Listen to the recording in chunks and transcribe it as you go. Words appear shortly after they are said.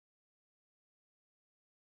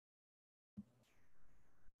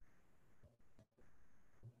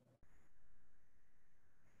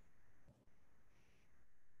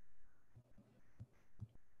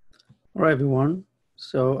All right, everyone.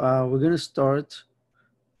 So we're going to start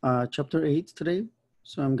chapter 8 today.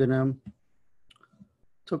 So I'm going to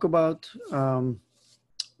talk about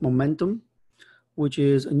momentum, which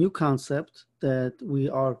is a new concept that we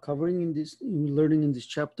are covering learning in this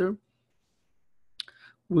chapter,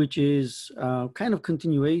 which is kind of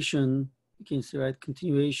continuation, you can see, right?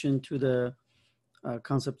 Continuation to the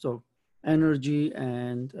concepts of energy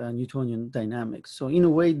and Newtonian dynamics. So in a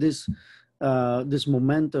way, this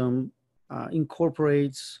momentum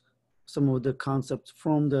incorporates some of the concepts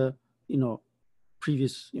from the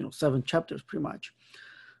previous 7 chapters pretty much.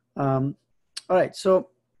 All right, so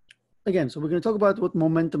again, so we're going to talk about what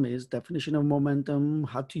momentum is, definition of momentum,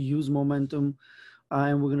 how to use momentum,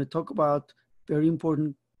 and we're going to talk about very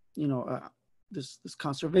important this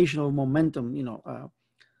conservation of momentum,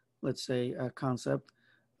 let's say a concept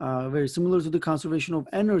very similar to the conservation of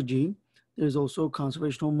energy. There's also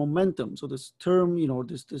conservation of momentum. So this term,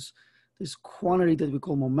 this quantity that we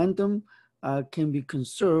call momentum can be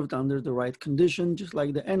conserved under the right condition, just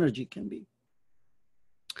like the energy can be.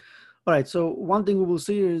 All right, so one thing we will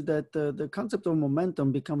see is that the concept of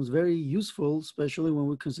momentum becomes very useful, especially when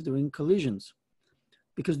we're considering collisions.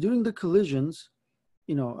 Because during the collisions,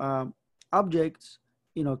 objects,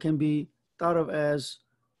 can be thought of as,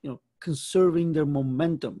 conserving their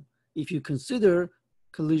momentum. If you consider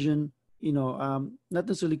collision, not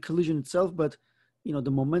necessarily collision itself, but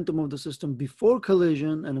the momentum of the system before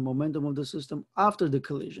collision and the momentum of the system after the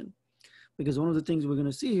collision. Because one of the things we're going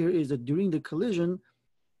to see here is that during the collision,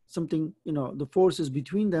 something, the forces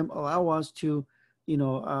between them allow us to,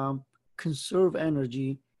 conserve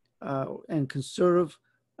energy and conserve,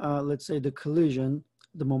 let's say, the collision,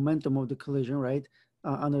 the momentum of the collision, right,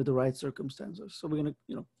 under the right circumstances. So we're going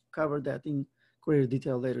to, cover that in greater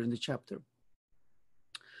detail later in the chapter.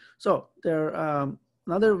 So there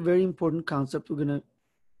another very important concept we're going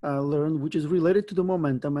to learn, which is related to the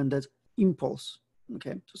momentum, and that's impulse.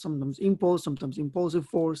 Okay, so sometimes impulse, sometimes impulsive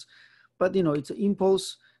force, but it's an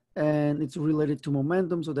impulse and it's related to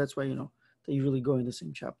momentum, so that's why they usually go in the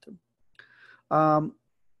same chapter.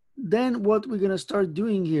 Then what we're going to start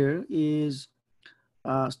doing here is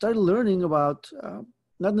start learning about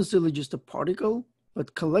not necessarily just a particle,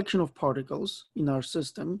 but collection of particles in our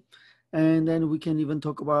system. And then we can even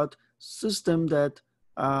talk about system that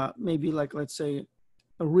maybe like, let's say,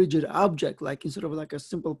 a rigid object, like instead of like a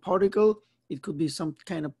simple particle, it could be some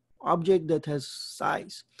kind of object that has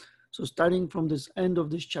size. So starting from this end of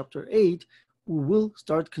this chapter 8, we will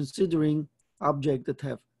start considering objects that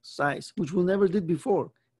have size, which we never did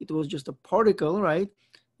before. It was just a particle, right?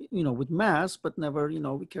 With mass, but never,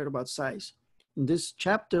 we cared about size. In this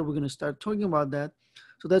chapter, we're going to start talking about that.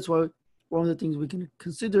 So that's why one of the things we can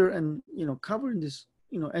consider and cover in this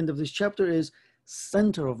end of this chapter is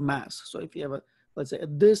center of mass. So if you have let's say a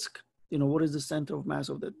disk, what is the center of mass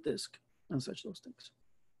of that disk and such those things.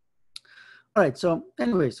 All right, so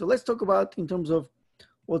anyway, so let's talk about in terms of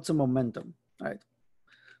what's a momentum. All right,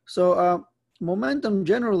 so momentum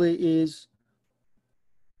generally is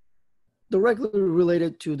directly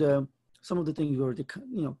related to some of the things we already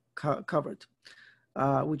covered,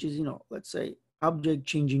 which is let's say object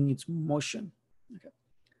changing its motion. Okay,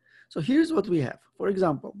 so here's what we have. For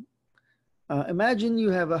example, imagine you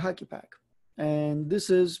have a hockey puck, and this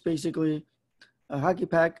is basically a hockey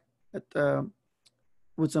puck at,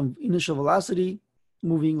 with some initial velocity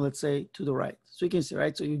moving, let's say, to the right. So you can see,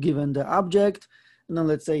 right? So you're given the object, and then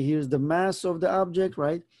let's say here's the mass of the object,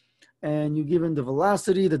 right? And you're given the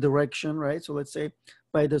velocity, the direction, right? So let's say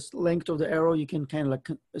by this length of the arrow, you can kind of like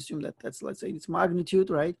assume that that's, let's say, its magnitude,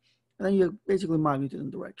 right? And then you basically magnitude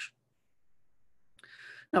and direction.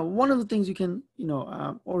 Now, one of the things you can,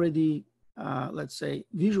 already, let's say,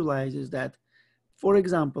 visualize is that, for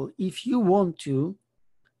example, if you want to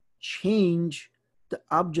change the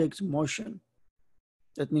object's motion,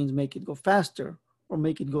 that means make it go faster or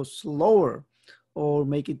make it go slower or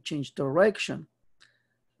make it change direction.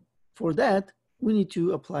 For that, we need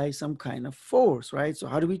to apply some kind of force, right? So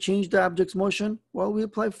how do we change the object's motion? Well, we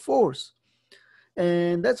apply force.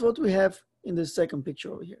 And that's what we have in the second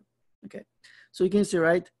picture over here. Okay, so you can see,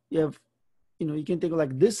 right? You have, you can take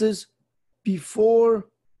like this is before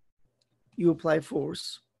you apply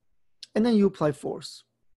force, and then you apply force.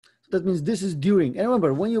 So that means this is during. And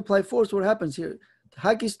remember, when you apply force, what happens here? The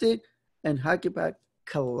hockey stick and hockey puck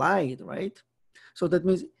collide, right? So that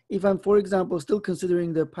means if I'm, for example, still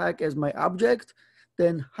considering the puck as my object,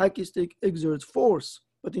 then hockey stick exerts force.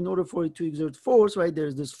 But in order for it to exert force, right,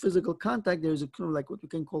 there's this physical contact. There's a kind of like what we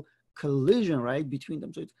can call collision, right, between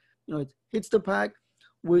them. So it, it hits the puck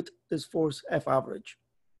with this force F average,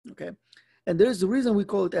 okay? And there's the reason we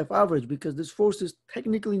call it F average, because this force is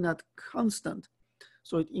technically not constant.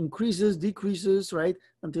 So it increases, decreases, right,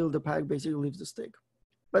 until the pack basically leaves the stick.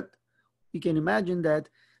 But you can imagine that,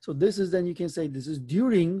 so this is, then you can say this is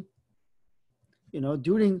during,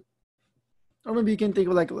 during, or maybe you can think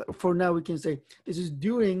of, like, for now we can say this is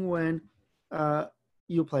during when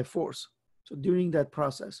you apply force. So during that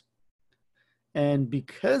process. And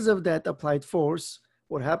because of that applied force,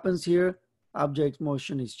 what happens here, object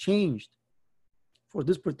motion is changed. For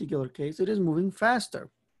this particular case, it is moving faster.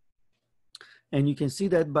 And you can see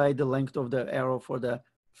that by the length of the arrow for the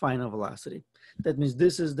final velocity. That means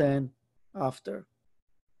this is then after.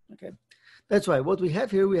 Okay, that's why what we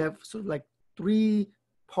have here, we have sort of like three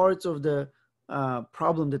parts of the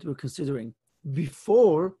problem that we're considering.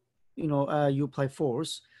 Before, you apply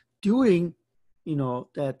force, during,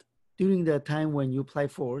 during that time when you apply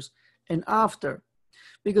force, and after.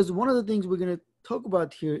 Because one of the things we're going to talk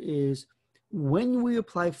about here is when we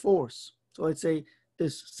apply force. So let's say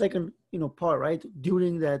this second, part, right?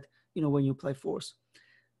 During that, when you apply force,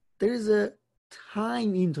 there is a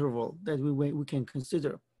time interval that we can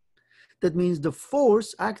consider. That means the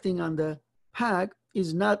force acting on the pack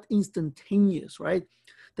is not instantaneous, right?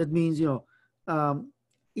 That means,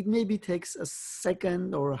 it maybe takes a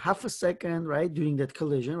second or half a second, right? During that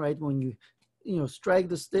collision, right? When you strike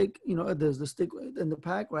the stick, there's the stick in the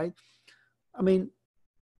pack, right? I mean,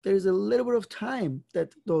 there's a little bit of time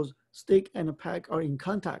that those stick and a pack are in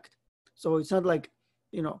contact. So it's not like,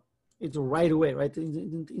 it's right away, right?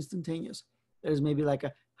 It's instantaneous. There's maybe like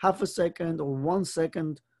a half a second or 1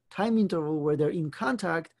 second time interval where they're in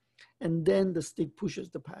contact, and then the stick pushes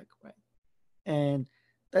the pack, right? And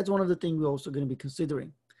that's one of the things we're also going to be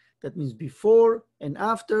considering. That means before and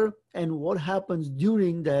after, and what happens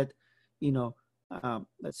during that,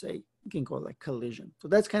 let's say, you can call it like collision. So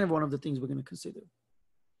that's kind of one of the things we're going to consider.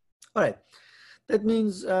 All right, that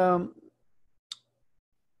means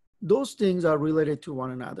those things are related to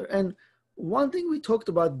one another. And one thing we talked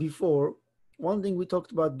about before,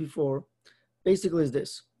 basically is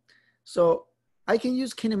this. So I can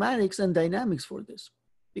use kinematics and dynamics for this,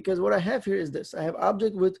 because what I have here is this. I have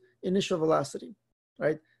object with initial velocity,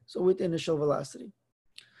 right? So with initial velocity.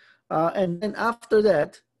 And then after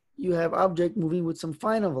that, you have object moving with some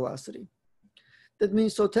final velocity. That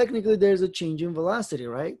means, so technically there's a change in velocity,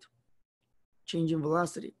 right? Change in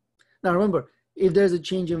velocity. Now remember, if there's a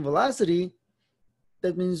change in velocity,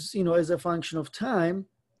 that means, as a function of time,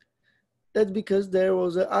 that's because there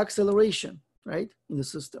was an acceleration, right, in the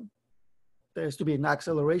system. There has to be an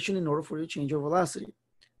acceleration in order for you to change your velocity.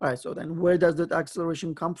 All right, so then where does that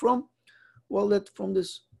acceleration come from? Well, that's from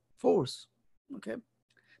this force, okay?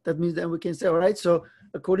 That means then we can say, all right, so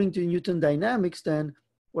according to Newton dynamics, then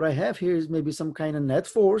what I have here is maybe some kind of net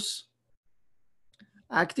force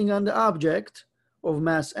acting on the object of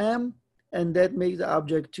mass m, and that makes the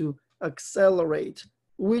object to accelerate,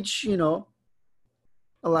 which,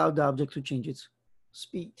 allowed the object to change its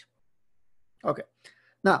speed. Okay,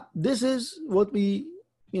 now this is what we,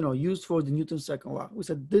 used for the Newton's second law. We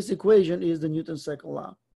said this equation is the Newton's second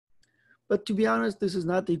law. But to be honest, this is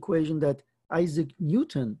not the equation that Isaac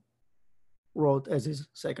Newton wrote as his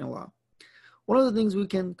second law. One of the things we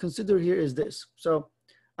can consider here is this. So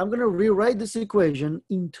I'm going to rewrite this equation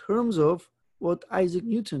in terms of what Isaac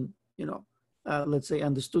Newton, let's say,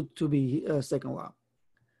 understood to be second law.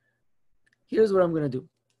 Here's what I'm going to do.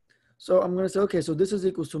 So I'm going to say, okay, so this is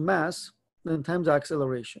equals to mass, then times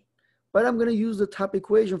acceleration. But I'm going to use the top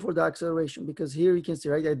equation for the acceleration, because here you can see,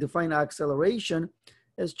 right, I define acceleration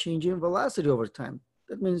as change in velocity over time.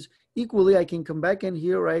 That means equally, I can come back in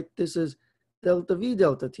here, right? This is delta V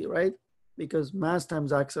delta T, right? Because mass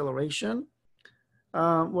times acceleration,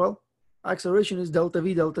 well, acceleration is delta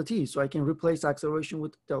V delta T. So I can replace acceleration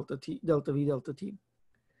with delta V delta T.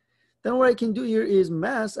 Then what I can do here is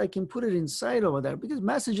mass, I can put it inside over there, because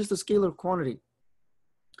mass is just a scalar quantity.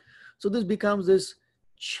 So this becomes this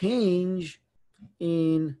change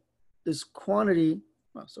in this quantity,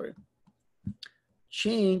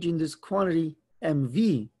 change in this quantity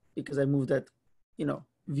mv, because I moved that,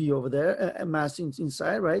 v over there, mass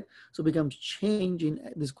inside, right? So it becomes change in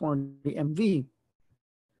this quantity mv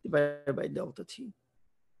divided by delta t.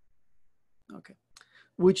 Okay,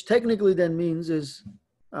 which technically then means is,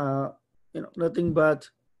 nothing but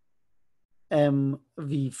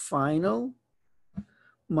mv final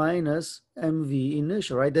minus mv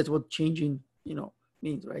initial, right? That's what changing,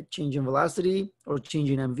 means, right? Change in velocity or change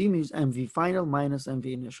in mv means mv final minus mv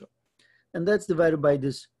initial. And that's divided by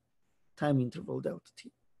this time interval delta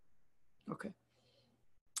t. Okay.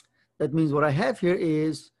 That means what I have here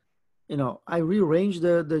is, I rearrange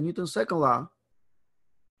the Newton's second law,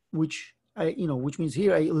 which which means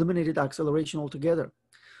here I eliminated acceleration altogether.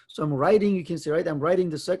 So I'm writing, you can see, right? I'm writing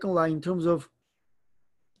the second line in terms of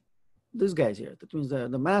this guys here. That means the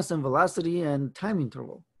mass and velocity and time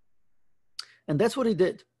interval. And that's what he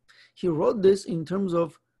did. He wrote this in terms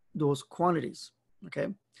of those quantities, okay?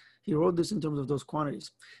 He wrote this in terms of those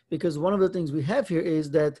quantities because one of the things we have here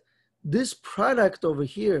is that this product over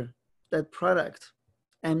here, that product,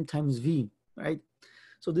 m times v, right?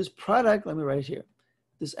 So this product, let me write it here,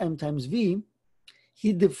 this m times v,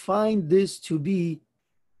 he defined this to be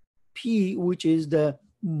p, which is the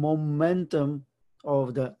momentum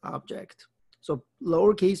of the object. So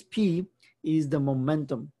lowercase p is the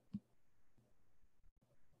momentum.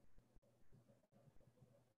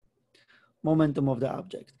 Momentum of the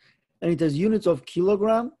object. And it has units of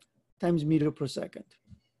kilogram times meter per second.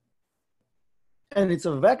 And it's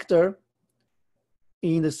a vector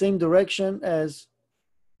in the same direction as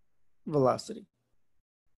velocity.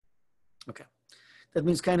 Okay. That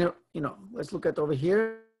means kind of, let's look at over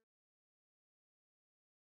here.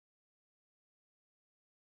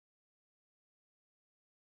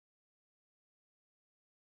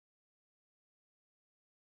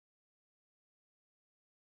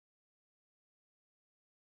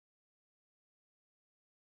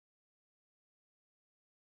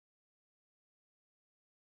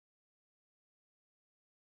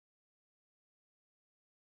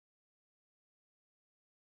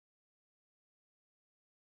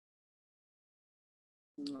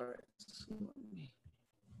 All right.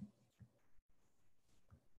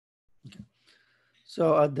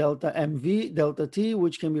 So delta mv, delta t,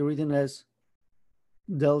 which can be written as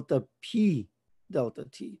delta p, delta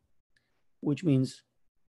t, which means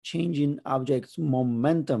change in object's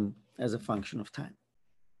momentum as a function of time.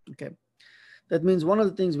 Okay. That means one of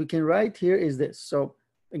the things we can write here is this. So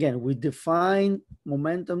again, we define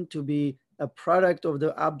momentum to be a product of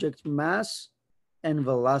the object's mass and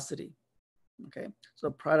velocity. Okay,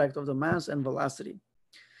 so product of the mass and velocity.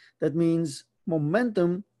 That means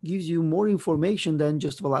momentum gives you more information than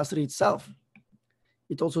just velocity itself.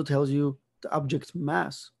 It also tells you the object's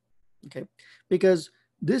mass. Okay, because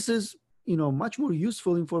this is much more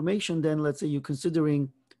useful information than, let's say, you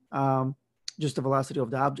considering just the velocity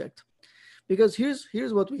of the object. Because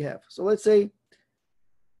here's what we have. So let's say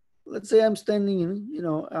I'm standing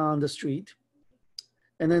on the street,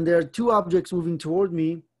 and then there are two objects moving toward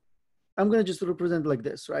me. I'm going to just represent like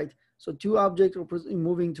this, right? So two objects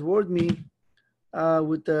moving toward me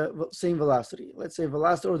with the same velocity. Let's say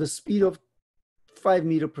velocity or the speed of 5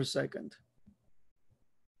 meters per second.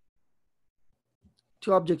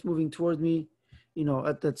 Two objects moving toward me,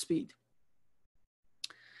 at that speed.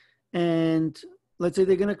 And let's say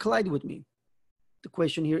they're going to collide with me. The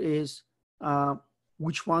question here is,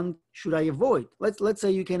 which one should I avoid? Let's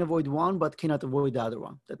say you can avoid one, but cannot avoid the other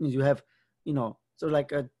one. That means you have, sort of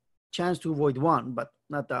like a chance to avoid one, but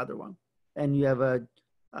not the other one. And you have a,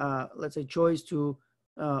 let's say, choice to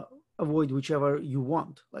avoid whichever you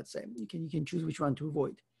want. Let's say you can choose which one to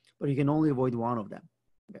avoid, but you can only avoid one of them.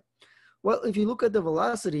 Okay. Well, if you look at the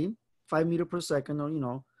velocity, 5 meters per second,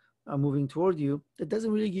 or moving toward you, that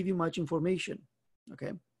doesn't really give you much information.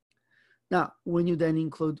 Okay. Now, when you then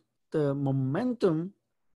include the momentum,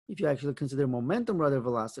 if you actually consider momentum rather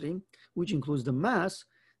velocity, which includes the mass,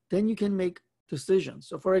 then you can make decisions.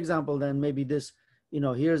 So for example, then maybe this,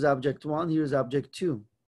 here's object one, here's object two,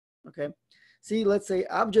 okay? See, let's say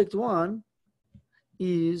object one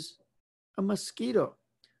is a mosquito,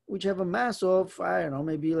 which have a mass of, I don't know,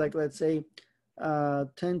 maybe like, let's say 10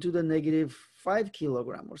 to the negative 5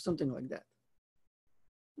 kilogram or something like that,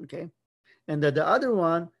 okay? And that the other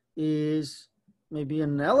one is maybe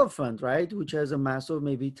an elephant, right? Which has a mass of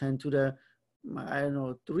maybe 10 to the,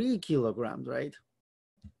 3 kilograms, right?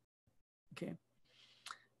 Okay.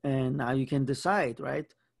 And now you can decide,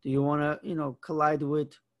 right? Do you want to, collide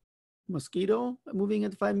with mosquito moving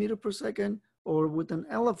at 5 meters per second, or with an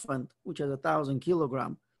elephant, which has 1,000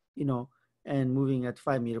 kilograms, and moving at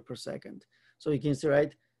 5 meters per second? So you can see,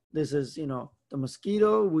 right? This is, the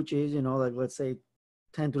mosquito, which is, like, let's say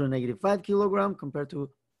 10 to the negative 5 kilogram compared to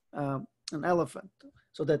an elephant.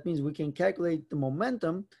 So that means we can calculate the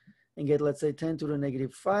momentum and get, let's say, 10 to the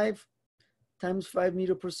negative 5 times 5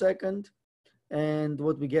 meters per second. And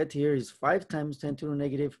what we get here is 5 times 10 to the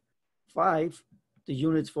negative 5, the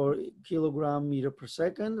units for kilogram meter per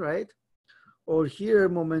second, right? Or here,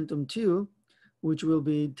 momentum 2, which will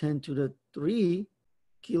be 10 to the 3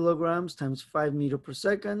 kilograms times 5 meters per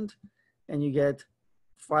second. And you get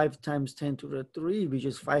 5 times 10 to the 3, which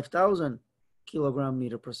is 5,000 kilogram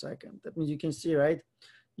meter per second. That means you can see, right?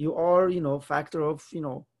 You are, factor of,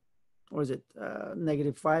 or is it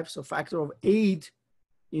negative 5? So factor of 8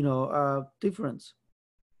 difference.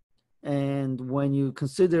 And when you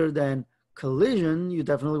consider then collision, you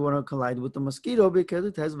definitely want to collide with the mosquito because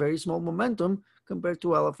it has very small momentum compared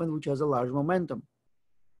to elephant, which has a large momentum.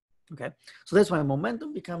 Okay, so that's why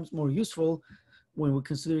momentum becomes more useful when we're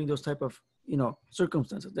considering those type of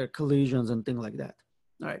circumstances. There are collisions and things like that.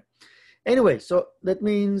 All right. Anyway, so that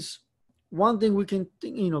means one thing we can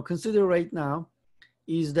consider right now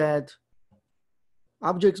is that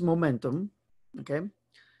object's momentum, okay,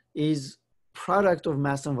 is product of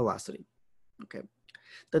mass and velocity. Okay,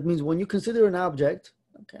 that means when you consider an object,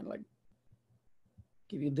 I'm kind of like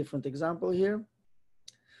give you a different example here.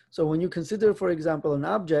 So when you consider, for example, an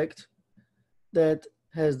object that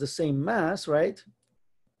has the same mass, right?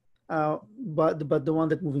 But the one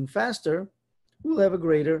that's moving faster will have a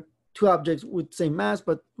greater, two objects with same mass,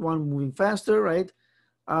 but one moving faster, right?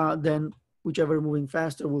 Then whichever moving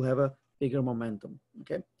faster will have a bigger momentum,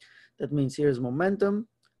 okay? That means here's momentum,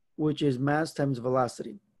 which is mass times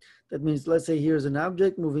velocity. That means, let's say here's an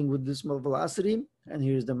object moving with this small velocity, and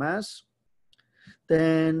here's the mass.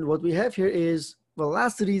 Then what we have here is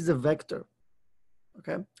velocity is a vector,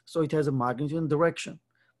 okay? So it has a magnitude and direction.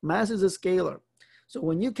 Mass is a scalar. So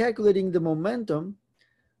when you're calculating the momentum,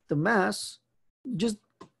 the mass just,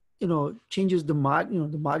 changes the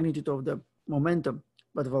magnitude of the momentum,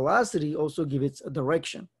 but velocity also gives it a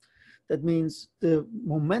direction. That means the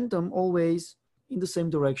momentum always in the same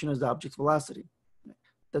direction as the object's velocity.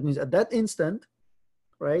 That means at that instant,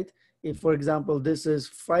 right? If, for example, this is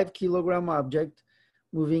 5 kilogram object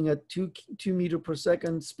moving at 2 meter per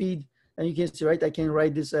second speed, and you can see, right, I can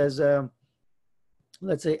write this as,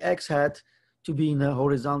 let's say, x hat to be in a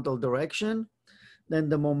horizontal direction, then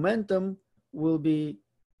the momentum will be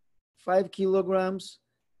 5 kilograms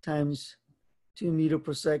times 2 meter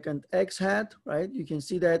per second x hat, right? You can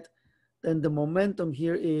see that. Then the momentum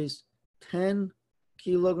here is 10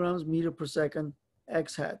 kilograms meter per second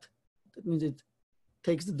x hat. That means it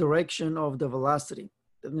takes the direction of the velocity.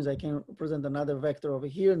 That means I can present another vector over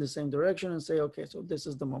here in the same direction and say, okay, so this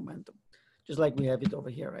is the momentum, just like we have it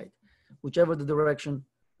over here, right? Whichever the direction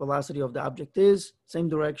velocity of the object is, same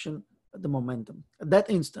direction, the momentum at that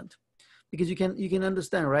instant. Because you can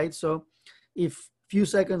understand, right? So if few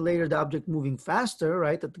seconds later the object moving faster,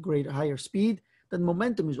 right, at the higher speed, then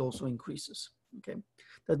momentum is also increases. Okay,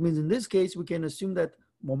 that means in this case we can assume that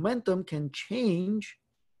momentum can change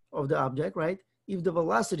of the object, right, if the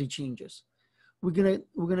velocity changes. We're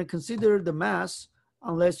gonna consider the mass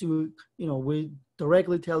unless we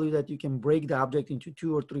directly tell you that you can break the object into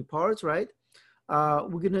 2 or 3 parts, right?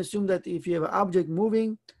 We're gonna assume that if you have an object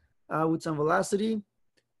moving with some velocity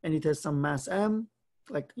and it has some mass m,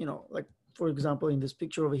 like for example in this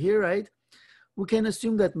picture over here, right? We can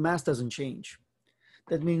assume that mass doesn't change.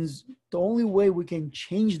 That means the only way we can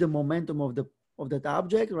change the momentum of that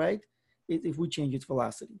object, right, is if we change its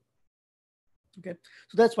velocity. Okay,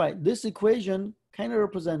 so that's why this equation kind of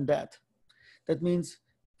represents that. That means,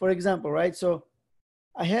 for example, right, so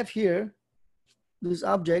I have here this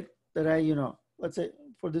object that I, let's say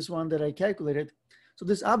for this one that I calculated. So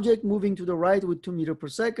this object moving to the right with 2 meter per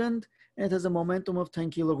second, and it has a momentum of 10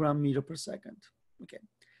 kilogram meter per second. Okay,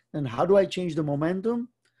 and how do I change the momentum?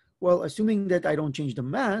 Well, assuming that I don't change the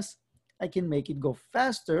mass, I can make it go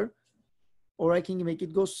faster or I can make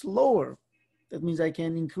it go slower. That means I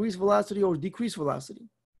can increase velocity or decrease velocity.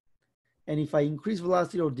 And if I increase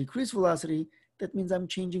velocity or decrease velocity, that means I'm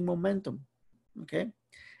changing momentum, okay?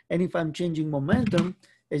 And if I'm changing momentum,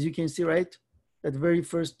 as you can see, right, that very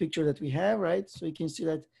first picture that we have, right? So you can see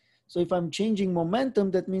that, so if I'm changing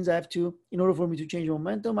momentum, that means I have to, in order for me to change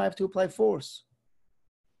momentum, I have to apply force.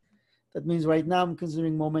 That means right now I'm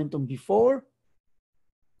considering momentum before,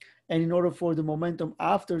 and in order for the momentum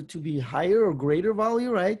after to be higher or greater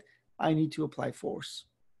value, right, I need to apply force.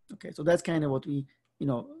 Okay, so that's kind of what we,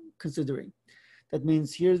 considering. That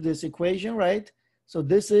means here's this equation, right? So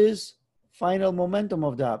this is final momentum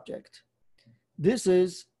of the object. This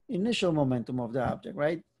is initial momentum of the object,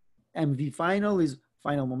 right? MV final is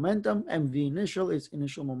final momentum, MV initial is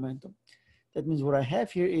initial momentum. That means what I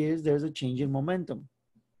have here is there's a change in momentum.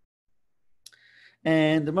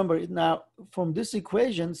 And remember, now from this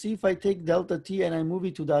equation, see if I take delta t and I move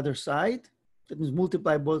it to the other side, that means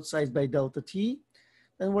multiply both sides by delta t,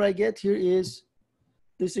 then what I get here is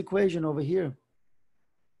this equation over here.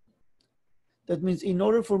 That means in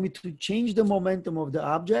order for me to change the momentum of the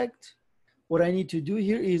object, what I need to do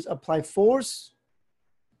here is apply force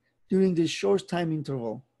during this short time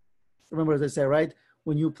interval. Remember, as I said, right?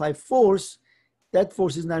 When you apply force, that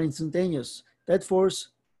force is not instantaneous. That force,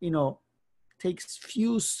 takes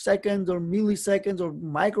few seconds or milliseconds or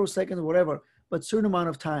microseconds or whatever, but certain amount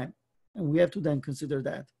of time. And we have to then consider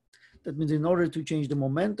that. That means in order to change the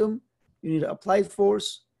momentum, you need an applied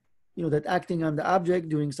force, that acting on the object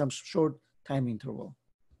during some short time interval.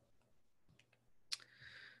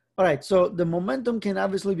 All right, so the momentum can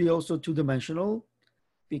obviously be also two-dimensional,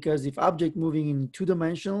 because if object moving in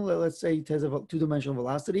two-dimensional, let's say it has a two-dimensional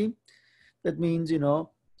velocity, that means,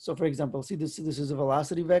 so for example, see this is a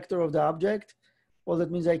velocity vector of the object. Well, that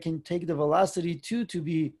means I can take the velocity 2 to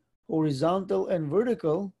be horizontal and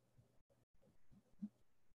vertical.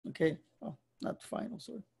 Okay, oh, not final,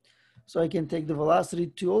 sorry. So I can take the velocity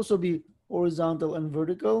to also be horizontal and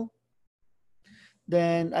vertical.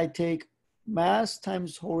 Then I take mass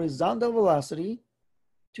times horizontal velocity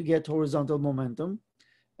to get horizontal momentum,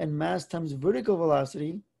 and mass times vertical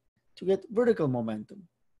velocity to get vertical momentum.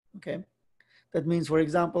 Okay, that means, for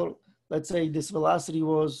example, let's say this velocity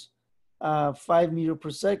was 5 meters per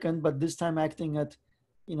second, but this time acting at,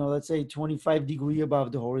 let's say 25 degrees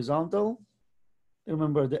above the horizontal.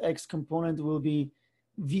 Remember, the x component will be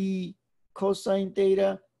v cosine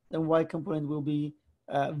theta, then y component will be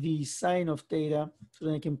v sine of theta. So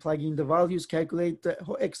then I can plug in the values, calculate the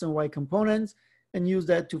x and y components, and use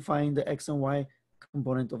that to find the x and y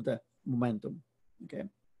component of the momentum. Okay,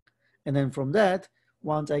 and then from that,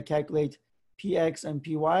 once I calculate px and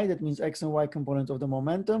py, that means x and y component of the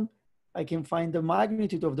momentum, I can find the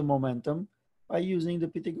magnitude of the momentum by using the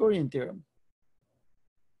Pythagorean theorem.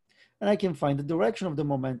 And I can find the direction of the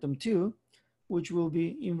momentum too, which will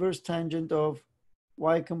be inverse tangent of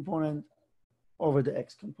y component over the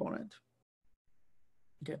x component.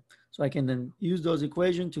 Okay, so I can then use those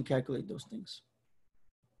equations to calculate those things.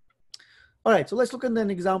 All right, so let's look at an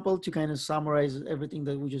example to kind of summarize everything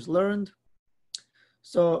that we just learned.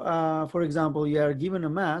 So for example, you are given a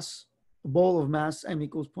mass, a ball of mass m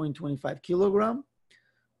equals 0.25 kilogram,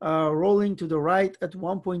 rolling to the right at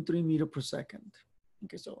 1.3 meters per second.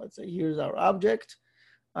 Okay, so let's say here's our object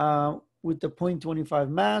with the 0.25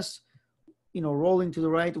 mass, rolling to the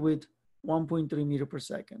right with 1.3 meters per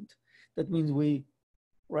second. That means we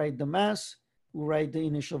write the mass, we write the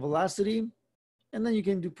initial velocity, and then you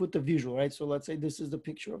can put the visual, right? So let's say this is the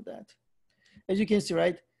picture of that. As you can see,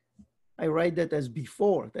 right, I write that as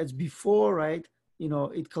before. That's before, right?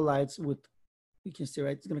 It collides with, you can see,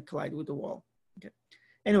 right? It's going to collide with the wall. Okay.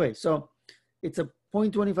 Anyway, so it's a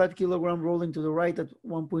 0.25 kilogram rolling to the right at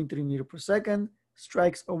 1.3 meters per second,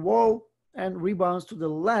 strikes a wall and rebounds to the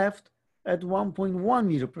left at 1.1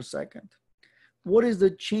 meters per second. What is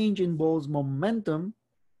the change in ball's momentum?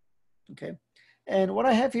 Okay. And what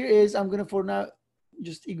I have here is, I'm going to for now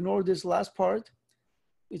just ignore this last part.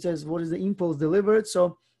 It says, what is the impulse delivered?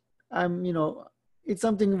 So it's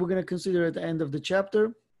something we're going to consider at the end of the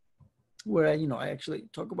chapter, where I actually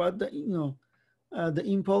talk about the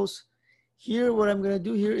impulse. Here, what I'm going to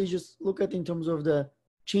do here is just look at in terms of the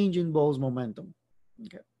change in ball's momentum.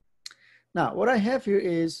 Okay. Now, what I have here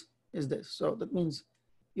is this. So that means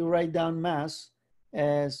you write down mass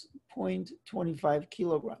as 0.25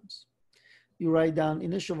 kilograms. You write down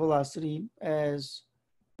initial velocity as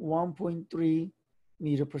 1.3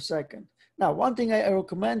 meters per second. Now, one thing I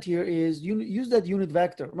recommend here is you use that unit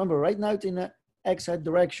vector. Remember, right now it's in a x-hat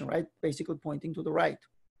direction, right? Basically pointing to the right.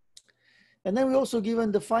 And then we also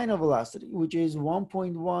given the final velocity, which is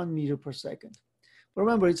 1.1 meters per second. But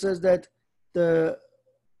remember, it says that the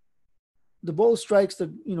ball strikes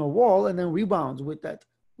the wall and then rebounds with that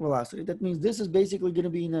velocity. That means this is basically going to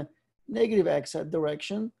be in a negative x-hat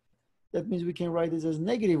direction. That means we can write this as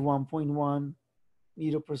negative 1.1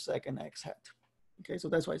 meters per second x-hat. Okay, so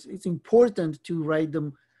that's why it's important to write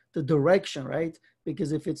the direction, right?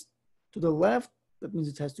 Because if it's to the left, that means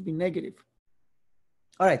it has to be negative.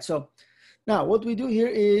 All right, so now what we do here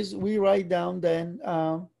is we write down then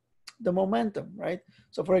the momentum, right?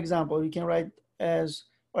 So for example, we can write as,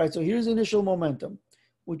 all right, so here's initial momentum,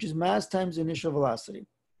 which is mass times initial velocity.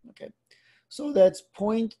 Okay, so that's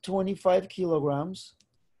 0.25 kilograms,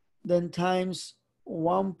 then times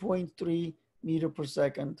 1.3 meters per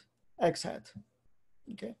second x-hat.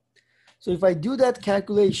 Okay, so if I do that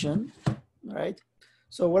calculation, all right,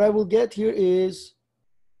 so what I will get here is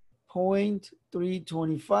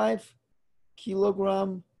 0.325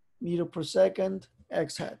 kilogram meter per second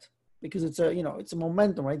x-hat, because it's a, it's a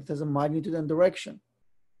momentum, right? It has a magnitude and direction.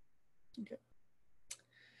 Okay.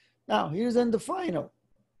 Now here's then the final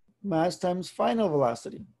mass times final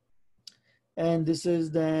velocity. And this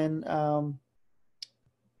is then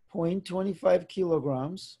 0.25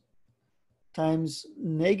 kilograms times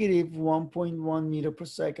negative 1.1 meter per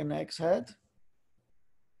second x-hat.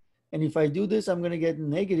 And if I do this, I'm going to get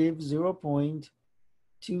negative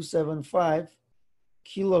 0.275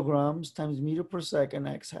 kilograms times meter per second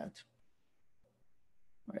x-hat.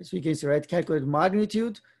 Right? So you can see, right, calculate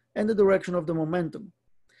magnitude and the direction of the momentum.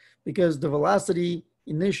 Because the velocity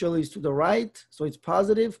initially is to the right, so it's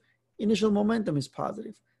positive. Initial momentum is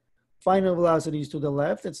positive. Final velocity is to the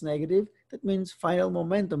left, it's negative. That means final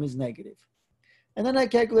momentum is negative. And then I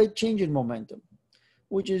calculate change in momentum,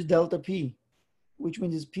 which is delta P, which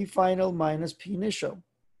means it's P final minus P initial.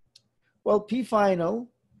 Well, P final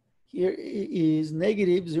here is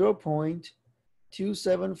negative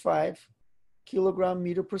 0.275 kilogram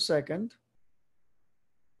meter per second,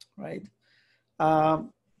 right?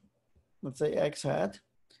 Let's say X hat.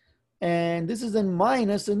 And this is then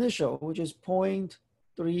minus initial, which is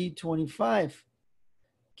 0.325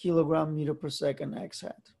 kilogram meter per second X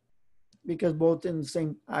hat. Because both in the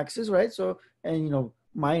same axis, right? So, and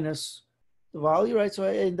minus the value, right? So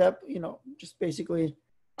I end up, just basically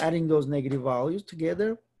adding those negative values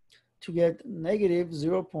together to get negative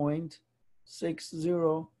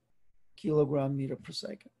 0.60 kilogram meter per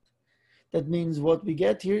second. That means what we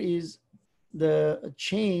get here is the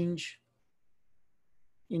change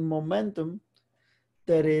in momentum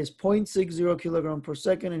that is 0.60 kilogram per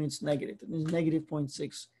second, and it's negative. It means negative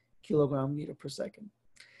 0.6 kilogram meter per second.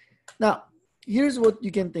 Now, here's what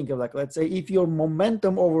you can think of. Like, let's say if your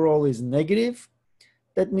momentum overall is negative,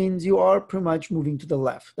 that means you are pretty much moving to the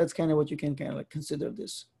left. That's kind of what you can kind of like consider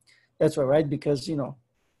this. That's why, right? Because,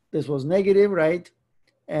 this was negative, right?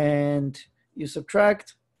 And you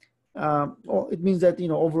subtract, well, it means that,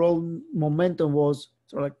 overall momentum was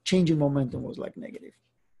sort of like change in momentum was like negative.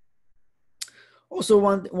 Also,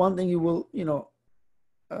 one thing you will,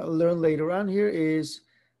 learn later on here is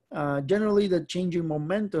generally the change in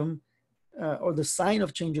momentum or the sign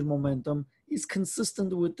of change in momentum is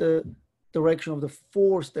consistent with the direction of the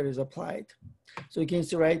force that is applied. So you can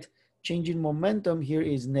see, right, change in momentum here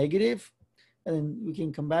is negative, and then we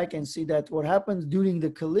can come back and see that what happens during the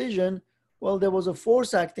collision, well, there was a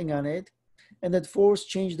force acting on it, and that force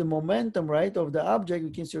changed the momentum, right, of the object.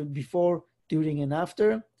 We can see it before, during, and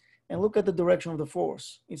after. And look at the direction of the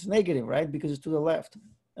force. It's negative, right, because it's to the left.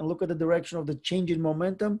 And look at the direction of the change in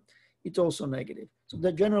momentum. It's also negative. So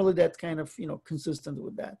that generally that's kind of, consistent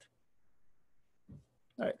with that.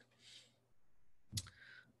 All right.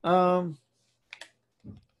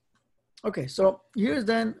 Okay, so here's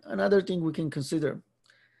then another thing we can consider.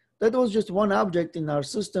 That was just one object in our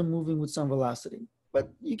system moving with some velocity. But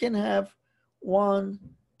you can have 1,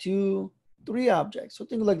 2, 3 objects. So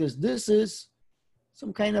think like this. This is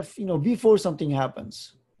some kind of, before something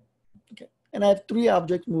happens. Okay, and I have 3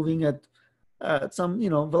 objects moving at some,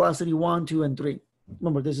 velocity 1, 2, and 3.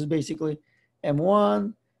 Remember, this is basically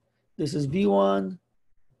M1, this is V1,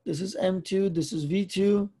 this is M2, this is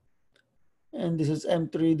V2, and this is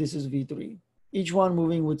M3, this is V3. Each one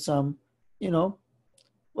moving with some,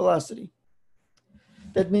 velocity.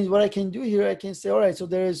 That means what I can do here, I can say, all right, so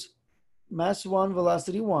there is mass 1,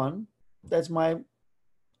 velocity 1. That's my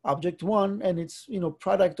object 1, and it's,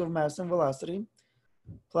 product of mass and velocity,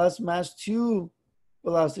 plus mass 2,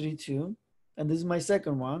 velocity 2, and this is my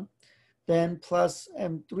second one. Then plus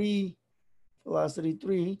M3, velocity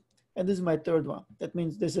 3, and this is my third one. That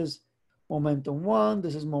means this is momentum 1,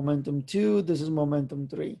 this is momentum 2, this is momentum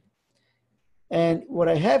 3. And what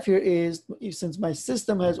I have here is, since my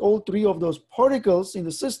system has all 3 of those particles in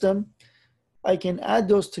the system, I can add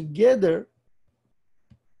those together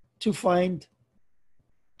to find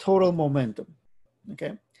total momentum,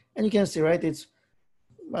 okay? And you can see, right, it's,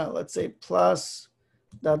 well, let's say plus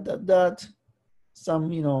dot, dot, dot, some,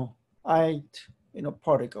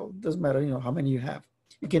 particle. Doesn't matter, how many you have.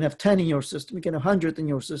 You can have 10 in your system. You can have 100 in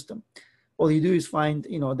your system. All you do is find,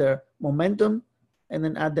 their momentum and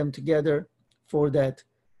then add them together for that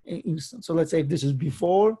instance. So let's say if this is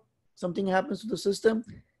before something happens to the system,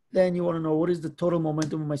 then you want to know what is the total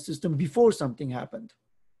momentum of my system before something happened.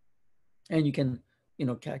 And you can,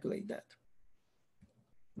 calculate that.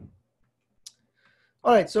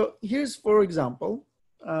 All right, so here's, for example,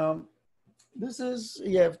 this is,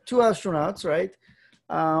 you have 2 astronauts, right?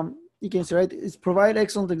 You can see, right, it's provide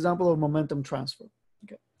excellent example of momentum transfer,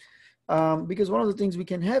 okay? Because one of the things we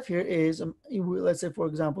can have here is, let's say, for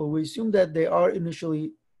example, we assume that they are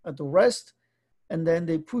initially at the rest, and then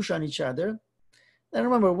they push on each other. And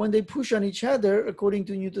remember, when they push on each other, according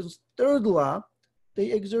to Newton's third law,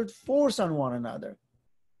 they exert force on one another,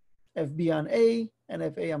 FB on A and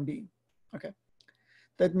FA on B, okay?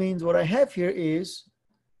 That means what I have here is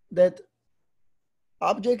that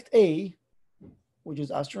object A, which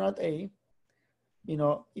is astronaut A,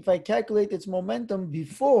 if I calculate its momentum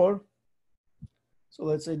before, so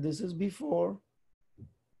let's say this is before,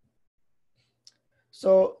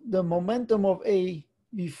 so the momentum of A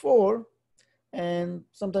before, and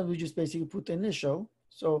sometimes we just basically put the initial,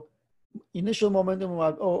 So initial momentum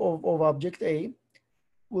of object A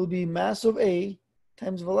will be mass of A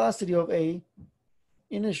times velocity of A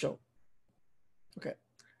initial. Okay.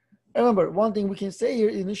 Remember, one thing we can say here,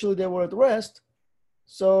 initially they were at rest.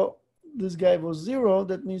 So this guy was 0.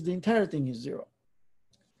 That means the entire thing is 0.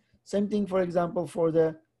 Same thing, for example, for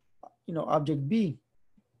the object B.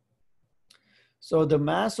 So the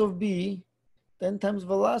mass of B 10 times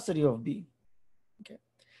velocity of B. Okay.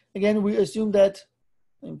 Again, we assume that,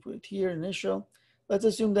 let me put it here, initial. Let's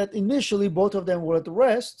assume that initially both of them were at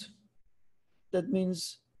rest. That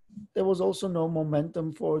means there was also no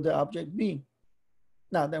momentum for the object B.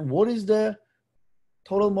 Now then, what is the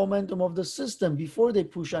total momentum of the system before they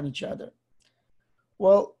push on each other?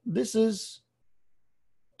 Well, this is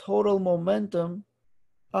total momentum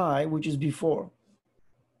I, which is before.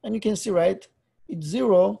 And you can see, right, it's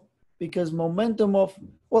 0 because momentum of,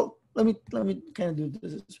 well, let me kind of do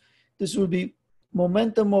this. This will be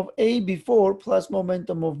momentum of A before plus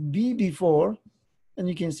momentum of B before. And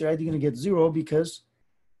you can see, right, you're going to get 0 because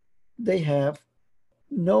they have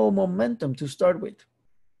no momentum to start with.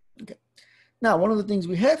 Okay. Now, one of the things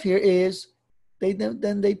we have here is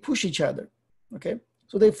then they push each other. Okay.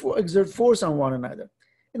 So they exert force on one another.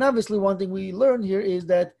 And obviously, one thing we learn here is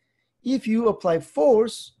that if you apply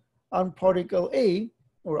force on particle A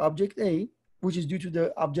or object A, which is due to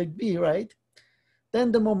the object B, right,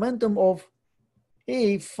 then the momentum of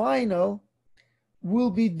A final will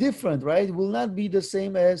be different, right? It will not be the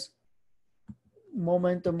same as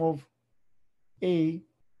momentum of A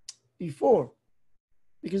before,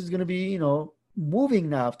 because it's going to be, moving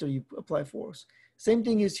now after you apply force. Same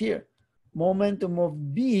thing is here. Momentum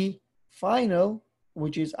of B final,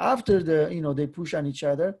 which is after they push on each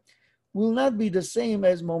other, will not be the same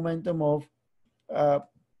as momentum of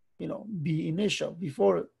B initial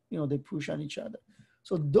before they push on each other.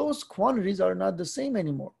 So those quantities are not the same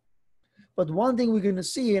anymore. But one thing we're going to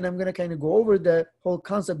see, and I'm going to kind of go over the whole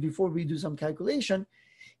concept before we do some calculation.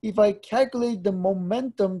 If I calculate the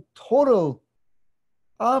momentum total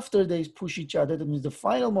after they push each other, that means the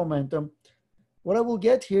final momentum, what I will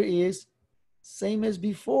get here is same as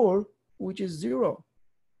before, which is 0.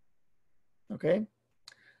 Okay.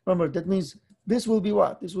 Remember, that means this will be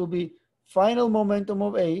what? This will be final momentum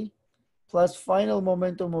of A plus final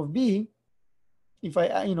momentum of B. If I,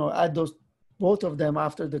 add those both of them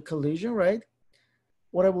after the collision, right?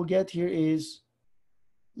 What I will get here is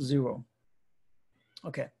 0.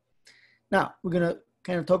 Okay. Now we're gonna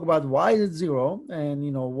kind of talk about why it's 0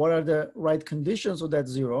 and what are the right conditions of that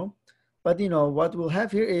 0. But what we'll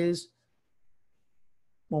have here is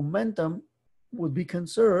momentum would be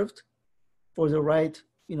conserved for the right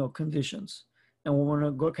conditions. And we want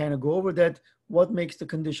to go over that, what makes the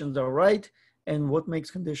conditions are right and what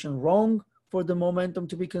makes condition wrong for the momentum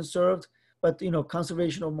to be conserved. But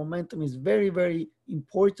conservation of momentum is very, very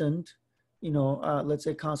important, let's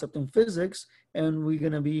say concept in physics, and we're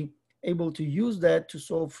going to be able to use that to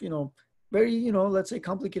solve very let's say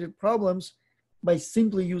complicated problems by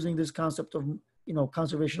simply using this concept of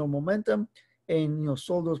conservation of momentum and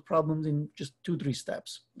solve those problems in just 2-3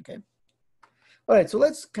 steps. Okay. All right, so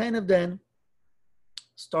let's kind of then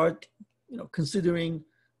start considering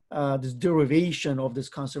this derivation of this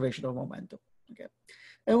conservation of momentum. Okay.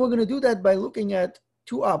 And we're going to do that by looking at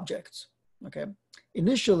 2 objects, okay?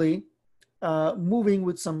 Initially, moving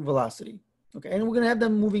with some velocity, okay? And we're going to have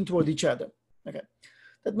them moving toward each other, okay?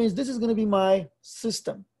 That means this is going to be my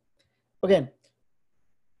system. Again,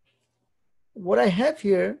 what I have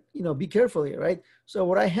here, be careful here, right? So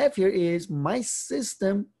what I have here is my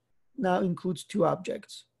system now includes 2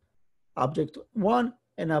 objects, object 1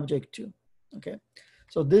 and object 2, okay?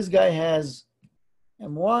 So this guy has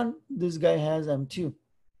M1, this guy has M2.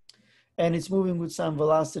 And it's moving with some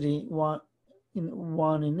velocity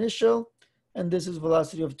 1 initial, and this is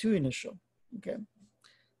velocity of 2 initial, okay?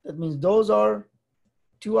 That means those are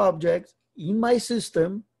 2 objects in my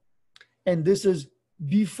system, and this is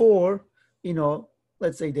before,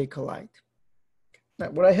 let's say they collide. Now,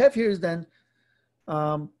 what I have here is then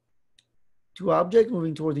 2 objects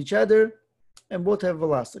moving toward each other, and both have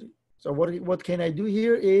velocity. So what can I do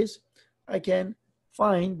here is I can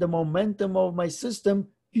find the momentum of my system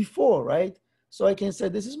before, right? So I can say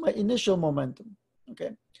this is my initial momentum,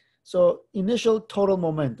 okay? So initial total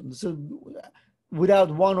momentum. This is without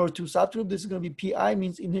 1 or 2 subgroup, this is going to be PI,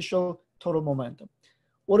 means initial total momentum.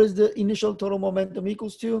 What is the initial total momentum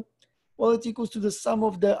equals to? Well, it's equals to the sum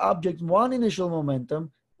of the object 1 initial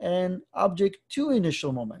momentum and object 2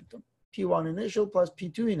 initial momentum. P1 initial plus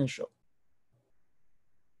P2 initial.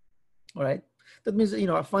 All right? That means,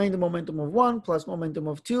 I find the momentum of 1 plus momentum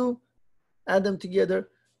of 2, add them together,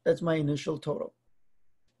 that's my initial total.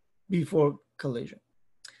 before collision.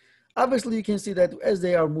 Obviously, you can see that as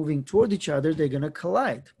they are moving toward each other, they're going to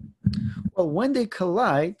collide. Well, when they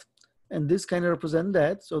collide, and this kind of represents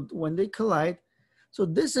that, so when they collide, so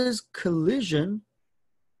this is collision,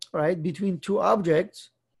 right, between two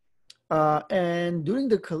objects. And during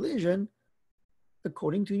the collision,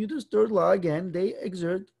 according to Newton's third law, again, they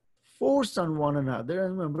exert force on one another.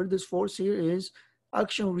 And remember, this force here is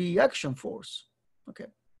action-reaction force, okay?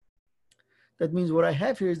 That means what I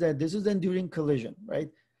have here is that this is then during collision, right?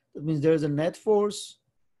 That means there's a net force,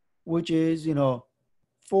 which is,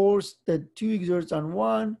 force that two exerts on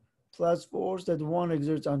one plus force that one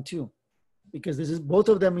exerts on two. Because this is both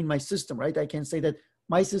of them in my system, right? I can say that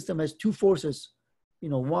my system has two forces,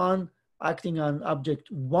 one acting on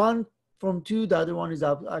object one from two, the other one is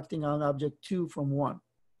acting on object two from one,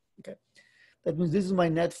 okay? That means this is my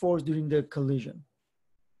net force during the collision.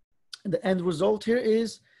 And the end result here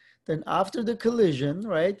is then after the collision,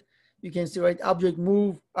 right, you can see, right, object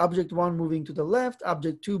one moving to the left,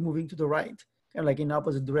 object two moving to the right, kind of like in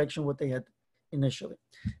opposite direction what they had initially.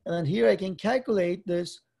 And then here I can calculate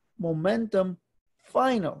this momentum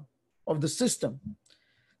final of the system.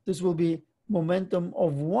 This will be momentum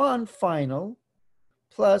of one final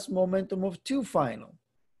plus momentum of two final,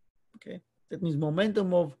 okay? That means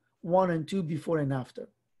momentum of 1 and 2 before and after,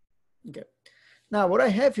 okay? Now what I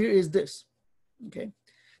have here is this, okay?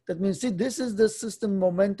 That means, see, this is the system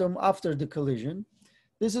momentum after the collision.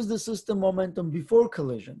 This is the system momentum before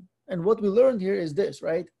collision. And what we learned here is this,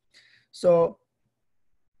 right? So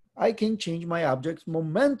I can change my object's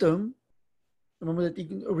momentum. Remember that you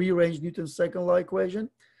can rearrange Newton's second law equation.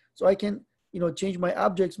 So I can, change my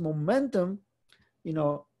object's momentum,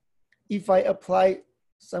 if I apply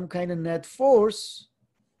some kind of net force,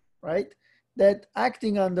 right, that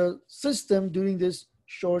acting on the system during this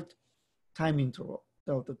short time interval,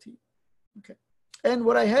 delta t, okay? And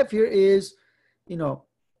what I have here is,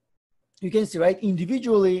 you can see, right,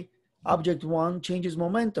 individually, object one changes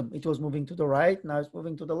momentum. It was moving to the right, now it's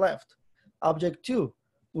moving to the left. Object two,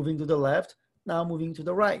 moving to the left, now moving to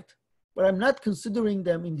the right. But I'm not considering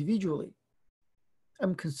them individually.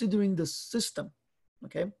 I'm considering the system,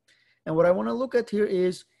 okay? And what I want to look at here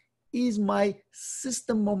is my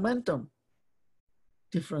system momentum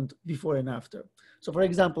different before and after? So for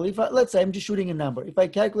example, if let's say I'm just shooting a number. If I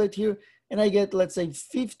calculate here and I get, let's say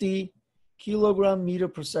 50 kilogram meter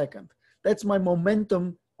per second, that's my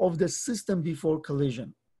momentum of the system before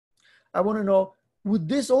collision. I want to know, would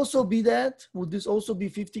this also be that? Would this also be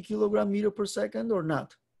 50 kilogram meter per second or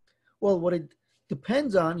not? Well, what it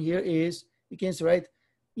depends on here is, you can see, right,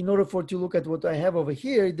 in order for to look at what I have over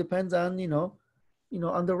here, it depends on,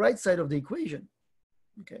 on the right side of the equation,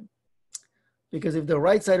 okay? Because if the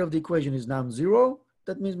right side of the equation is non-zero,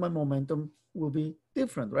 that means my momentum will be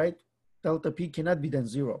different, right? Delta P cannot be then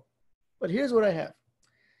zero. But here's what I have.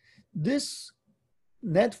 This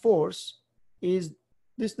net force is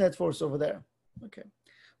this net force over there, okay?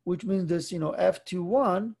 Which means this,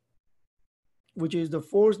 F21, which is the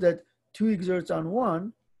force that two exerts on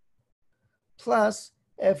one, plus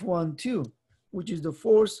F12, which is the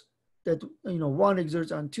force that, one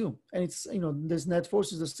exerts on two. And it's, this net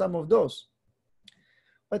force is the sum of those.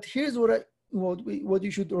 But here's what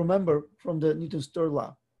you should remember from the Newton's third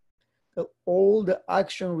law. That all the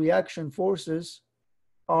action-reaction forces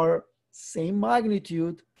are same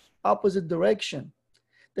magnitude, opposite direction.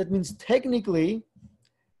 That means technically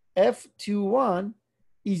F21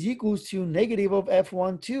 is equals to negative of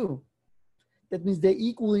F12. That means they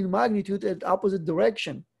equal in magnitude at opposite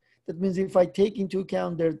direction. That means if I take into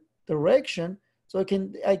account their direction, so I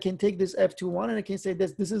can take this F21 and I can say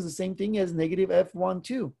this is the same thing as negative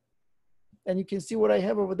F12. And you can see what I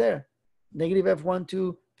have over there. Negative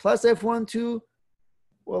F12 plus F12,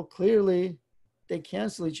 well, clearly they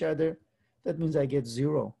cancel each other. That means I get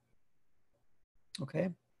zero, okay?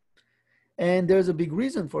 And there's a big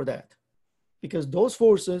reason for that, because those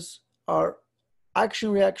forces are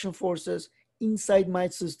action-reaction forces inside my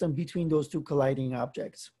system between those two colliding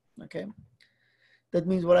objects, okay? That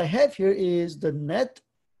means what I have here is the net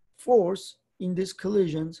force in these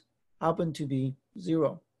collisions happen to be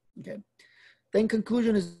zero, okay? Then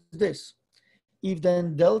conclusion is this. If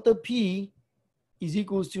then delta P is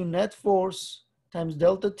equals to net force times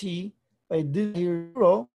delta T by this here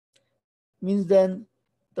zero, means then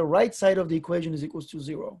the right side of the equation is equals to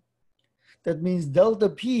zero. That means delta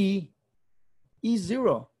P is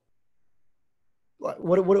zero.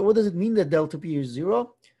 What does it mean that delta P is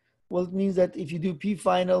zero? Well, it means that if you do P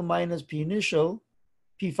final minus P initial,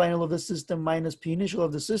 P final of the system minus P initial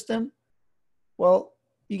of the system, well,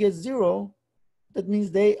 you get zero. That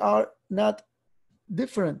means they are not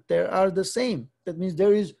different. They are the same. That means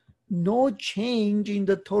there is no change in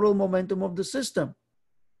the total momentum of the system,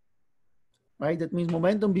 right? That means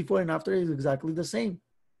momentum before and after is exactly the same.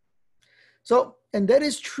 So, and that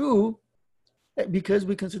is true because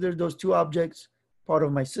we consider those two objects part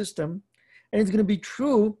of my system. And it's going to be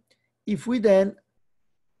true if we then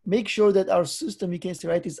make sure that our system, you can say,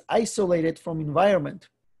 right, is isolated from environment.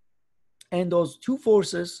 And those two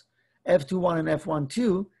forces, F21 and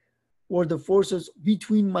F12, were the forces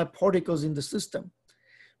between my particles in the system.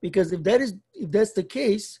 Because if that's the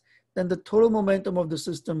case, then the total momentum of the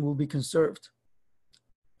system will be conserved.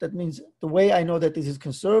 That means the way I know that this is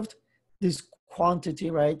conserved, this quantity,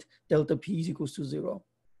 right, delta P is equals to 0.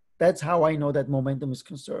 That's how I know that momentum is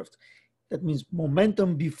conserved. That means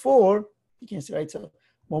momentum before, you can say, right, so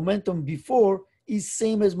momentum before is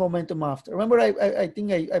same as momentum after. Remember, I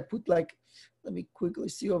think I put like, let me quickly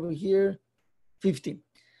see over here, 50.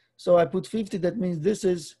 So I put 50, that means this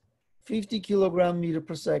is 50 kilogram meter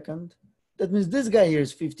per second. That means this guy here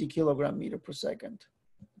is 50 kilogram meter per second,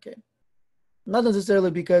 okay? Not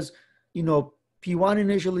necessarily because, you know, P1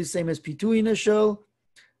 initial is same as P2 initial,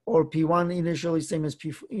 or P1 initial is same as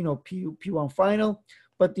P1 final.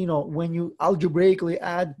 But, you know, when you algebraically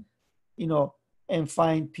add, you know, and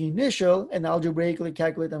find P initial and algebraically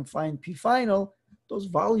calculate and find P final, those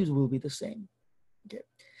values will be the same, okay?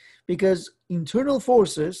 Because internal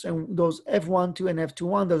forces, and those F12 and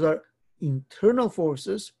F21, those are internal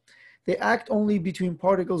forces, they act only between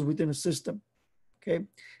particles within a system, okay?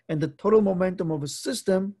 And the total momentum of a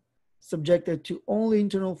system subjected to only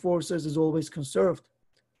internal forces is always conserved,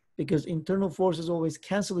 because internal forces always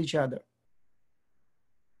cancel each other.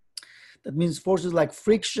 That means forces like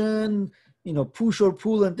friction, you know, push or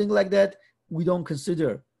pull and things like that, we don't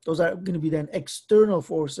consider. Those are going to be then external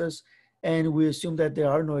forces, and we assume that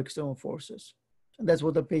there are no external forces. And that's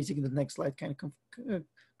what basically the next slide kind of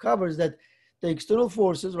covers, that the external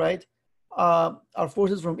forces, right, are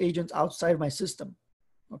forces from agents outside my system.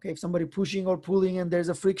 Okay, if somebody pushing or pulling and there's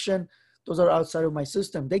a friction, those are outside of my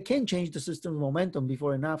system. They can change the system's momentum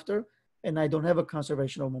before and after, and I don't have a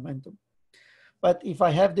conservation of momentum. But if I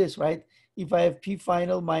have this, right, if I have P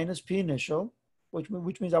final minus P initial,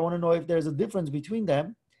 which means I want to know if there's a difference between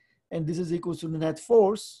them, and this is equal to the net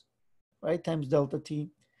force, right, times delta T.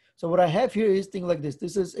 So what I have here is things like this.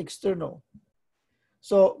 This is external.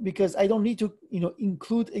 So because I don't need to, you know,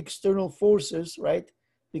 include external forces, right?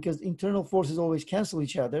 Because internal forces always cancel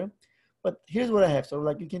each other. But here's what I have. So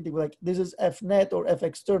like you can think like this is F net or F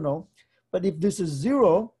external. But if this is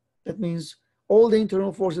 0, that means all the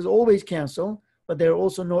internal forces always cancel, but there are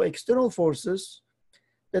also no external forces.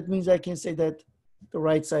 That means I can say that the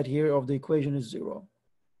right side here of the equation is 0.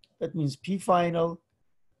 That means P final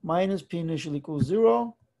minus P initial equals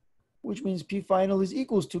 0, which means P final is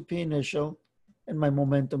equals to P initial, and my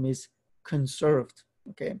momentum is conserved,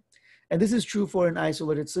 okay? And this is true for an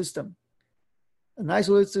isolated system. An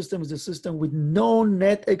isolated system is a system with no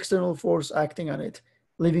net external force acting on it,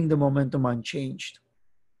 leaving the momentum unchanged.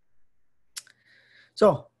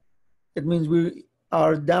 So it means we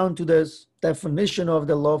are down to this definition of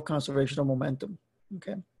the law of conservation of momentum,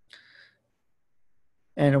 okay?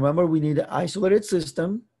 And remember, we need an isolated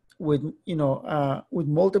system with, you know, with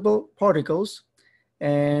multiple particles.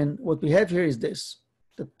 And what we have here is this: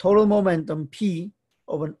 the total momentum P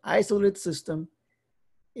of an isolated system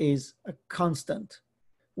is a constant,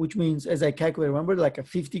 which means, as I calculate, remember, like a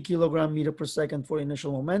 50 kilogram meter per second for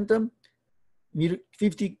initial momentum,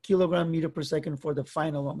 50 kilogram meter per second for the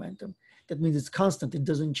final momentum. That means it's constant, it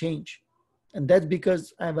doesn't change. And that's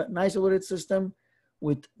because I have an isolated system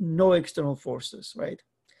with no external forces, right?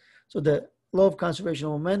 So the law of conservation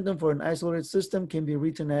of momentum for an isolated system can be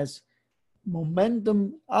written as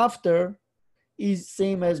momentum after is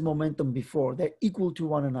same as momentum before. They're equal to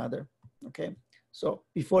one another, okay? So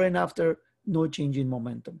before and after, no change in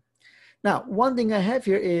momentum. Now, one thing I have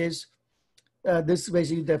here is, this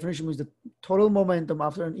basically definition is the total momentum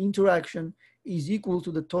after an interaction is equal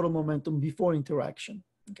to the total momentum before interaction,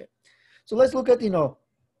 okay? So let's look at, you know,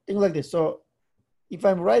 things like this. So if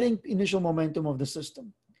I'm writing initial momentum of the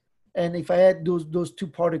system, and if I add those two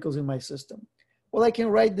particles in my system, well, I can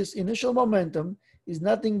write this initial momentum is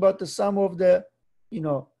nothing but the sum of the, you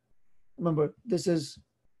know, remember, this is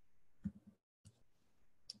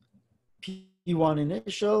P1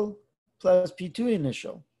 initial plus P2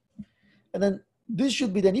 initial. And then this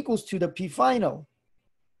should be then equals to the P final,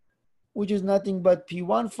 which is nothing but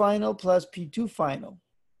P1 final plus P2 final,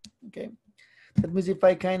 okay? That means if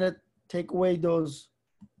I kind of take away those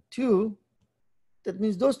two, that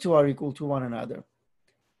means those two are equal to one another.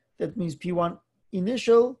 That means P1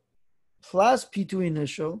 initial plus P2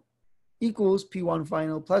 initial equals P1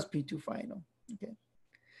 final plus P2 final, okay?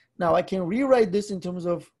 Now I can rewrite this in terms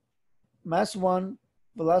of mass 1,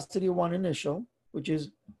 velocity 1 initial, which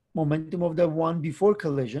is momentum of the one before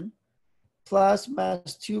collision, plus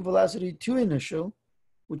mass 2, velocity 2 initial,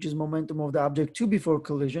 which is momentum of the object 2 before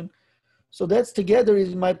collision. So that's together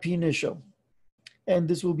is my P initial. And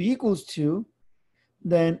this will be equals to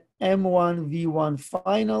then M1 V1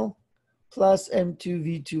 final plus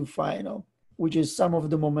M2 V2 final, which is sum of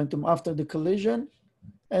the momentum after the collision,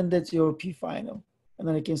 and that's your P final. And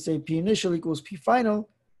then I can say P initial equals P final,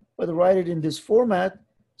 but write it in this format,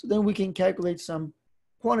 so then we can calculate some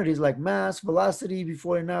quantities like mass, velocity,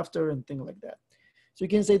 before and after, and things like that. So you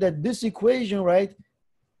can say that this equation, right,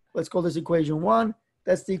 let's call this equation 1,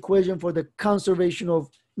 that's the equation for the conservation of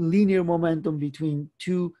linear momentum between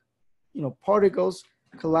two particles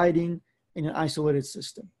colliding in an isolated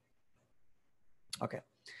system. Okay,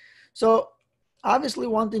 so obviously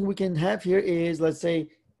one thing we can have here is, let's say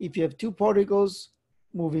if you have two particles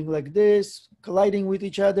moving like this, colliding with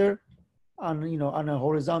each other on on a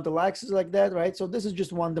horizontal axis like that, right? So this is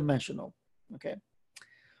just one dimensional, okay?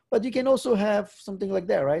 But you can also have something like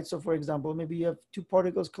that, right? So for example, maybe you have two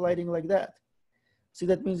particles colliding like that. See,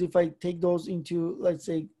 that means if I take those into, let's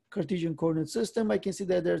say, Cartesian coordinate system, I can see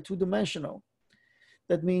that they're two-dimensional.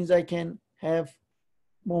 That means I can have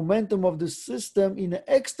momentum of the system in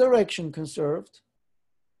the x direction conserved.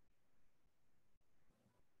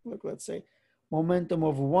 Look, let's say momentum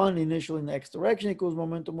of 1 initial in the x direction equals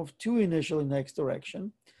momentum of 2 initial in the x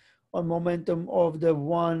direction. Or momentum of the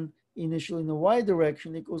 1 initial in the y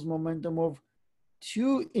direction equals momentum of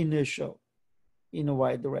 2 initial in the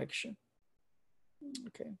y direction.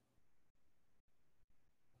 Okay.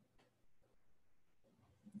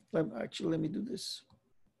 Let me do this.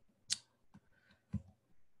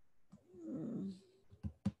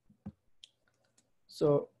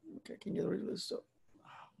 So, okay, I can get rid of this.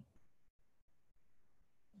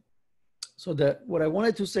 So what I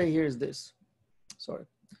wanted to say here is this. Sorry.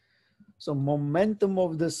 So momentum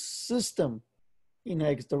of the system in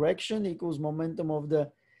x direction equals momentum of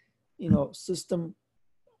the system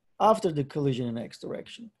after the collision in x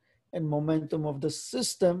direction, and momentum of the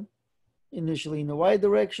system initially in the y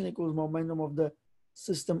direction equals momentum of the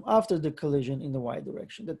system after the collision in the y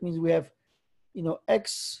direction. That means we have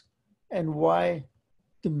x and y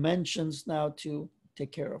dimensions now to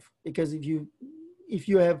take care of, because if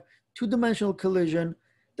you have two-dimensional collision,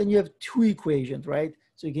 then you have two equations, right?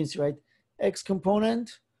 So you can see, right, x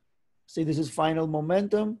component, say this is final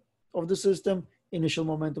momentum of the system, initial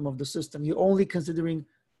momentum of the system. You're only considering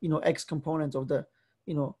x components of the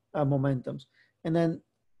momentums, and then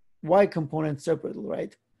y component separately,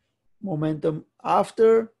 right? Momentum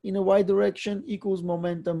after in a y direction equals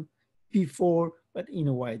momentum before but in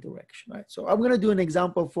a y direction, right? So I'm going to do an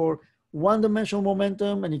example for one-dimensional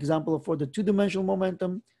momentum, an example for the two-dimensional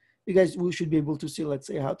momentum. You guys should be able to see, let's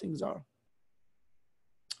say, how things are.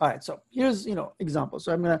 All right, so here's example.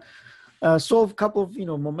 So I'm going to solve a couple of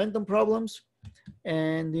momentum problems,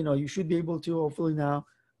 and you should be able to hopefully now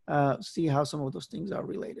see how some of those things are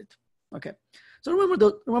related. Okay, so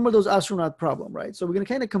remember those astronaut problem, right? So we're going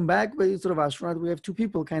to kind of come back, but instead of astronaut, we have two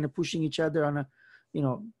people kind of pushing each other on a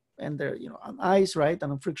and they're on ice, right,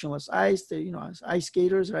 on a frictionless ice. They're as ice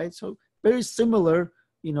skaters, right? So very similar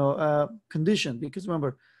condition, because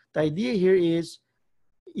remember the idea here is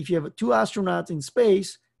if you have two astronauts in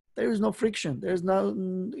space, there is no friction, there's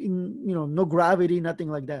no gravity, nothing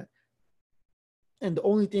like that, and the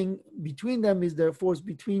only thing between them is their force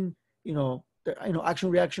between the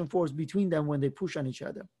action reaction force between them when they push on each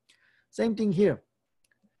other. Same thing here.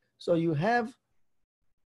 So you have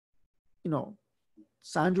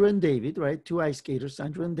Sandra and David, right? Two ice skaters,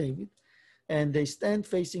 Sandra and David, and they stand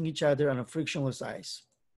facing each other on a frictionless ice.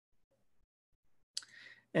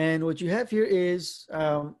 And what you have here is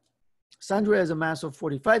Sandra has a mass of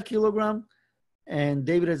 45 kilogram and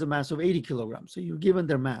David has a mass of 80 kilograms. So you're given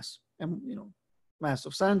their mass, and mass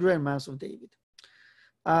of Sandra and mass of David.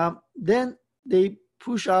 Then they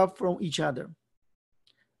push off from each other.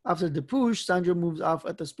 After the push, Sandra moves off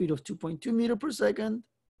at the speed of 2.2 meters per second.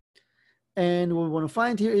 And what we want to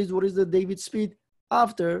find here is what is the David speed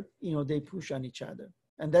after they push on each other.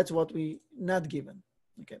 And that's what we not given.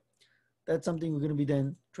 Okay, that's something we're going to be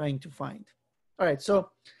then trying to find. All right,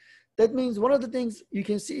 so that means one of the things you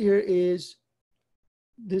can see here is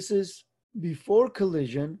this is before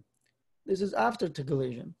collision, this is after the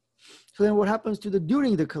collision. So then what happens to the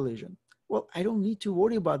during the collision? Well, I don't need to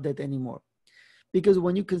worry about that anymore, because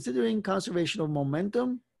when you're considering conservation of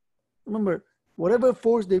momentum, remember, whatever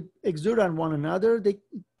force they exert on one another, they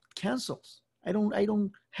cancels. I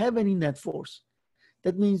don't have any net force.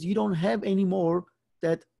 That means you don't have any more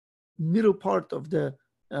that middle part of the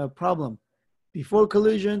problem. Before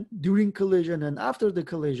collision, during collision, and after the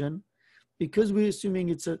collision, because we're assuming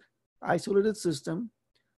it's an isolated system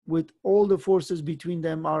with all the forces between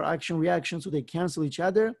them are action reaction, so they cancel each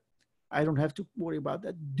other, I don't have to worry about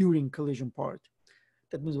that during collision part.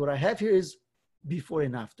 That means what I have here is before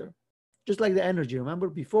and after. Just like the energy, remember,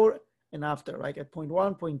 before and after, right? At point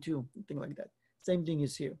 1, point 2, something like that. Same thing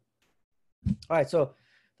is here. All right, so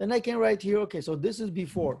then I can write here, okay, so this is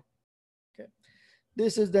before. Okay,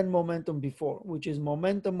 this is then momentum before, which is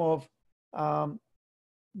momentum of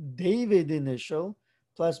David initial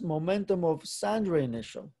plus momentum of Sandra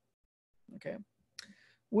initial, okay?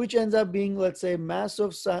 Which ends up being, let's say, mass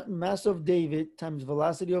of David times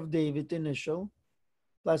velocity of David initial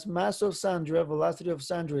plus mass of Sandra, velocity of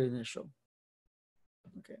Sandra initial,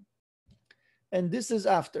 okay? And this is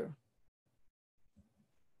after,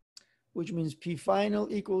 which means P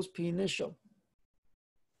final equals P initial.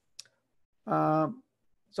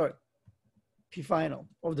 P final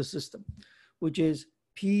of the system, which is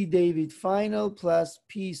P David final plus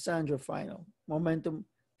P Sandra final. Momentum,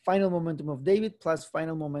 final momentum of David plus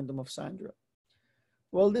final momentum of Sandra.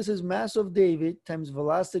 Well, this is mass of David times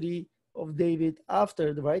velocity of David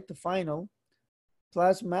after the, right, the final,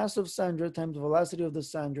 plus mass of Sandra times velocity of the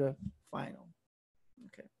Sandra final.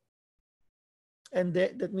 Okay. And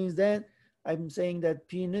that means then I'm saying that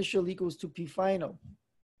P initial equals to P final.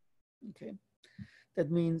 Okay.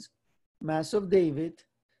 That means mass of David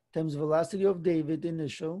times velocity of David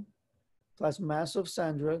initial plus mass of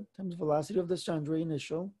Sandra times velocity of the Sandra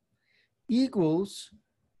initial equals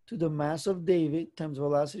to the mass of David times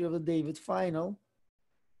velocity of the David final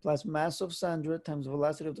plus mass of Sandra times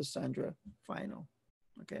velocity of the Sandra final.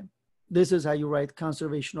 Okay. This is how you write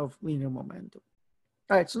conservation of linear momentum.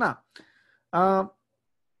 All right, so now,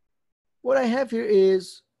 what I have here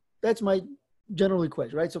is, that's my general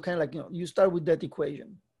equation, right? So kind of like, you start with that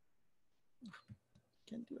equation.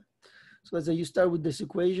 Can't do it. So let's say you start with this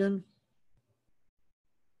equation.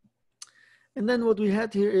 And then what we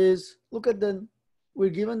had here is, look at we're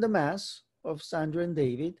given the mass of Sandra and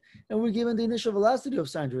David, and we're given the initial velocity of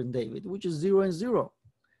Sandra and David, which is 0 and 0.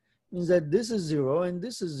 Means that this is 0 and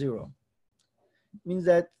this is 0. Means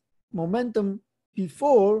that momentum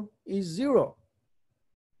before is 0.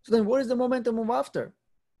 So then what is the momentum of after?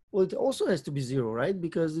 Well, it also has to be 0, right?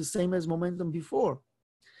 Because it's the same as momentum before.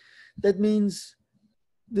 That means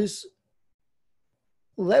this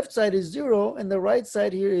left side is 0 and the right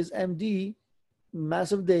side here is MD,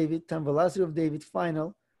 mass of David times velocity of David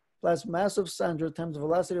final, plus mass of Sandra times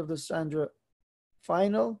velocity of the Sandra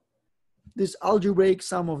final. This algebraic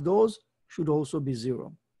sum of those should also be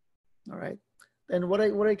 0. All right. And what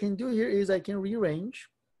I can do here is I can rearrange.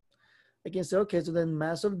 I can say, okay, so then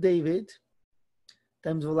mass of David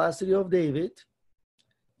times velocity of David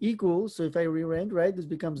equals, so if I rearrange, right, this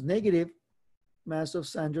becomes negative mass of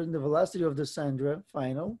Sandra and the velocity of the Sandra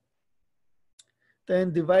final.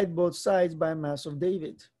 Then divide both sides by mass of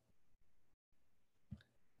David.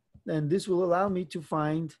 Then this will allow me to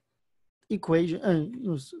find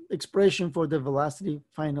expression for the velocity,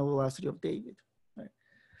 final velocity of David. Right.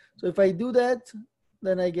 So if I do that,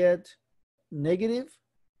 then I get negative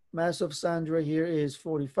mass of Sandra here is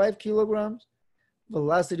 45 kilograms.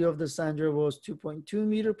 Velocity of the Sandra was 2.2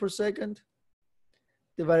 meters per second.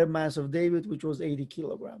 Divided mass of David, which was 80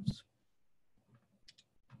 kilograms.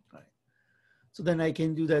 Right. So then I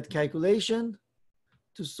can do that calculation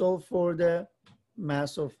to solve for the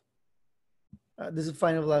mass of, this is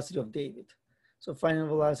final velocity of David. So final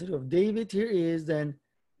velocity of David here is then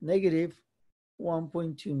negative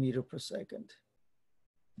 1.2 meters per second.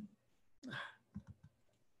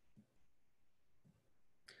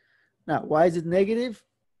 Now, why is it negative?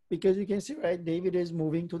 Because you can see, right, David is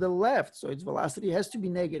moving to the left, so its velocity has to be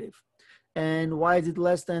negative. And why is it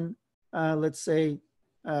less than, let's say,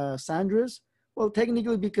 Sandra's? Well,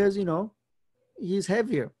 technically because, he's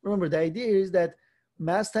heavier. Remember, the idea is that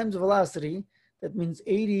mass times velocity, that means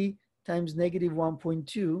 80 times negative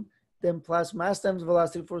 1.2, then plus mass times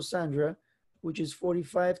velocity for Sandra, which is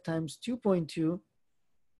 45 times 2.2.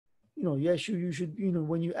 Yes, you should,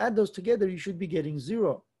 when you add those together, you should be getting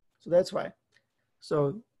 0. So that's why.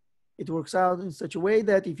 So it works out in such a way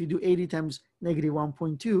that if you do 80 times negative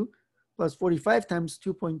 1.2 plus 45 times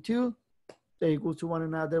 2.2, they're equal to one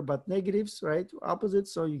another, but negatives, right,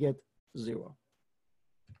 opposites, so you get 0.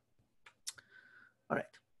 All right.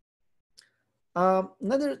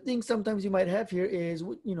 Another thing sometimes you might have here is,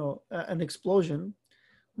 an explosion,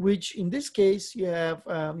 which in this case you have,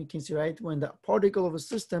 you can see, right, when the particle of a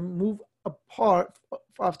system move apart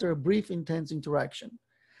after a brief intense interaction.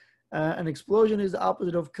 An explosion is the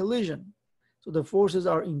opposite of collision. So the forces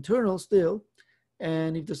are internal still,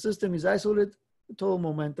 And if the system is isolated, the total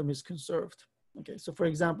momentum is conserved. Okay, so for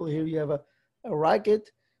example, here you have a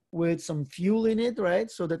rocket with some fuel in it, right?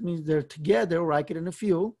 So that means they're together, rocket and a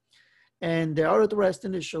fuel, and they are at rest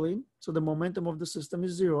initially. So the momentum of the system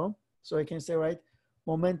is 0. So I can say, right,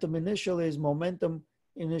 momentum initial is momentum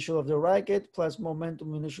initial of the rocket plus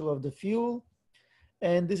momentum initial of the fuel.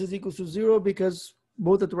 And this is equal to 0 because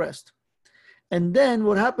both at rest. And then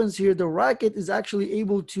what happens here, the rocket is actually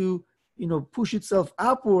able to, push itself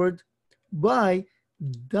upward by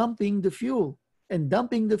dumping the fuel and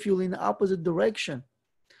dumping the fuel in the opposite direction.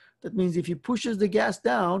 That means if he pushes the gas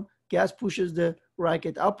down, gas pushes the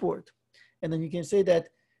rocket upward. And then you can say that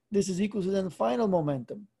this is equal to then final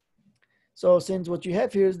momentum. So since what you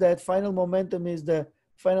have here is that final momentum is the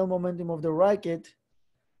final momentum of the rocket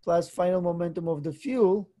plus final momentum of the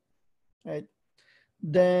fuel, right?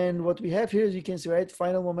 Then what we have here is you can see, right,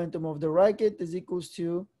 final momentum of the rocket is equals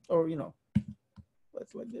to, or,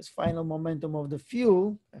 let's like this, final momentum of the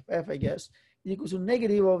fuel, FF, I guess, is equals to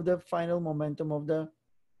negative of the final momentum of the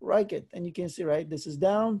rocket. And you can see, right, this is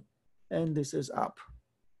down and this is up.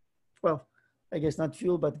 Well, I guess not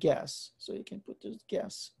fuel, but gas. So you can put this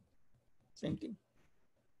gas, same thing.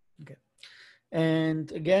 Okay.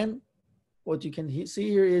 And again, what you can see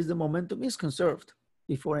here is the momentum is conserved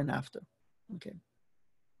before and after. Okay.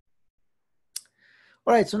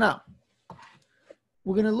 All right, so now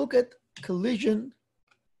we're going to look at collision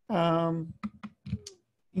from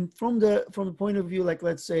the point of view, like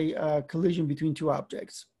let's say collision between two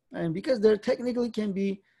objects. And because there technically can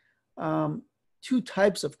be two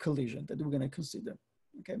types of collision that we're going to consider.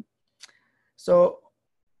 Okay, so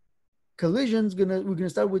collision's we're gonna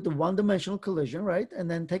start with the one-dimensional collision, right? And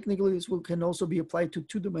then technically this can also be applied to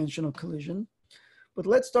two-dimensional collision. But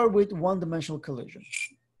let's start with one-dimensional collision.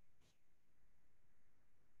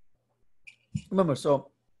 Remember,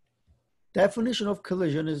 so definition of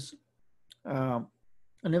collision is an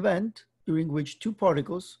event during which two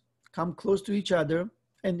particles come close to each other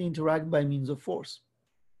and interact by means of force.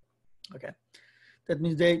 Okay, that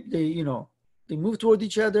means they move toward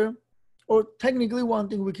each other. Or technically, one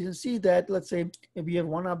thing we can see that, let's say, if we have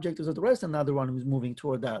one object is at rest, another one is moving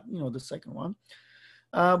toward that, the second one.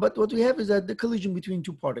 But what we have is that the collision between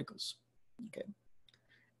two particles. Okay,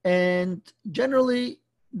 and generally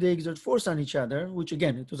they exert force on each other, which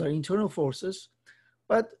again, those are internal forces,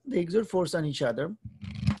 but they exert force on each other.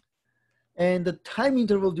 And the time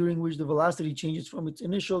interval during which the velocity changes from its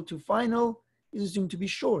initial to final is assumed to be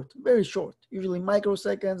short, very short, usually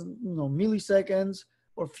microseconds, milliseconds,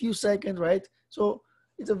 or few seconds, right? So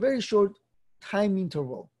it's a very short time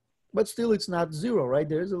interval, but still it's not 0, right?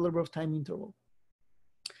 There is a little bit of time interval.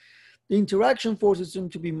 The interaction force is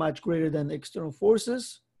assumed to be much greater than the external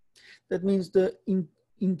forces. That means the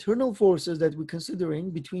internal forces that we're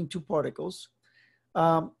considering between two particles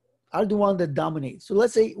are the one that dominate. So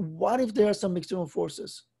let's say, what if there are some external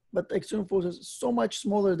forces, but the external forces so much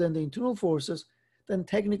smaller than the internal forces, then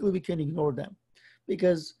technically we can ignore them,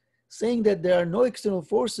 because saying that there are no external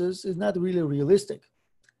forces is not really realistic.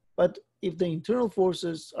 But if the internal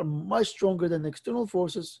forces are much stronger than the external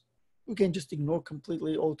forces, we can just ignore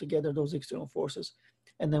completely altogether those external forces.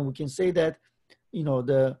 And then we can say that,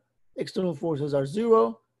 the external forces are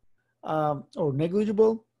 0 or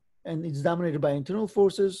negligible, and it's dominated by internal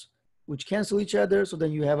forces, which cancel each other. So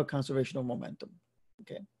then you have a conservation of momentum.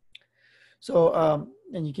 Okay. So,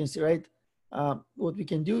 and you can see, right, what we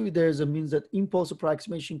can do, there's a means that impulse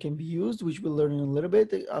approximation can be used, which we'll learn in a little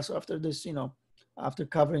bit also after this, after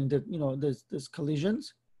covering the, this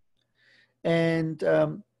collisions. And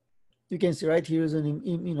you can see right here is an,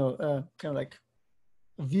 kind of like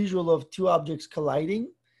a visual of two objects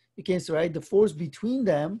colliding. You can see, right, the force between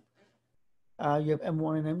them, you have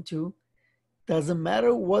M1 and M2. Doesn't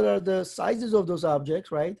matter what are the sizes of those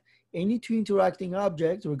objects, right? Any two interacting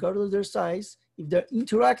objects, regardless of their size, if they're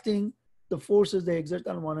interacting, the forces they exert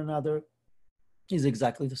on one another is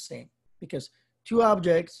exactly the same, because two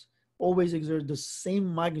objects always exert the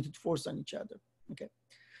same magnitude force on each other. Okay,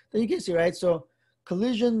 then you can see, right, so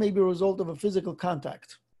collision may be a result of a physical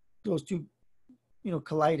contact, those two,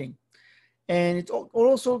 colliding. And it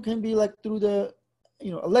also can be like through the,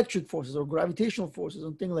 electric forces or gravitational forces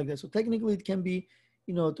and things like that. So technically it can be,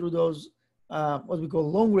 through those, what we call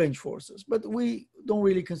long range forces, but we don't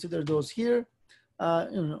really consider those here.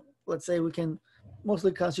 Let's say we can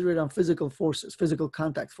mostly concentrate on physical forces, physical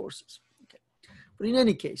contact forces. Okay. But in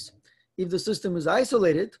any case, if the system is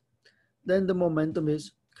isolated, then the momentum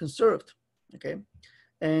is conserved. Okay.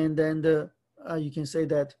 And then you can say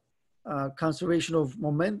that conservation of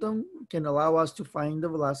momentum can allow us to find the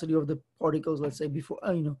velocity of the particles, let's say before,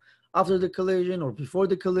 after the collision or before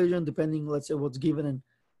the collision, depending, let's say, what's given and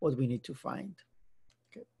what we need to find.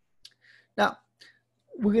 Okay. Now,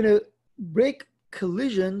 we're going to break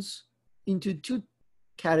collisions into two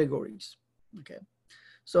categories. Okay.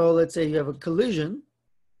 So let's say you have a collision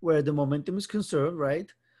where the momentum is conserved,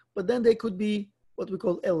 right? But then they could be what we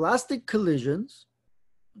call elastic collisions.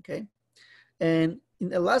 Okay. And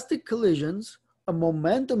in elastic collisions, a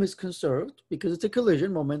momentum is conserved because it's a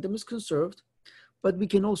collision, momentum is conserved, but we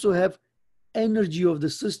can also have energy of the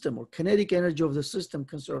system or kinetic energy of the system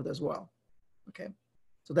conserved as well. Okay.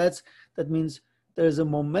 So that means there's a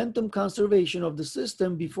momentum conservation of the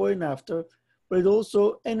system before and after, but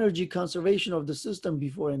also energy conservation of the system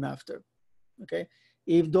before and after. Okay.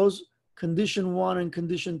 If those condition 1 and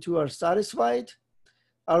condition 2 are satisfied,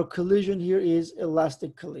 our collision here is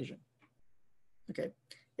elastic collision. Okay.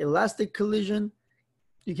 Elastic collision,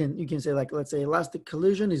 you can say, like, let's say elastic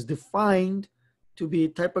collision is defined to be a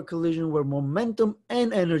type of collision where momentum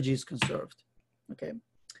and energy is conserved. Okay.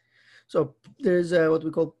 So there's what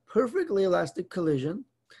we call perfectly elastic collision.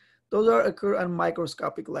 Those occur on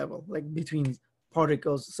microscopic level, like between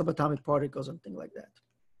particles, subatomic particles and things like that.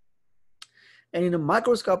 And in the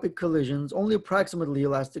microscopic collisions, only approximately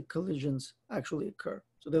elastic collisions actually occur.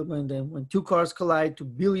 So that when two cars collide, two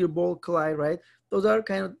billiard balls collide, right? Those are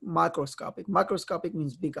kind of macroscopic. Macroscopic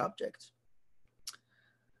means big objects.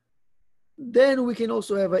 Then we can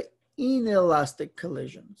also have an inelastic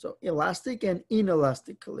collision. So elastic and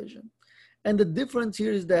inelastic collision. And the difference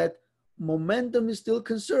here is that momentum is still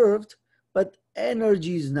conserved, but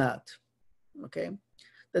energy is not. Okay.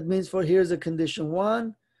 That means for here's a condition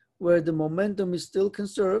 1 where the momentum is still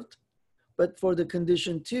conserved, but for the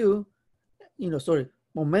condition 2,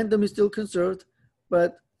 momentum is still conserved,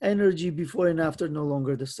 but energy before and after no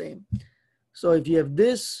longer the same. So if you have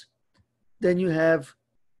this, then you have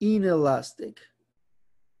inelastic.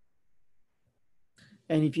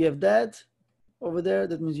 And if you have that over there,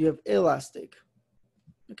 that means you have elastic.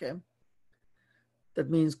 Okay. That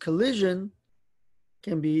means collision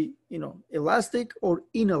can be, elastic or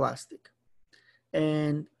inelastic.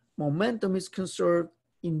 And momentum is conserved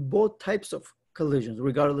in both types of collisions,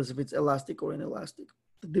 regardless if it's elastic or inelastic.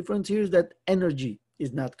 The difference here is that energy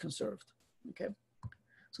is not conserved. Okay.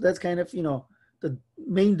 So that's kind of, the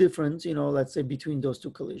main difference, let's say between those two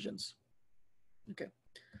collisions. Okay.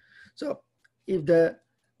 So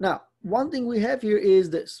now one thing we have here is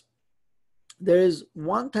this. There is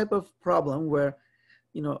one type of problem where,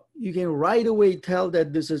 you can right away tell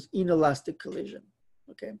that this is inelastic collision.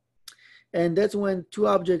 Okay. And that's when two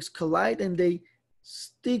objects collide and they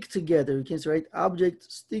stick together. You can say, right,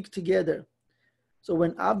 objects stick together. So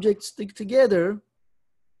when objects stick together,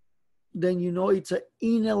 then it's an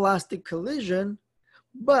inelastic collision,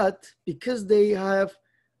 but because they have,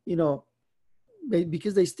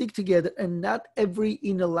 because they stick together, and not every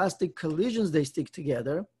inelastic collisions they stick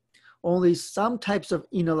together, only some types of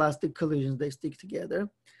inelastic collisions they stick together,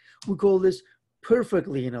 we call this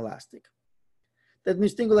perfectly inelastic. That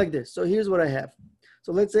means think like this. So here's what I have.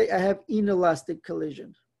 So let's say I have inelastic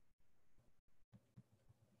collision.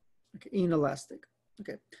 Okay, inelastic.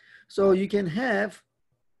 Okay, so you can have,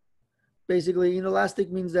 basically inelastic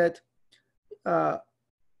means that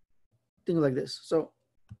think like this. So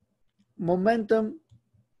momentum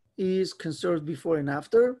is conserved before and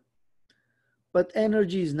after, but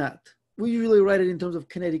energy is not. We usually write it in terms of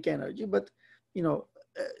kinetic energy, but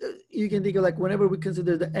you can think of, like, whenever we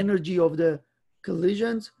consider the energy of the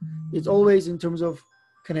collisions, it's always in terms of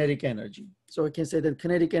kinetic energy. So I can say that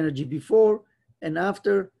kinetic energy before and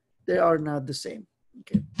after, they are not the same.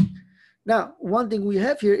 Okay. Now, one thing we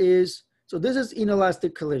have here is, so this is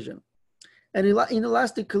inelastic collision. And in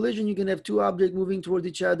inelastic collision, you can have two objects moving toward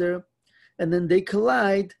each other, and then they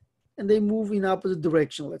collide and they move in opposite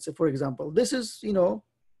direction. Let's say, for example, this is,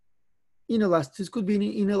 inelastic. This could be an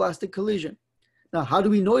inelastic collision. Now, how do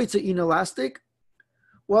we know it's an inelastic?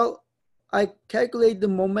 Well, I calculate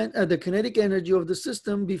the kinetic energy of the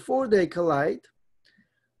system before they collide.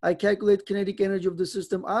 I calculate kinetic energy of the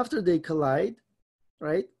system after they collide,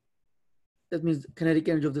 right? That means kinetic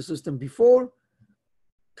energy of the system before,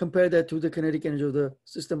 compare that to the kinetic energy of the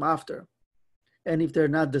system after. And if they're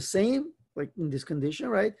not the same, like in this condition,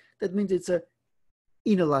 right? That means it's a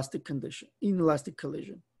inelastic condition, inelastic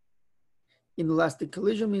collision. Inelastic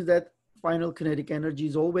collision means that final kinetic energy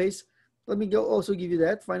is always, let me also give you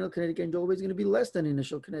that, final kinetic energy always going to be less than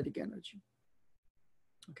initial kinetic energy.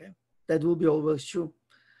 Okay, that will be always true.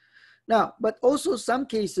 Now, but also some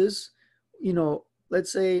cases,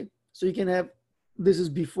 let's say, so you can have, this is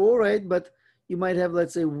before, right? But, you might have,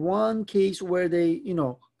 let's say, one case where they,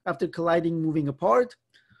 after colliding, moving apart,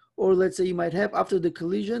 or let's say you might have after the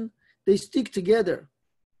collision, they stick together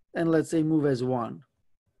and let's say move as one,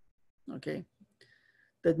 okay?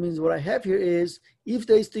 That means what I have here is if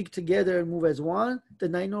they stick together and move as one,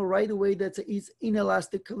 then I know right away that it's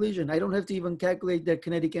inelastic collision. I don't have to even calculate their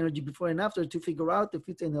kinetic energy before and after to figure out if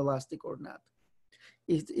it's inelastic or not.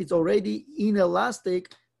 It's already inelastic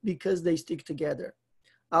because they stick together.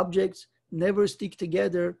 Objects never stick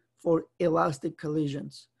together for elastic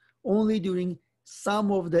collisions. Only during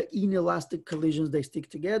some of the inelastic collisions they stick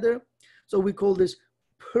together. So we call this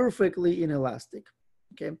perfectly inelastic,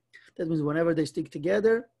 okay? That means whenever they stick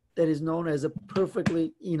together, that is known as a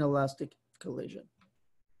perfectly inelastic collision.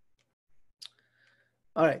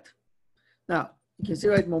 All right. Now, you can see,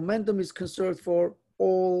 right, momentum is conserved for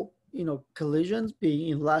all, collisions, being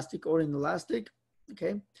elastic or inelastic,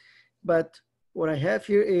 okay? But what I have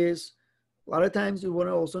here is a lot of times you want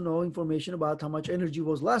to also know information about how much energy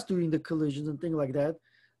was lost during the collisions and things like that.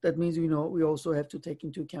 That means, we also have to take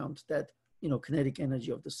into account that, kinetic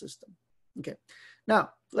energy of the system. Okay.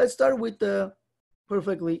 Now, let's start with the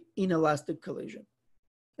perfectly inelastic collision.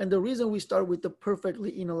 And the reason we start with the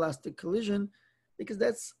perfectly inelastic collision, because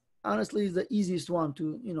that's honestly the easiest one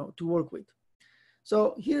to, to work with.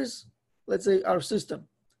 So here's, let's say, our system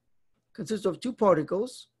consists of two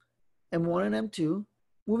particles, M1 and M2,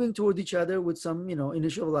 moving toward each other with some,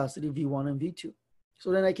 initial velocity V1 and V2.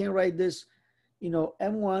 So then I can write this,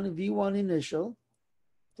 M1 V1 initial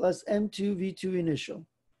plus M2 V2 initial.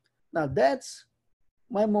 Now that's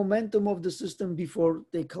my momentum of the system before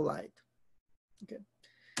they collide. Okay.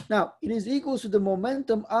 Now it is equal to the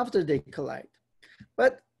momentum after they collide.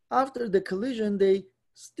 But after the collision, they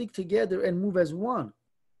stick together and move as one.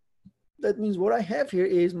 That means what I have here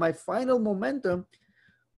is my final momentum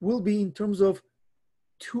will be in terms of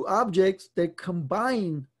two objects that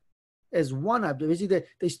combine as one object. Basically,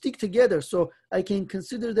 they stick together. So I can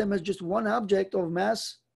consider them as just one object of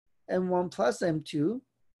mass M1 plus M2.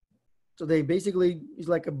 So they basically is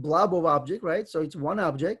like a blob of object, right? So it's one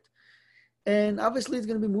object. And obviously it's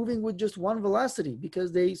going to be moving with just one velocity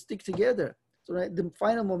because they stick together. So right, the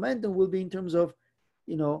final momentum will be in terms of,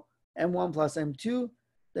 M1 plus M2,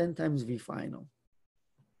 then times V final.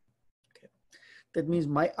 Okay. That means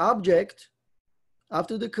my object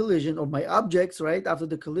after the collision, or my objects, right, after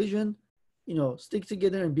the collision, stick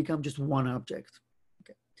together and become just one object.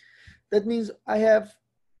 Okay. That means I have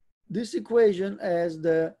this equation as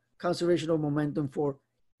the conservation of momentum for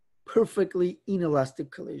perfectly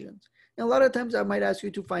inelastic collisions. And a lot of times I might ask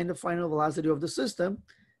you to find the final velocity of the system.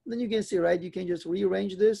 And then you can see, right, you can just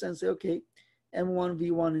rearrange this and say, okay, M1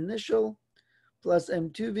 V1 initial plus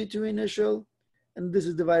M2 V2 initial. And this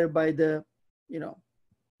is divided by the,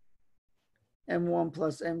 M1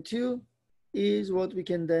 plus M2 is what we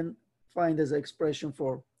can then find as an expression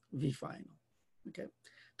for V final. Okay.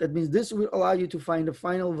 That means this will allow you to find the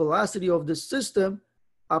final velocity of the system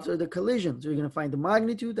after the collision. So you're going to find the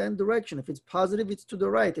magnitude and direction. If it's positive, it's to the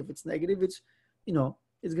right. If it's negative, it's,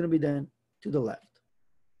 it's going to be then to the left.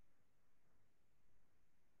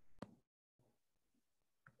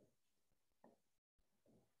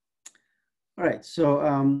 All right,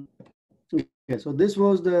 so okay, so this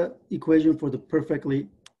was the equation for the perfectly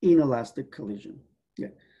inelastic collision.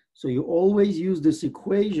 Okay, so you always use this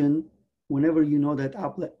equation whenever you know that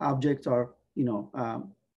objects are,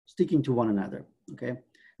 sticking to one another. Okay.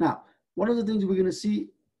 Now, one of the things we're going to see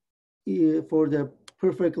for the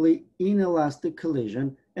perfectly inelastic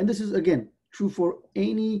collision, and this is again true for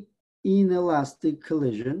any inelastic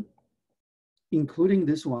collision, including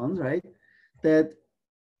this one, right? That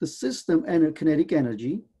the system and kinetic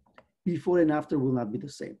energy before and after will not be the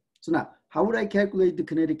same. So now, how would I calculate the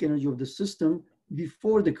kinetic energy of the system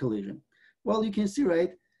before the collision? Well, you can see,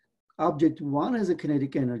 right, object one has a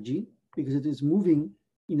kinetic energy because it is moving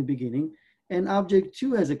in the beginning, and object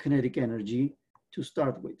two has a kinetic energy to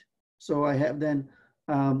start with. So I have then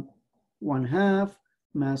 1/2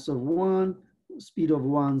 mass of one, speed of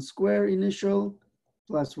one square initial,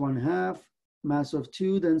 plus 1/2 mass of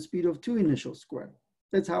two, then speed of two initial square.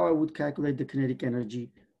 That's how I would calculate the kinetic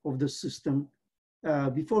energy of the system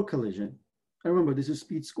before collision. And remember, this is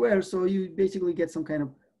speed squared, so you basically get some kind of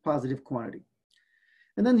positive quantity.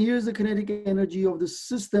 And then here's the kinetic energy of the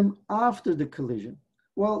system after the collision.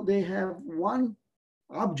 Well, they have one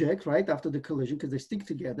object, right, after the collision because they stick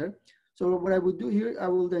together. So what I would do here, I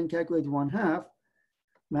will then calculate 1/2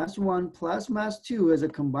 mass one plus mass two as a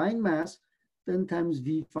combined mass, then times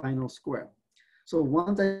V final square. So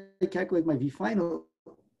once I calculate my V final,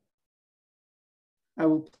 I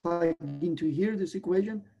will plug into here this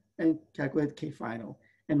equation and calculate K final.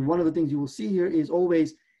 And one of the things you will see here is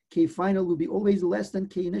always K final will be always less than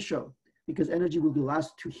K initial because energy will be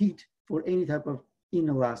lost to heat for any type of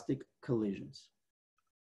inelastic collisions.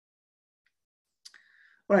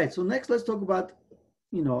 All right, so next let's talk about,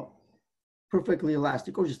 perfectly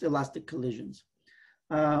elastic or just elastic collisions.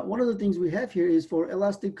 One of the things we have here is for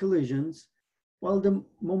elastic collisions, well, the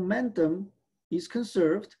momentum is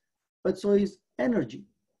conserved, but so is energy.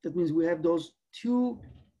 That means we have those two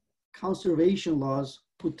conservation laws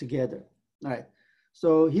put together. All right,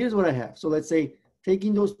 so here's what I have. So let's say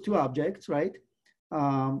taking those two objects, right,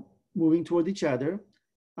 moving toward each other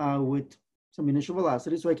with some initial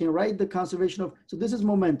velocity. So I can write the conservation of, so this is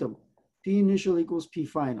momentum. P initial equals P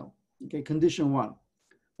final. Okay, condition one.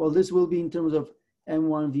 Well, this will be in terms of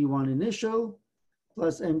M1 V1 initial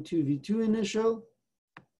plus M2 V2 initial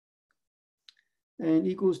and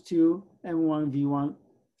equals to M1 V1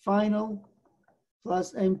 final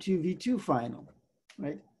plus M2 V2 final,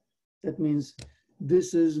 right? That means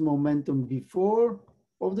this is momentum before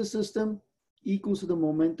of the system equals to the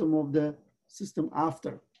momentum of the system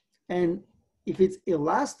after. And if it's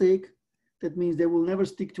elastic, that means they will never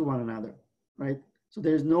stick to one another, right? So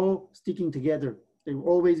there's no sticking together. They're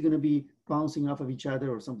always going to be bouncing off of each other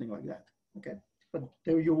or something like that, okay? But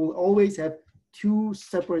there you will always have two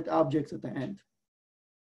separate objects at the end.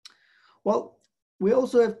 Well, we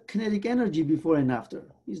also have kinetic energy before and after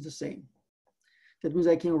is the same. That means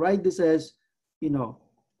I can write this as,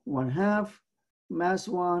 1/2 mass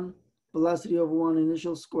 1, velocity of 1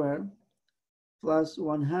 initial square plus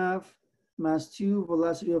 1/2 mass 2,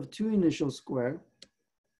 velocity of 2 initial square.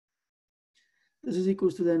 This is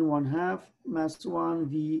equals to then 1/2 mass 1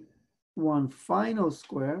 V1 final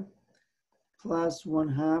square plus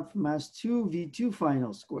 1/2 mass 2 V2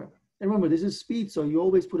 final square. And remember, this is speed, so you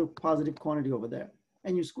always put a positive quantity over there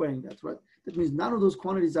and you're squaring that, right? That means none of those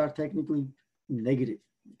quantities are technically negative,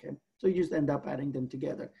 okay? So you just end up adding them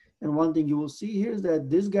together. And one thing you will see here is that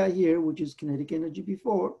this guy here, which is kinetic energy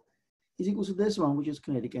before, is equal to this one, which is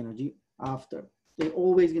kinetic energy after. They're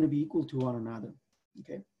always going to be equal to one another,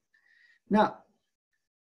 okay? Now,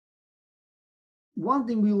 one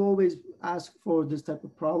thing we'll always ask for this type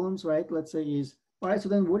of problems, right? Let's say is, all right, so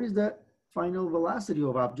then what is the final velocity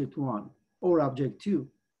of object 1 or object 2?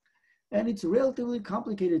 And it's relatively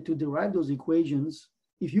complicated to derive those equations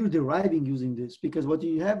if you're deriving using this, because what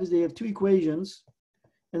you have is they have two equations,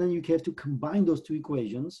 and then you have to combine those two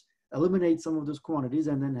equations, eliminate some of those quantities,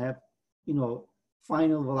 and then have,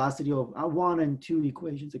 final velocity of 1 and 2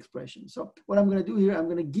 equations expressions. So what I'm going to do here, I'm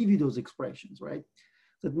going to give you those expressions, right?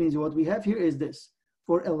 That means what we have here is this.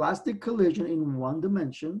 For elastic collision in one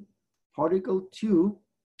dimension, particle 2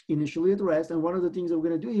 initially at rest, and one of the things that we're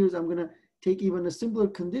going to do here is I'm going to take even a simpler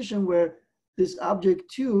condition where this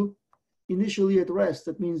object 2 initially at rest,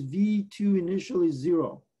 that means V2 initially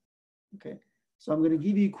 0, okay? So I'm going to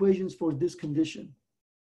give you equations for this condition,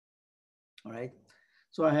 all right?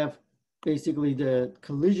 So I have basically the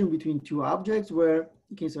collision between two objects where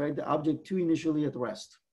you can say, right, the object 2 initially at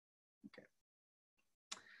rest. Okay.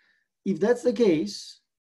 If that's the case,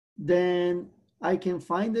 then I can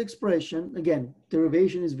find the expression. Again,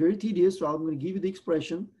 derivation is very tedious, so I'm going to give you the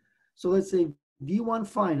expression. So let's say V1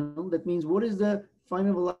 final, that means what is the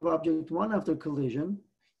final velocity of object 1 after collision?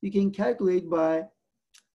 You can calculate by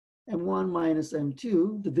M1 minus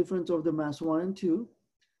M2, the difference of the mass 1 and 2,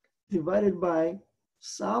 divided by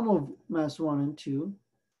sum of mass 1 and 2,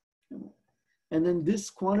 and then this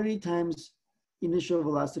quantity times initial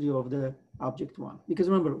velocity of the object 1. Because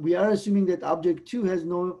remember, we are assuming that object 2 has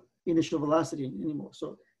no initial velocity anymore.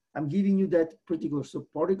 So I'm giving you that particular, so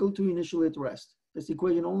particle 2 initially at rest. This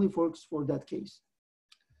equation only works for that case.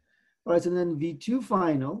 All right, so then V2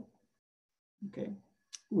 final, okay,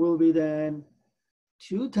 will be then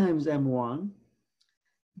 2 times M1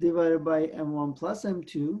 divided by M1 plus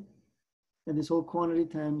M2, and this whole quantity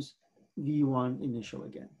times V1 initial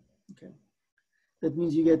again, okay? That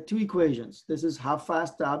means you get two equations. This is how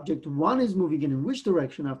fast the object 1 is moving in which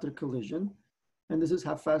direction after collision, and this is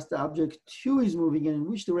how fast the object 2 is moving in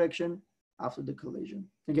which direction after the collision.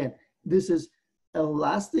 Again, this is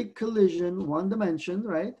elastic collision, one dimension,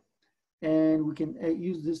 right? And we can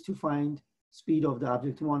use this to find speed of the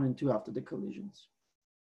object 1 and 2 after the collisions.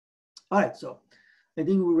 All right, so I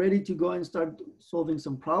think we're ready to go and start solving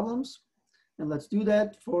some problems. And let's do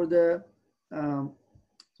that for the,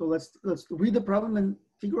 so let's read the problem and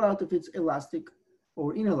figure out if it's elastic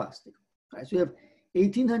or inelastic. All right, so we have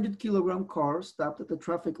 1,800 kilogram car stopped at the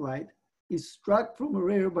traffic light is struck from a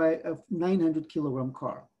rear by a 900 kilogram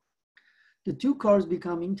car. The two cars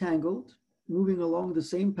become entangled, moving along the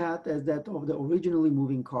same path as that of the originally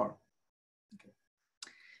moving car. Okay.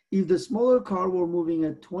 if the smaller car were moving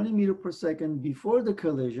at 20 meters per second before the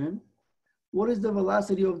collision, what is the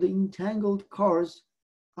velocity of the entangled cars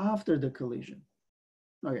after the collision?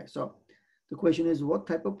 Okay, so the question is, what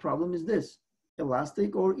type of problem is this?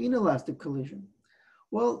 Elastic or inelastic collision?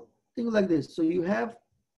 Well, think like this. So you have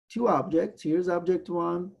two objects. Here's object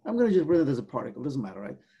one. I'm going to just write it as a particle. Doesn't matter,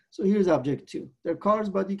 right? So here's object two. They're cars,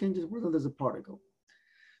 but you can just write it as a particle.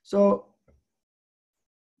 So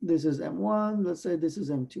this is M1. Let's say this is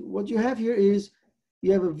M2. What you have here is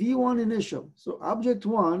you have a V1 initial. So object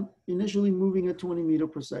one initially moving at 20 meters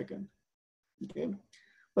per second. Okay.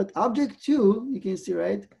 But object two, you can see,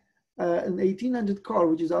 right? An 1800 car,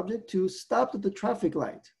 which is object two, stopped at the traffic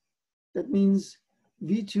light. That means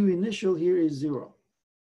V2 initial here is 0.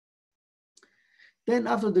 Then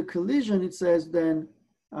after the collision, it says then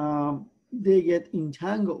they get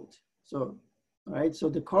entangled. So, all right, so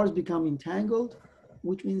the cars become entangled,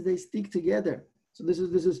 which means they stick together. So this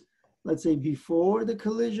is let's say before the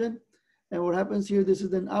collision, and what happens here, this is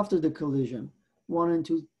then after the collision. 1 and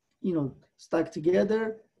 2, stuck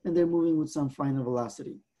together, and they're moving with some final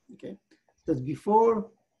velocity. Okay, that's before.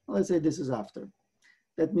 Let's say this is after.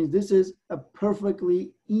 That means this is a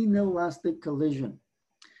perfectly inelastic collision.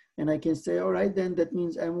 And I can say, all right, then that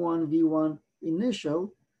means M1 V1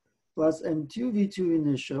 initial plus M2 V2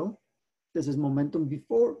 initial, this is momentum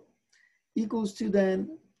before, equals to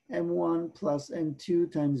then M1 plus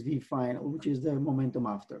M2 times V final, which is the momentum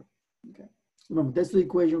after. Okay, remember that's the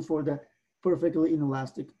equation for the perfectly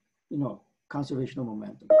inelastic, conservation of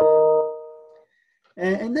momentum.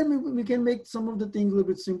 And then we can make some of the things a little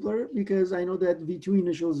bit simpler, because I know that V2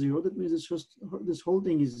 initial is 0. That means this whole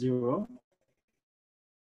thing is 0.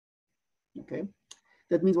 Okay,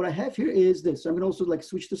 that means what I have here is this. So I'm going to also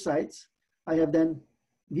switch the sides. I have then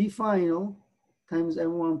V final times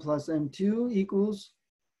M1 plus M2 equals,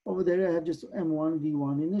 over there I have just M1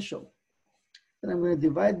 V1 initial. Then I'm going to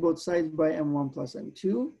divide both sides by M1 plus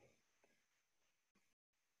M2.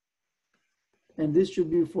 And this should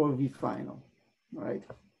be for V final. All right,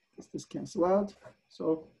 let's just cancel out.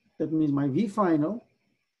 So that means my V final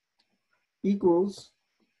equals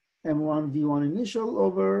M1 V1 initial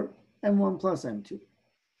over M1 plus M2.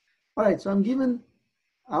 All right, so I'm given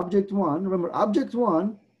object one. Remember, object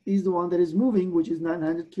one is the one that is moving, which is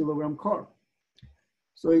 900 kilogram car.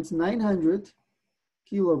 So it's 900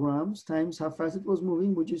 kilograms times how fast it was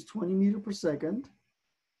moving, which is 20 meters per second,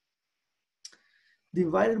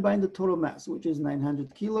 divided by the total mass, which is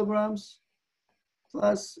 900 kilograms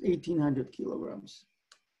plus 1800 kilograms.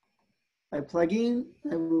 I plug in,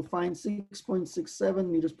 I will find 6.67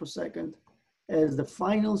 meters per second as the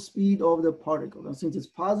final speed of the particle. And since it's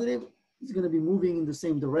positive, it's going to be moving in the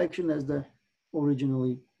same direction as the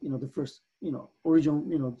originally, the first,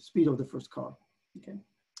 original, speed of the first car. Okay.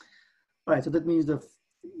 All right, so that means the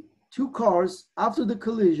two cars after the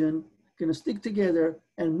collision are going to stick together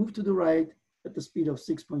and move to the right at the speed of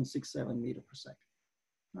 6.67 meters per second.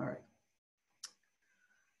 All right.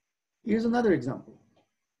 Here's another example.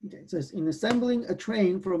 Okay, it says, in assembling a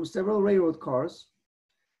train from several railroad cars,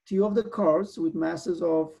 two of the cars with masses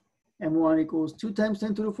of M1 equals 2 times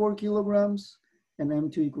 10 to the 4 kilograms and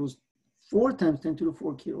M2 equals 4 times 10 to the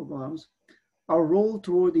 4 kilograms are rolled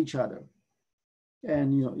toward each other.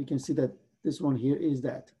 And you can see that this one here is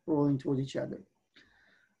that, rolling toward each other.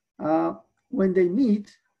 When they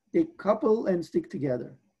meet, they couple and stick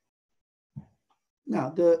together. Now,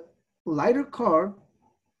 the lighter car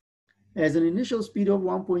has an initial speed of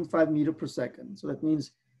 1.5 meters per second. So that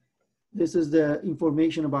means this is the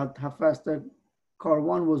information about how fast the car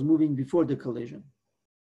one was moving before the collision.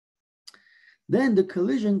 Then the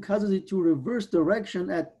collision causes it to reverse direction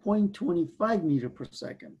at 0.25 meters per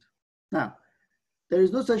second. Now, there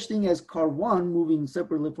is no such thing as car one moving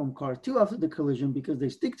separately from car two after the collision because they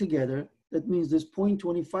stick together. That means this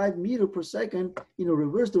 0.25 meters per second in a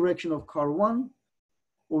reverse direction of car one,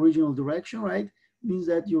 original direction, right? Means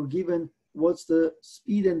that you're given what's the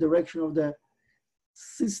speed and direction of the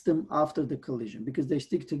system after the collision, because they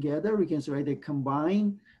stick together. We can say, right, they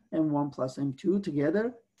combine M1 plus M2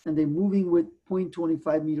 together, and they're moving with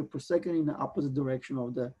 0.25 meters per second in the opposite direction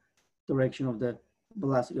of the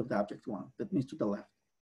velocity of the object one. That means to the left.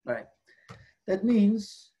 All right. That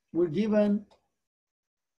means we're given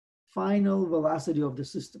final velocity of the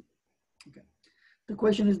system. Okay. The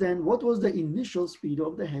question is then, what was the initial speed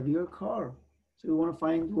of the heavier car? So we want to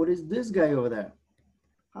find what is this guy over there?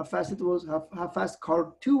 How fast it was, how fast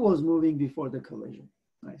car two was moving before the collision.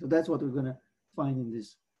 All right, so that's what we're going to find in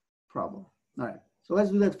this problem. All right, so let's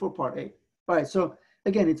do that for part A. All right, so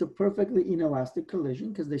again, it's a perfectly inelastic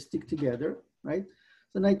collision because they stick together, right?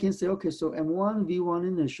 So now I can say, okay, so M1 V1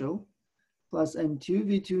 initial plus M2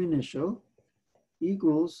 V2 initial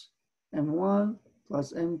equals M1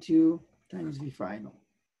 plus M2 times V final.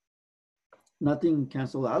 Nothing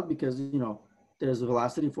cancel out because, you know, there's a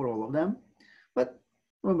velocity for all of them. But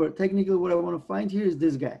remember, technically what I want to find here is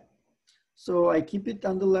this guy. So I keep it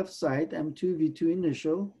on the left side, M2 V2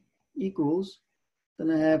 initial equals,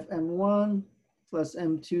 then I have M1 plus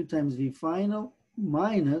M2 times V final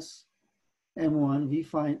minus M1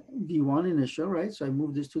 V1 initial, right? So I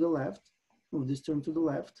move this to the left, move this term to the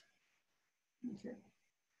left. Okay.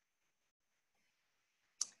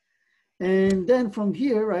 And then from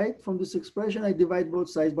here, right, from this expression, I divide both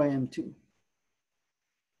sides by M2,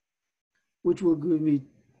 which will give me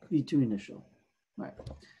V2 initial, right?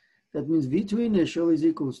 That means V2 initial is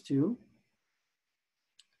equals to,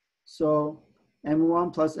 so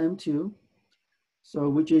M1 plus M2, so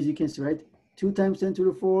which is, you can see, right, 2 times 10 to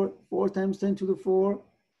the 4, 4 times 10 to the 4,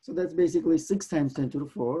 so that's basically 6 times 10 to the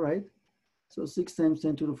 4, right? So 6 times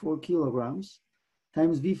 10 to the 4 kilograms,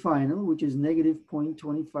 times V final, which is negative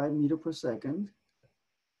 0.25 meter per second,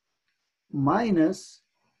 minus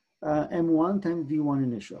M1 times V1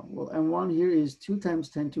 initial. Well, M1 here is 2 times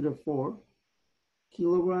 10 to the 4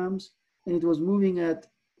 kilograms, and it was moving at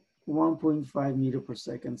 1.5 meter per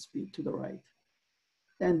second speed to the right.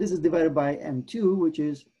 And this is divided by M2, which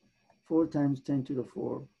is 4 times 10 to the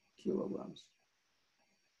 4 kilograms.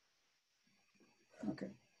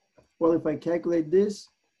 Okay. Well, if I calculate this,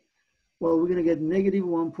 well, we're gonna get negative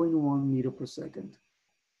 1.1 meter per second,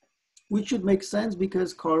 which should make sense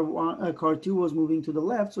because car 2 was moving to the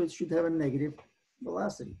left, so it should have a negative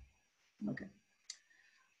velocity. Okay.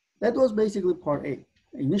 That was basically part A,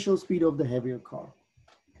 initial speed of the heavier car.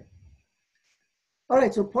 Okay. All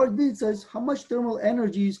right, so part B says how much thermal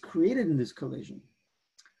energy is created in this collision.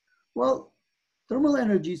 Well, thermal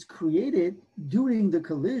energy is created during the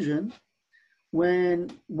collision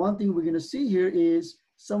when one thing we're gonna see here is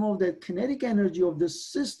some of that kinetic energy of the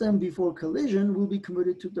system before collision will be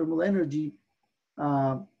converted to thermal energy.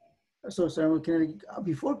 Thermokinetic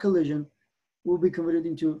before collision will be converted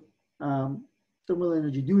into thermal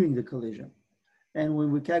energy during the collision. And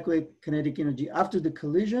when we calculate kinetic energy after the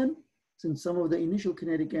collision, since some of the initial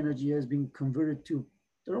kinetic energy has been converted to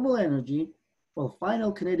thermal energy, well,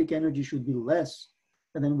 final kinetic energy should be less.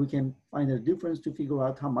 And then we can find a difference to figure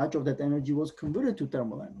out how much of that energy was converted to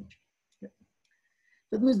thermal energy. Okay.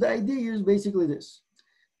 That means the idea here is basically this.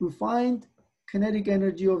 We find kinetic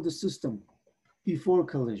energy of the system before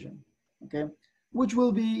collision, okay? Which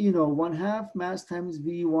will be, you know, 1/2 mass times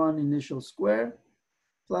V1 initial square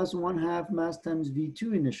plus 1/2 mass times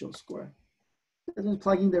V2 initial square. That means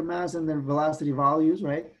plugging their mass and their velocity values,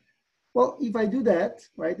 right? Well, if I do that,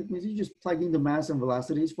 right, it means you just plug in the mass and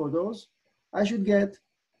velocities for those. I should get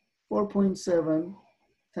 4.7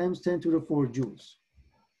 times 10 to the 4 joules,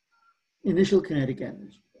 initial kinetic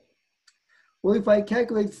energy. Well, if I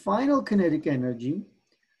calculate final kinetic energy,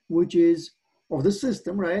 which is of the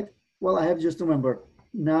system, right? Well, I have just remember,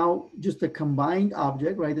 now just a combined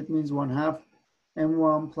object, right? That means 1/2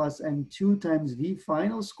 M1 plus M2 times V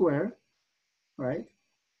final square, right?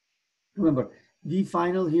 Remember, V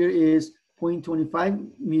final here is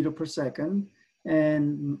 0.25 meter per second,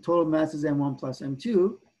 and total mass is M1 plus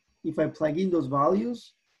M2. If I plug in those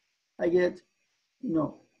values, I get, you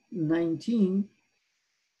know, 19,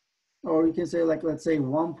 or you can say like, let's say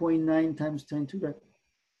 1.9 times 10 to the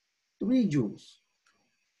 3 joules,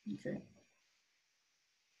 okay?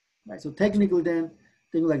 Right, so technically then,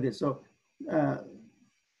 things like this. So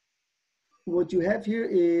what you have here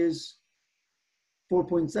is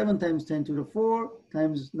 4.7 times 10 to the 4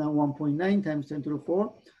 times now 1.9 times 10 to the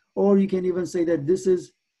 4, or you can even say that this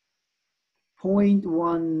is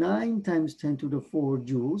 0.19 times 10 to the 4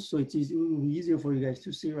 joules. So it's easier for you guys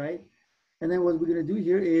to see, right? And then what we're gonna do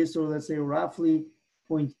here is, so let's say roughly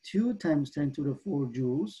 0.2 times 10 to the 4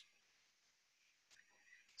 joules.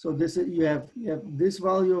 So this is, you have this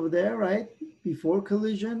value over there, right? Before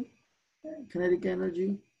collision, kinetic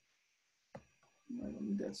energy.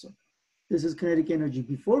 So this is kinetic energy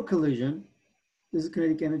before collision. This is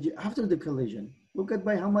kinetic energy after the collision. Look at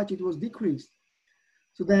by how much it was decreased.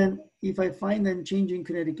 So then if I find then changing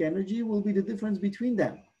kinetic energy will be the difference between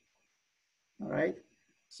them. All right.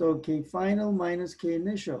 So K final minus K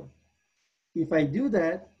initial. If I do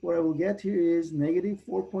that, what I will get here is negative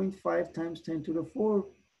 4.5 times 10 to the 4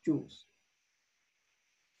 joules.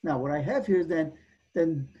 Now what I have here is then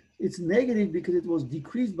it's negative because it was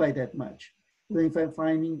decreased by that much. Then if I'm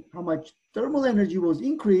finding how much thermal energy was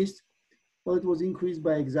increased, well, it was increased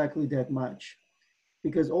by exactly that much,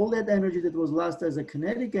 because all that energy that was lost as a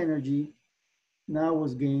kinetic energy now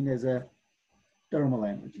was gained as a thermal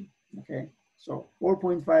energy, okay? So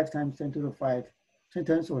 4.5 times 10 to the 5, 10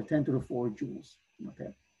 times or 10 to the 4 joules,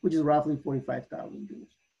 okay, which is roughly 45,000 joules.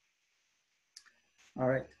 All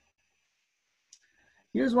right.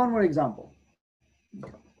 Here's one more example.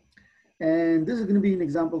 And this is going to be an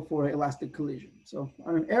example for an elastic collision. So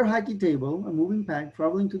on an air hockey table, a moving pack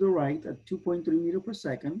traveling to the right at 2.3 meters per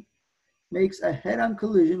second makes a head-on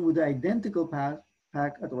collision with the identical pack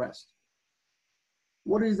at rest.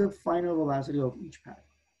 What is the final velocity of each pack?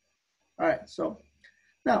 All right, so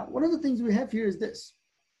now one of the things we have here is this.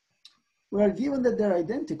 We are given that they're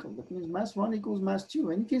identical. That means mass 1 equals mass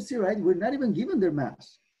 2. And you can see, right, we're not even given their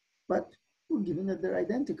mass, but we're given that they're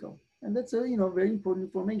identical. And that's a, very important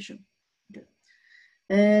information. Okay.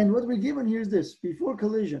 And what we're given here is this, before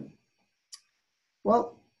collision.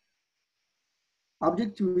 Well,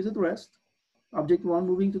 object 2 is at rest. Object 1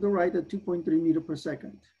 moving to the right at 2.3 meters per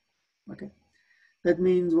second. Okay. That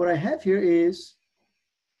means what I have here is,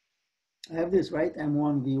 I have this, right?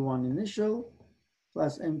 M1 V1 initial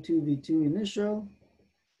plus M2 V2 initial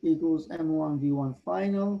equals M1 V1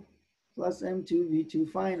 final plus M2 V2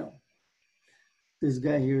 final. This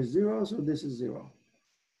guy here is 0, so this is 0.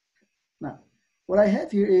 Now, what I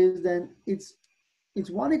have here is then it's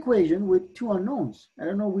one equation with two unknowns. I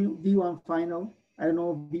don't know V1 final, I don't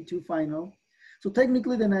know V2 final. So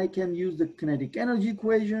technically then I can use the kinetic energy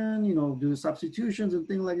equation, do substitutions and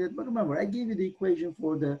things like that. But remember, I gave you the equation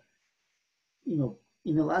for the,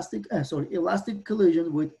 elastic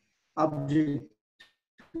collision with object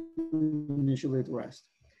initially at rest.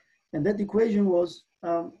 And that equation was,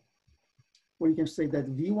 where you can say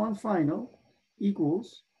that V1 final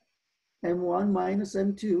equals M1 minus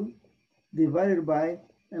M2 divided by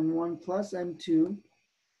M1 plus M2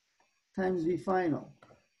 times V final.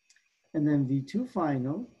 And then V2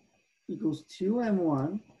 final equals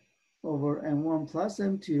 2M1 over M1 plus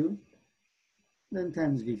M2, then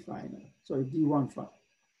times V final. So V1 final.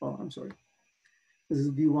 Oh, I'm sorry. This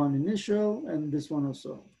is V1 initial, and this one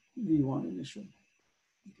also V1 initial.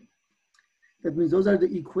 Okay. That means those are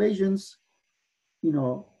the equations, kind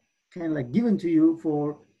of like given to you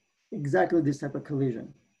for exactly this type of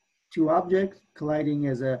collision. Two objects colliding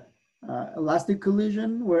as a elastic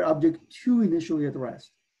collision where object 2 initially at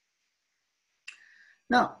rest.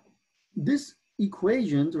 Now, this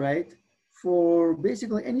equations, right, for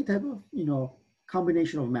basically any type of,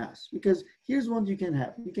 combination of mass, because here's what you can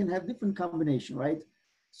have. You can have different combination, right?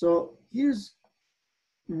 So here's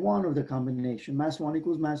one of the combination, mass 1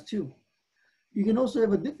 equals mass 2. You can also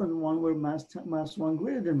have a different one where mass 1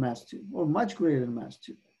 greater than mass 2, or much greater than mass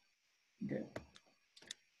 2. Okay.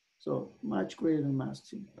 So much greater than mass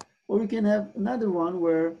 2. Or you can have another one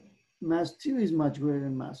where mass 2 is much greater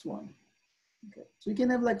than mass 1. Okay. So you can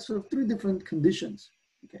have like sort of 3 different conditions.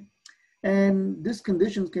 Okay. And these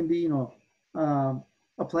conditions can be,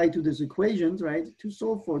 applied to these equations, right, to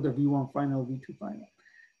solve for the V1 final, V2 final.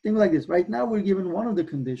 Things like this. Right now, we're given one of the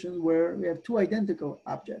conditions where we have 2 identical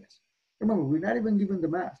objects. Remember, we're not even given the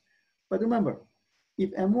mass. But remember,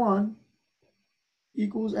 if M1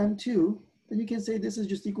 equals M2, then you can say this is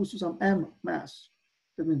just equals to some M mass.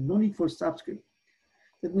 That means no need for subscript.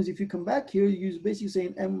 That means if you come back here, you're basically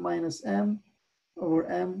saying M minus M over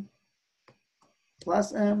M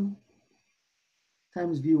plus M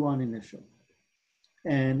times V1 initial.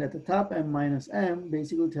 And at the top, M minus M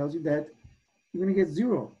basically tells you that you're going to get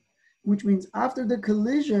 0, which means after the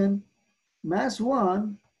collision, mass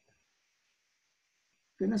 1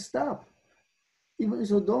 going to stop. Even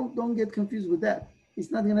so, don't get confused with that. It's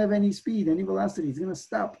not going to have any speed, any velocity. It's going to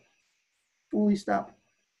stop, fully stop.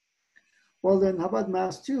 Well, then how about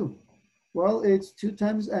mass 2? Well, it's 2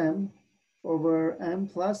 times M over M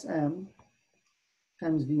plus M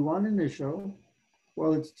times V1 initial.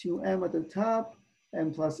 Well, it's 2M at the top. M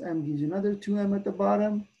plus M gives you another 2M at the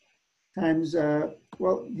bottom times,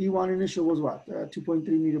 V1 initial was what? 2.3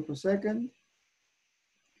 meters per second.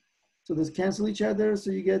 So those cancel each other,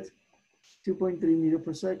 so you get 2.3 meters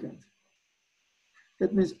per second.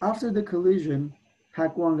 That means after the collision,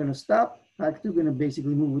 pack 1 gonna stop, pack 2 gonna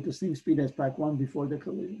basically move with the same speed as pack 1 before the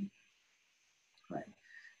collision, right?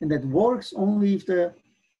 And that works only if the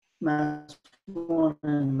mass 1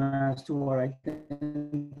 and mass 2 are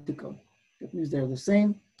identical. That means they're the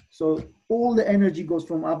same. So all the energy goes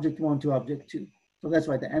from object 1 to object 2. So that's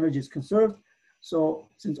why the energy is conserved. So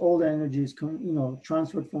since all the energy is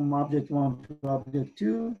transferred from object 1 to object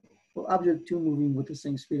 2, well, object 2 moving with the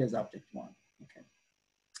same speed as object 1. Okay.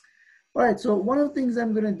 All right, so one of the things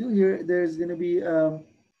I'm gonna do here, there's gonna be a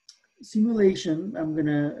simulation I'm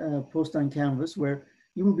gonna post on Canvas where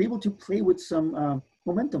you will be able to play with some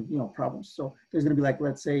momentum, problems. So there's gonna be like,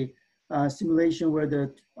 let's say, simulation where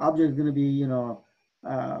the object is gonna be,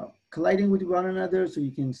 colliding with one another, so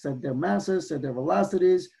you can set their masses, set their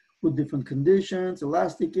velocities with different conditions,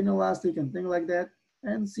 elastic, inelastic, and things like that,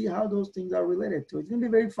 and see how those things are related to it. It's gonna be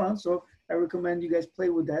very fun, so I recommend you guys play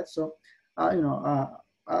with that. So,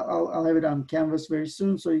 I'll have it on Canvas very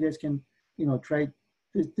soon, so you guys can, try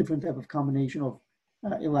this different type of combination of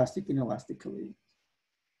elastic, inelastic collision.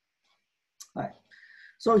 All right.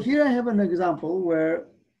 So here I have an example where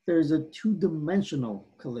there's a two-dimensional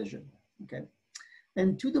collision, okay?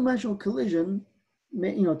 And two-dimensional collision,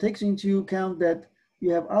 takes into account that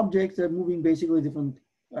you have objects that are moving basically different,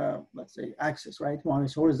 let's say, axis, right? One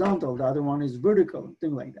is horizontal, the other one is vertical,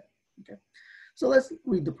 thing like that, okay? So let's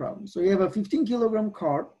read the problem. So you have a 15-kilogram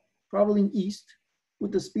car traveling east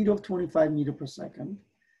with a speed of 25 meters per second,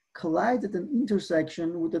 collides at an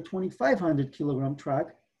intersection with a 2,500-kilogram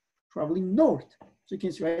truck traveling north. So you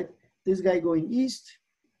can see, right, this guy going east,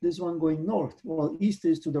 this one going north. Well, east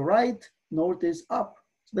is to the right, north is up.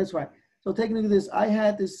 So that's why. So technically this I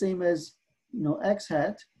hat is same as, X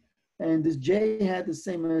hat, and this J hat is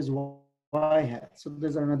same as Y hat. So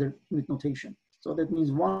there's another unit notation. So that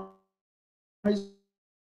means one is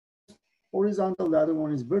horizontal, the other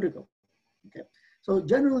one is vertical, okay? So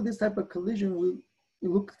generally this type of collision will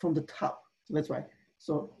look from the top. So that's why.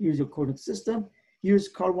 So here's your coordinate system. Here's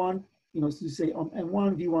car one, so you say on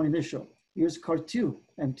M1, V1 initial. Here's car two,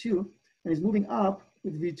 M2, and it's moving up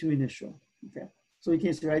with V2 initial, okay? So you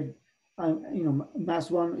can see, right,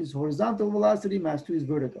 mass one is horizontal velocity, mass two is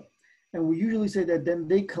vertical. And we usually say that then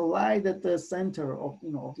they collide at the center of,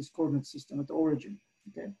 of this coordinate system, at the origin,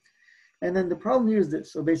 okay? And then the problem here is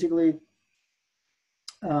this. So basically,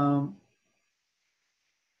 so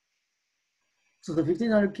the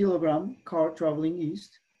 1,500-kilogram car traveling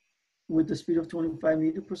east with the speed of 25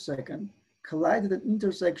 meters per second collided at an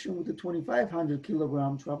intersection with the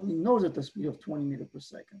 2,500-kilogram traveling north at the speed of 20 meters per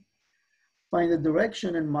second. Find the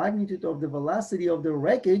direction and magnitude of the velocity of the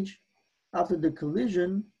wreckage after the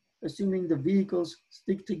collision, assuming the vehicles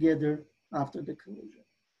stick together after the collision.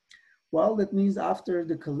 Well, that means after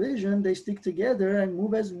the collision, they stick together and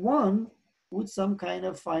move as one with some kind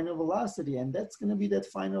of final velocity. And that's going to be that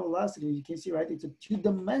final velocity. You can see, right, it's a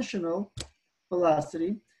two-dimensional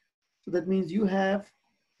velocity. So that means you have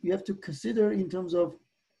to consider in terms of,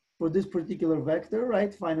 for this particular vector,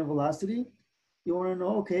 right, final velocity, you want to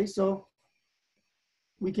know, okay, so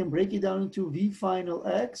we can break it down into V final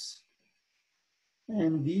X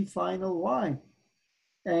and V final Y.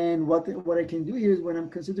 And what I can do here is when I'm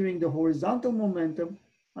considering the horizontal momentum,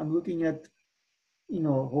 I'm looking at,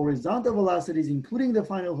 horizontal velocities, including the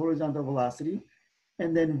final horizontal velocity,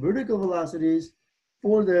 and then vertical velocities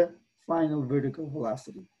for the final vertical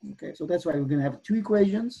velocity. Okay, so that's why we're gonna have two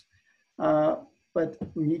equations, but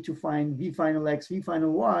we need to find V final X, V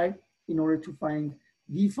final Y in order to find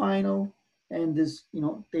V final and this,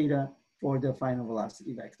 theta for the final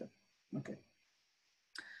velocity vector. Okay.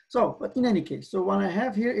 So, but in any case, so what I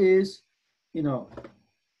have here is, we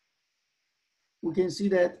can see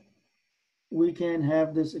that we can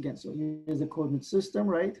have this again. So here's the coordinate system,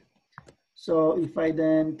 right? So if I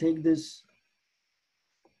then take this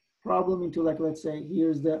problem into, like, let's say,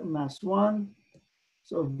 here's the mass one,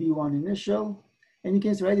 so V1 initial, and you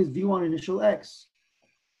can see, right, it's V1 initial X.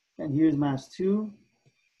 And here's mass two,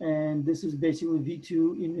 and this is basically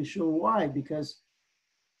V2 initial Y, because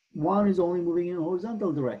one is only moving in a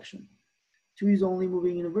horizontal direction. Two is only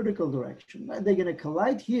moving in a vertical direction. They're gonna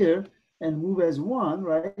collide here and move as one,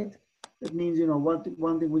 right? That means, one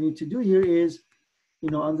thing we need to do here is,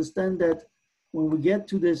 understand that when we get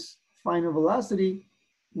to this final velocity,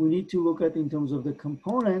 we need to look at in terms of the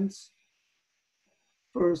components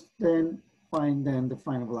first, then find then the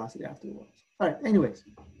final velocity afterwards. All right, anyways,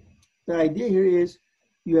 the idea here is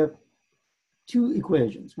you have two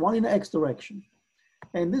equations, one in the X direction.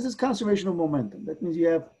 And this is conservation of momentum. That means you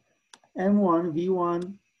have M1,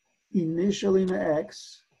 V1 initial in the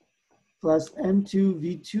X plus M2,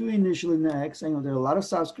 V2 initial in the X. I know there are a lot of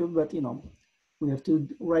subscript, but we have to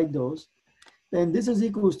write those. Then this is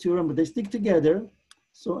equals to, remember, they stick together.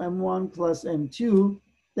 So M1 plus M2,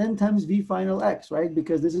 then times V final X, right?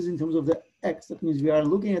 Because this is in terms of the X. That means we are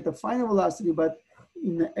looking at the final velocity, but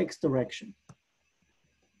in the X direction.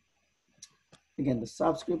 Again, the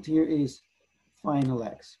subscript here is final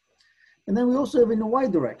X. And then we also have in the Y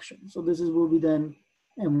direction. So this will be then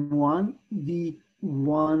M1,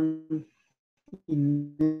 V1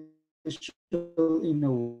 initial in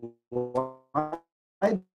the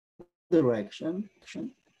Y direction.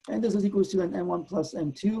 And this is equal to an M1 plus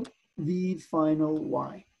M2, V final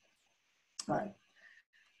Y. All right.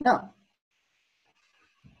 Now,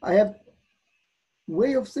 I have a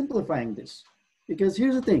way of simplifying this, because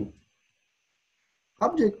here's the thing.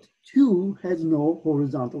 Object 2 has no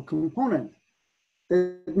horizontal component.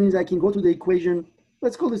 That means I can go to the equation,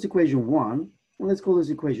 let's call this equation 1, and let's call this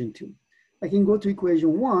equation 2. I can go to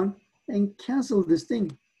equation 1 and cancel this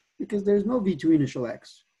thing because there's no v2 initial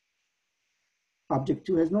x. Object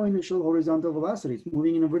 2 has no initial horizontal velocity. It's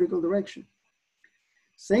moving in a vertical direction.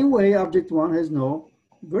 Same way, object 1 has no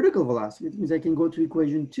vertical velocity. It means I can go to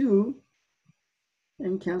equation 2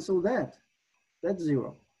 and cancel that. That's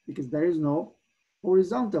 0 because there is no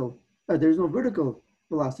horizontal, there's no vertical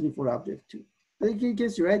velocity for object 2. I think you can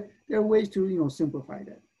see, right? There are ways to, simplify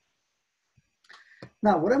that.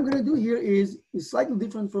 Now, what I'm going to do here is slightly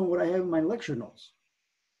different from what I have in my lecture notes,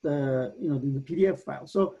 the PDF file.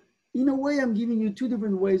 So in a way, I'm giving you two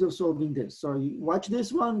different ways of solving this. So you watch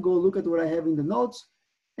this one, go look at what I have in the notes,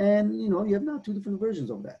 and you have now two different versions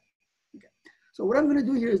of that. Okay. So what I'm going to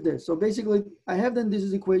do here is this. So basically, I have then this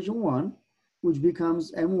is equation 1, which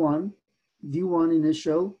becomes m1 v1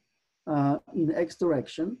 initial in x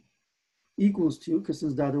direction equals to, because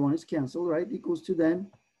since the other one is canceled, right, equals to then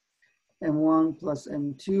m1 plus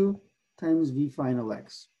m2 times v final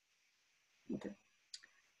x. Okay.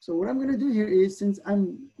 So what I'm going to do here is, since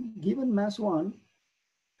I'm given mass 1,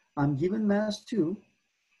 I'm given mass 2,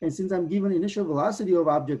 and since I'm given initial velocity of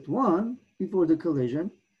object 1 before the collision,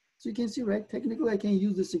 so you can see, right, technically I can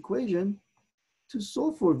use this equation to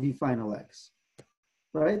solve for v final x,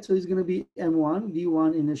 right? So it's going to be m1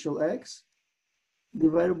 v1 initial x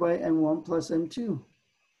divided by m1 plus m2.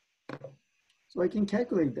 So I can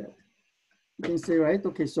calculate that. You can say, right,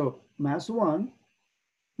 okay, so mass 1,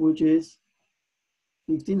 which is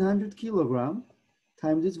 1,500 kilogram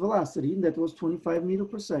times its velocity, that was 25 meters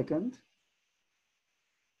per second.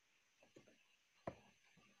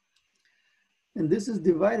 And this is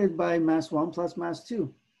divided by mass 1 plus mass 2,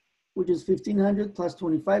 which is 1,500 plus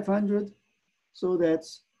 2,500. So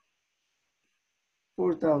that's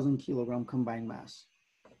 4,000 kilogram combined mass.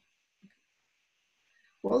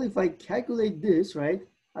 Well, if I calculate this, right,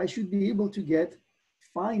 I should be able to get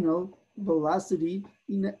final velocity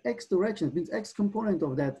in the x direction. It means x component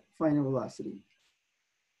of that final velocity.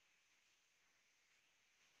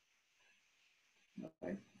 All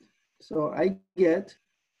right. So I get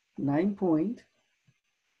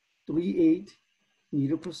 9.38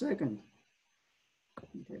 meter per second.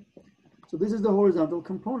 Okay. So this is the horizontal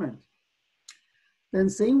component. Then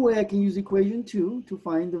same way I can use equation 2 to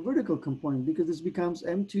find the vertical component, because this becomes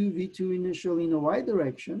m2 v2 initial in the y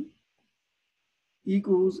direction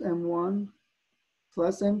equals m1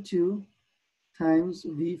 plus m2 times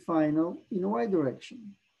v final in the y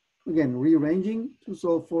direction. Again, rearranging to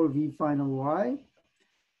solve for v final y.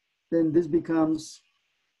 Then this becomes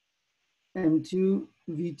m2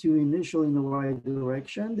 v2 initial in the y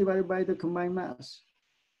direction divided by the combined mass.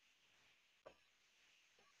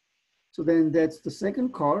 So then that's the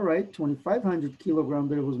second car, right? 2,500 kilogram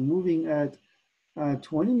that it was moving at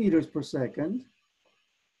 20 meters per second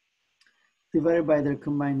divided by their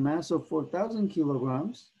combined mass of 4,000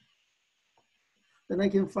 kilograms. Then I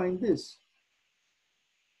can find this.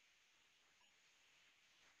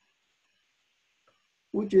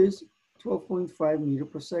 Which is 12.5 meter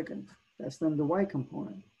per second. That's then the y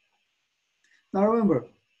component. Now remember,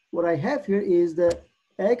 what I have here is the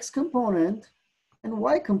x component and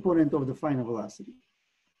y component of the final velocity.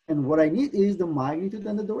 And what I need is the magnitude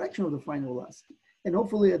and the direction of the final velocity. And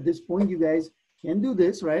hopefully at this point, you guys can do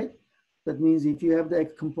this, right? That means if you have the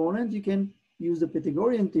x component, you can use the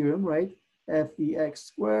Pythagorean theorem, right? Fvx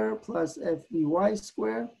squared plus Fvy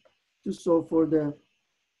squared to solve for the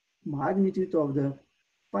magnitude of the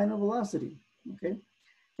final velocity, okay?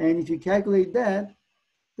 And if you calculate that,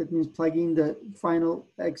 that means plug in the final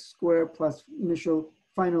x squared plus initial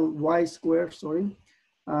final y squared, sorry.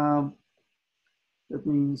 That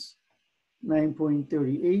means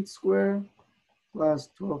 9.38 squared plus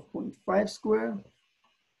 12.5 squared.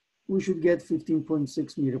 We should get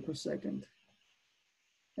 15.6 meter per second.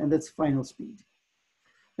 And that's final speed.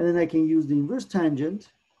 And then I can use the inverse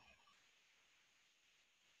tangent.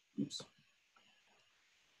 Oops.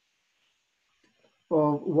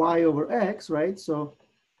 Of y over x, right? So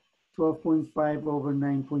 12.5 over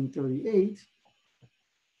 9.38.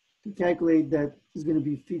 To calculate that is going to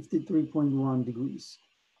be 53.1 degrees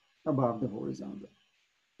above the horizontal.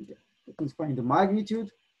 Okay. That means find the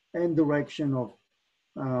magnitude and direction of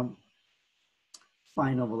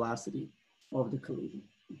final velocity of the collision.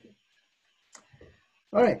 Okay.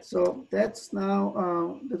 All right, so that's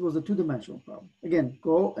now, that was a two-dimensional problem. Again,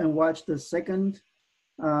 go and watch the second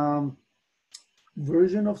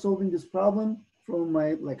version of solving this problem from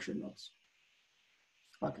my lecture notes.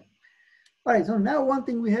 Okay. All right, so now one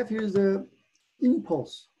thing we have here is the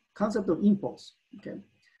impulse concept of impulse, okay?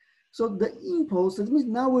 So the impulse, that means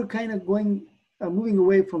now we're kind of going, moving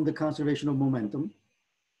away from the conservation of momentum.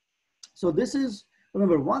 So this is,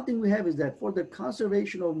 remember, one thing we have is that for the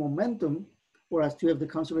conservation of momentum, for us to have the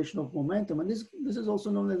conservation of momentum, and this is also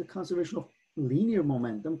known as the conservation of linear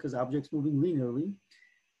momentum, because objects moving linearly,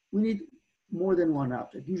 we need more than one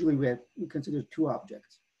object. Usually we consider two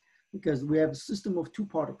objects, because we have a system of two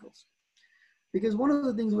particles. Because one of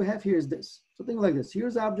the things we have here is this. So think like this.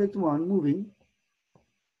 Here's object one moving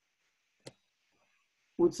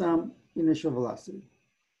with some initial velocity.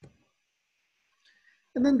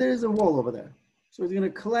 And then there's a wall over there. So it's going to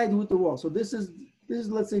collide with the wall. So this is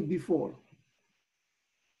let's say before.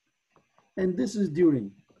 And this is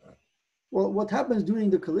during. Well, what happens during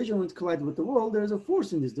the collision when it's collided with the wall, there's a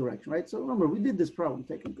force in this direction, right? So remember, we did this problem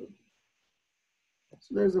technically.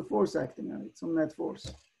 So there's a force acting on it, some net force.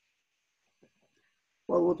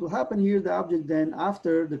 Well, what will happen here, the object then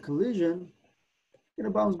after the collision, it's going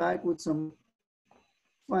to bounce back with some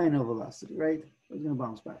final velocity, right? It's going to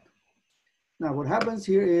bounce back. Now, what happens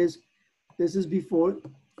here is, this is before,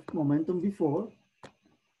 momentum before.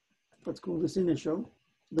 Let's call this initial.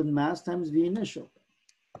 The mass times V initial.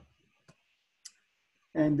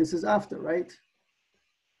 And this is after, right?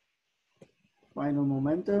 Final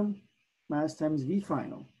momentum, mass times V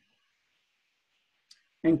final.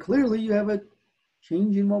 And clearly you have a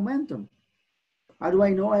change in momentum. How do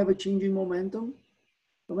I know I have a change in momentum?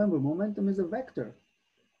 Remember, momentum is a vector.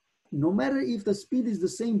 No matter if the speed is the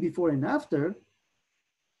same before and after,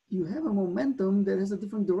 you have a momentum that has a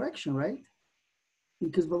different direction, right?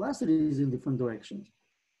 Because velocity is in different directions.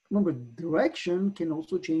 Remember, direction can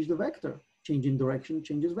also change the vector. Change in direction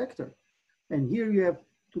changes vector. And here you have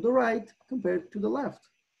to the right compared to the left.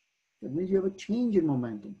 That means you have a change in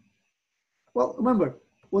momentum. Well, remember,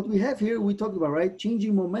 what we have here, we talked about, right?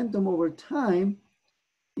 Changing momentum over time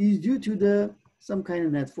is due to some kind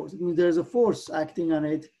of net force. It means there's a force acting on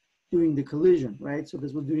it during the collision, right? So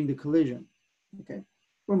this was during the collision, okay?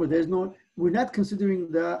 Remember, we're not considering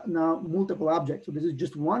the now multiple objects. So this is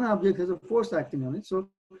just one object has a force acting on it. So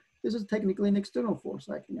this is technically an external force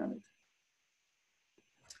acting on it.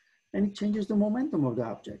 And it changes the momentum of the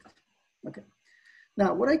object, okay?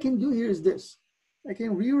 Now, what I can do here is this. I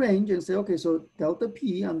can rearrange and say, okay, so delta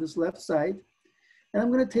P on this left side, and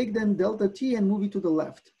I'm gonna take then delta T and move it to the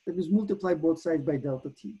left. That means multiply both sides by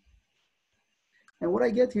delta T. And what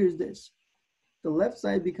I get here is this. The left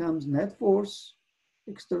side becomes net force,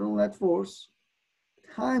 external net force,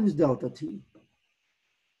 times delta T.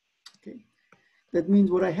 Okay. That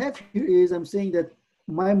means what I have here is I'm saying that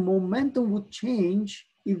my momentum would change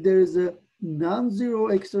if there is a non-zero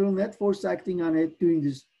external net force acting on it during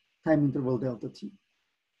this time interval delta T.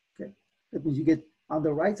 Okay. That means you get, on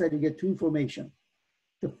the right side, you get two information.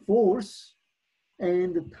 The force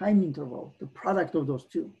and the time interval, the product of those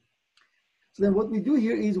two. So then what we do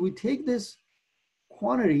here is we take this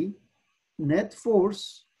quantity, net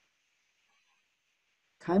force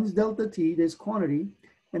times delta T, this quantity,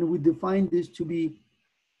 and we define this to be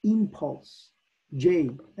impulse,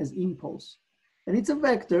 J as impulse. And it's a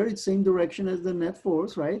vector, it's same direction as the net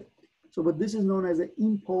force, right? So, but this is known as an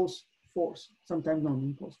impulse force, sometimes known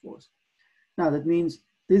impulse force. Now that means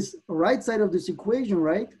this right side of this equation,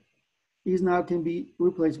 right, is now can be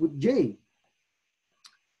replaced with J,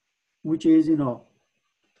 which is,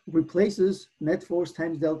 replaces net force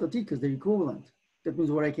times delta T because they're equivalent. That means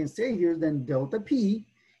what I can say here is then delta P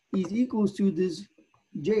is equals to this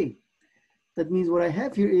J. That means what I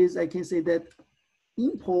have here is I can say that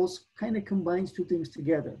impulse kind of combines two things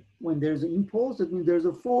together. When there's an impulse, that means there's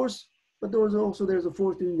a force, but there's a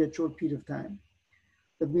force during that short period of time.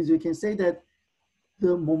 That means we can say that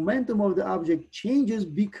the momentum of the object changes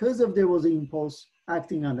because there was an impulse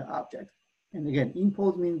acting on the object. And again,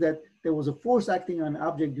 impulse means that there was a force acting on an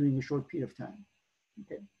object during a short period of time,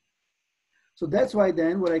 okay? So that's why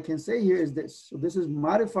then what I can say here is this. So this is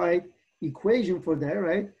modified equation for that,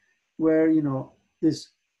 right? Where, this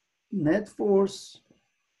net force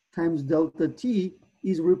times delta T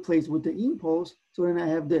is replaced with the impulse. So then I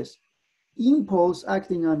have this. Impulse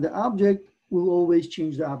acting on the object will always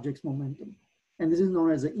change the object's momentum. And this is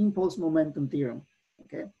known as the impulse momentum theorem,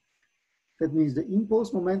 okay? That means the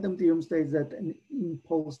impulse momentum theorem states that an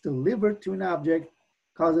impulse delivered to an object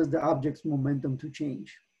causes the object's momentum to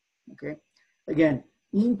change, okay? Again,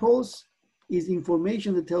 impulse is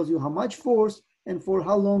information that tells you how much force and for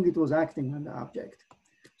how long it was acting on the object.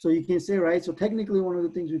 So you can say, right, so technically one of the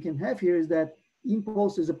things we can have here is that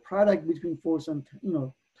impulse is a product between force and,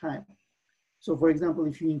 time. So for example,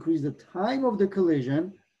 if you increase the time of the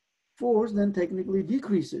collision, force then technically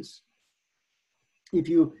decreases. If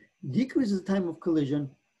you decrease the time of collision,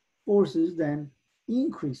 forces then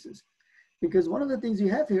increases. Because one of the things you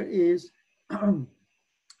have here is,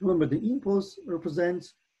 remember, the impulse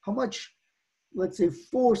represents how much, let's say,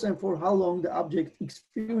 force and for how long the object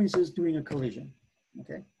experiences during a collision,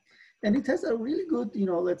 okay? And it has a really good,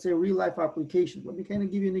 let's say, real life application. Let me kind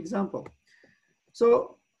of give you an example.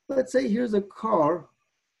 So let's say here's a car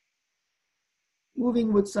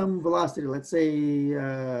moving with some velocity, let's say,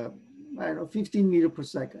 I don't know, 15 meters per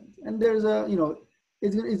second. And there's a,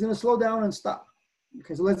 it's gonna slow down and stop.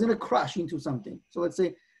 Okay, so let's gonna crash into something. So let's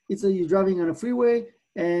say you're driving on a freeway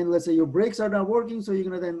and let's say your brakes are not working. So you're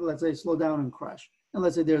gonna then, let's say, slow down and crash. And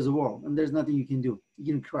let's say there's a wall and there's nothing you can do.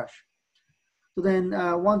 You can crash. So then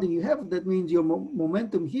one thing you have, that means your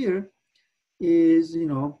momentum here is,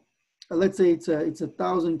 let's say it's a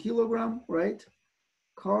 1,000 kilogram, right?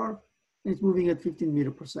 Car, and it's moving at 15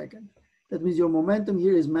 meters per second. That means your momentum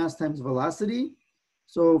here is mass times velocity.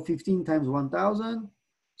 So 15 times 1,000,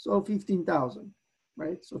 so 15,000,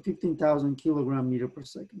 right? So 15,000 kilogram meter per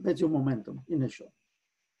second. That's your momentum initial.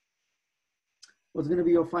 What's gonna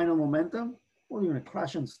be your final momentum? Well, you're gonna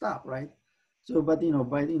crash and stop, right? So, but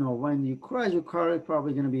when you crash, your car is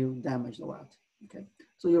probably gonna be damaged a lot, okay?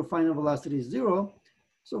 So your final velocity is 0.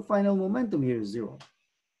 So final momentum here is 0.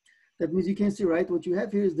 That means you can see, right, what you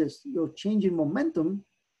have here is this, your change in momentum,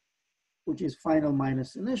 which is final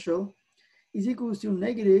minus initial, is equals to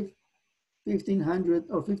negative 1,500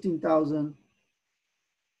 or 15,000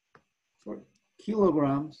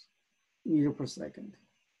 kilograms meter per second.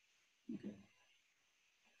 Okay.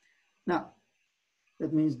 Now,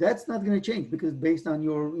 that means that's not going to change because based on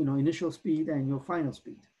your initial speed and your final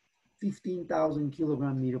speed, 15,000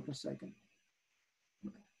 kilogram meter per second.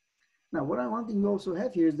 Okay. Now, what I want you also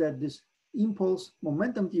have here is that this impulse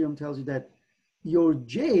momentum theorem tells you that your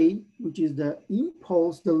J, which is the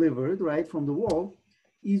impulse delivered, right, from the wall,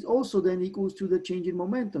 is also then equals to the change in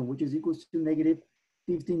momentum, which is equals to negative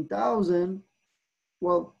 15,000.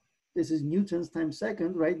 Well, this is newtons times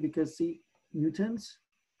second, right? Because see, newtons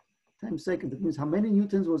times second. That means how many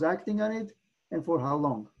newtons was acting on it and for how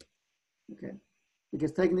long, okay?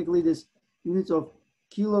 Because technically this units of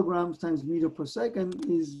kilograms times meter per second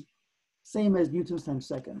is same as newtons times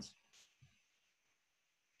seconds.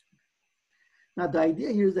 Now, the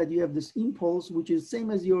idea here is that you have this impulse, which is same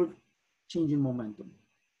as your change in momentum.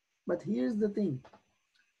 But here's the thing.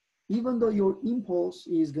 Even though your impulse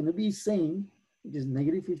is going to be same, which is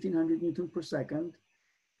negative 1,500 Newton per second,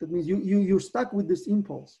 that means you're stuck with this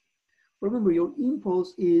impulse. Remember, your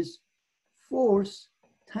impulse is force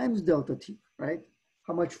times delta T, right?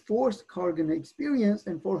 How much force car going to experience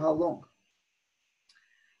and for how long.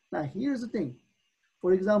 Now, here's the thing.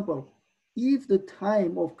 For example, if the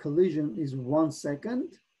time of collision is 1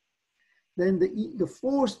 second, then the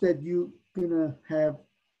force that you're gonna have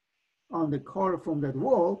on the car from that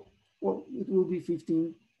wall, well, it will be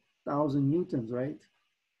 15,000 newtons, right?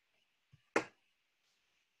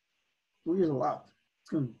 Which is a lot. It's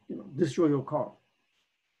gonna destroy your car.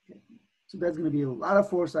 Okay. So that's gonna be a lot of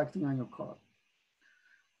force acting on your car.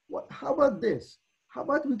 How about this? How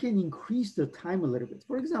about we can increase the time a little bit?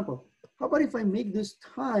 For example, how about if I make this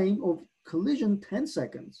time of collision 10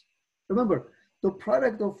 seconds? Remember, the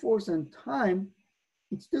product of force and time,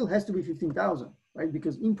 it still has to be 15,000, right?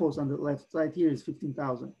 Because impulse on the left side here is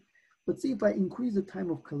 15,000. But see, if I increase the time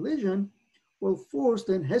of collision, well, force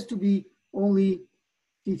then has to be only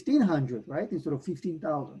 1,500, right? Instead of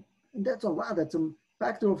 15,000. And that's a lot. That's a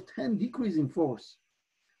factor of 10 decrease in force.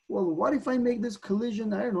 Well, what if I make this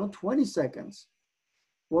collision, I don't know, 20 seconds?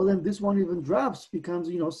 Well, then this one even drops, becomes,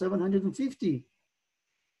 750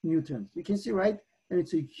 newtons. You can see, right? And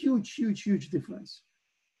it's a huge, huge, huge difference.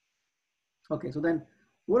 Okay, so then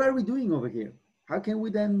what are we doing over here? How can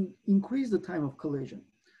we then increase the time of collision?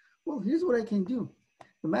 Well, here's what I can do.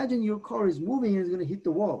 Imagine your car is moving and it's gonna hit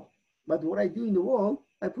the wall. But what I do in the wall,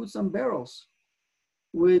 I put some barrels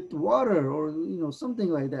with water or something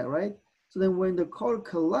like that, right? So then when the car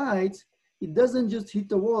collides, it doesn't just hit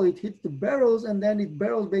the wall, it hits the barrels, and then it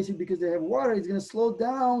barrels basically because they have water. It's gonna slow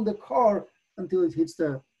down the car until it hits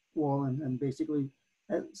the wall and basically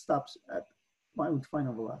stops at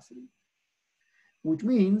final velocity. Which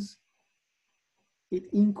means it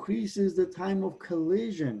increases the time of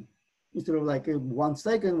collision. Instead of like 1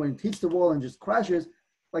 second when it hits the wall and just crashes,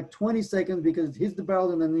 like 20 seconds because it hits the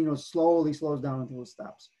barrel and then slowly slows down until it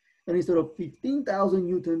stops. And instead of 15,000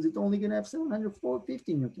 newtons, it's only gonna have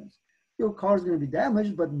 750 newtons. Your car is going to be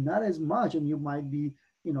damaged, but not as much, and you might be,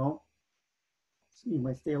 you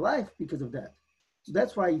might stay alive because of that. So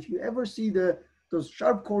that's why if you ever see those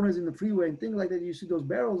sharp corners in the freeway and things like that, you see those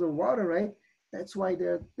barrels of water, right? That's why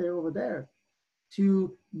they're over there,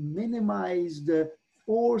 to minimize the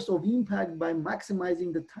force of impact by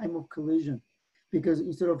maximizing the time of collision. Because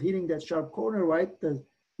instead of hitting that sharp corner, right,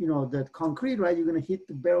 that concrete, right, you're going to hit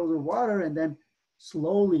the barrels of water and then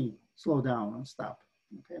slowly slow down and stop.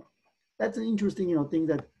 Okay, that's an interesting, thing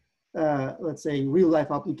that, let's say, real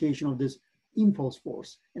life application of this impulse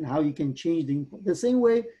force and how you can change the impulse. The same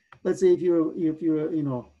way, let's say if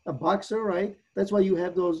you're a boxer, right? That's why you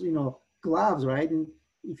have those gloves, right? And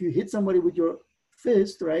if you hit somebody with your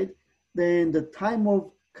fist, right, then the time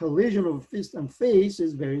of collision of fist and face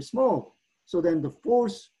is very small. So then the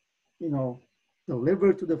force,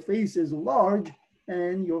 delivered to the face is large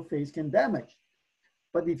and your face can damage.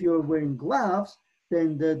 But if you're wearing gloves,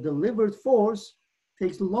 then the delivered force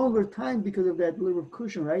takes longer time because of that delivered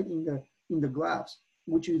cushion, right, in the gloves,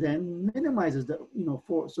 which then minimizes the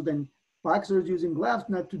force. So then boxers using gloves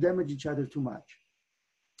not to damage each other too much.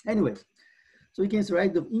 Anyways, so you can say,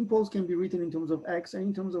 right, the impulse can be written in terms of x and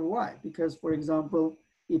in terms of y, because, for example,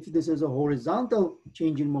 if this is a horizontal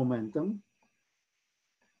change in momentum,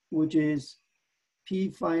 which is p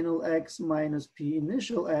final x minus p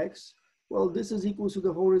initial x, well, this is equal to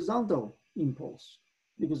the horizontal impulse,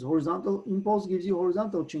 because horizontal impulse gives you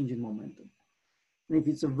horizontal change in momentum. And if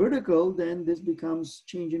it's a vertical, then this becomes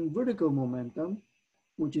change in vertical momentum,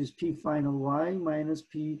 which is p final y minus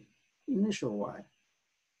p initial y.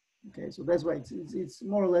 Okay, so that's why it's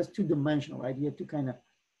more or less two-dimensional, right? You have to kind of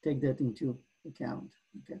take that into account.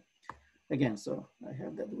 Okay, again, so I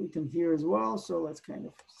have that written here as well. So let's kind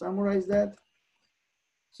of summarize that.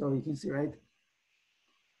 So you can see, right,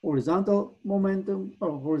 horizontal momentum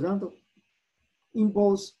or horizontal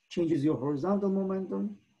impulse changes your horizontal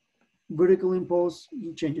momentum. Vertical impulse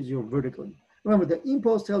changes your vertical. Remember, the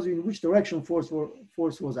impulse tells you in which direction force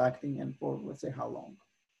was acting and for, let's say, how long.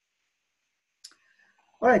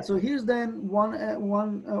 All right, so here's then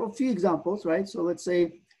a few examples, right? So let's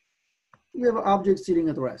say you have an object sitting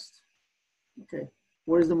at rest. Okay,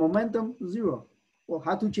 where is the momentum? 0. Well,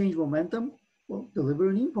 how to change momentum? Well, deliver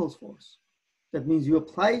an impulse force. That means you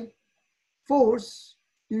apply force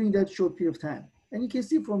during that short period of time. And you can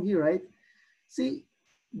see from here, right? See,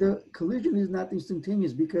 the collision is not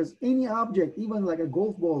instantaneous because any object, even like a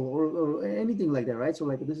golf ball or anything like that, right? So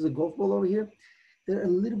like this is a golf ball over here, they're a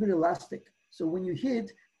little bit elastic. So when you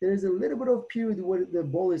hit, there is a little bit of period where the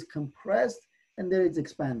ball is compressed and then it's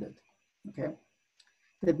expanded, okay?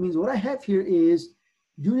 That means what I have here is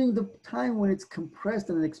during the time when it's compressed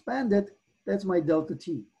and expanded, that's my delta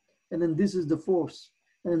t. And then this is the force.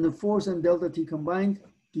 And then the force and delta t combined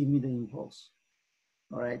give me the impulse,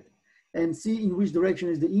 all right? And see in which direction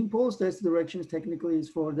is the impulse. That's the direction technically is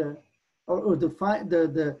for the, or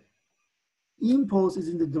the impulse is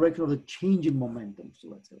in the direction of the change in momentum. So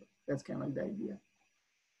let's say that's kind of like the idea.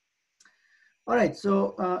 All right,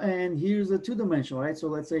 so, and here's the two-dimensional, right? So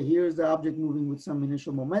let's say here's the object moving with some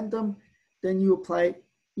initial momentum. Then you apply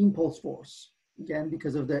impulse force, again,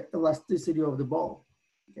 because of the elasticity of the ball,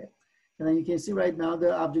 okay? And then you can see right now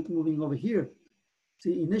the object moving over here.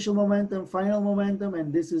 See, initial momentum, final momentum,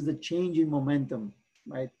 and this is the change in momentum,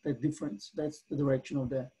 right? The difference, that's the direction of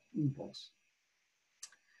the impulse.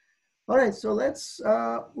 All right, so let's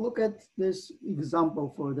look at this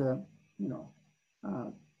example for the,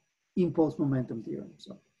 impulse momentum theorem.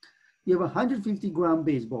 So you have a 150-gram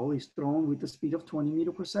baseball is thrown with a speed of 20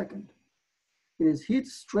 meters per second. It is hit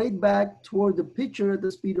straight back toward the pitcher at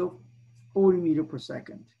the speed of 40 meters per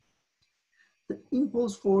second. The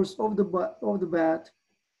impulse force of the bat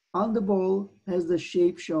on the ball has the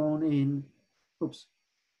shape shown in,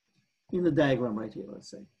 in the diagram right here, let's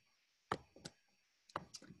say.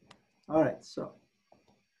 All right, so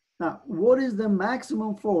now what is the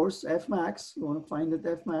maximum force, F max, we want to find that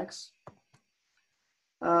F max,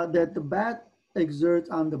 that the bat exerts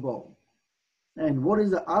on the ball? And what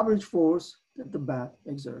is the average force that the bat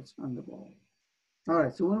exerts on the ball? All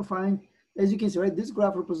right, so we want to find, as you can see, right, this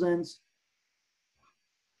graph represents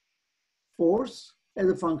force as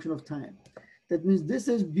a function of time. That means this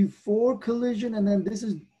is before collision, and then this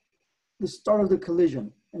is the start of the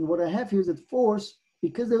collision. And what I have here is that force,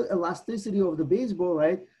 because of the elasticity of the baseball,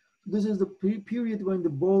 right, this is the period when the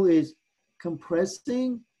ball is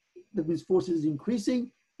compressing, that means force is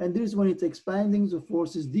increasing, and this is when it's expanding, so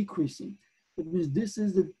force is decreasing. That means this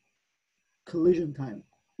is the collision time,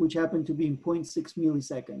 which happened to be in 0.6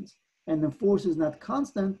 milliseconds. And the force is not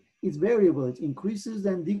constant, it's variable. It increases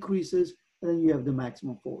and decreases, and then you have the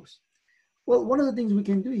maximum force. Well, one of the things we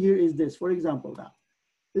can do here is this. For example, now,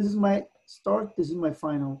 this is my start, this is my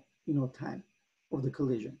final, time of the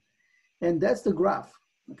collision. And that's the graph,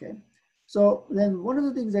 okay? So then one of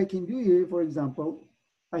the things I can do here, for example,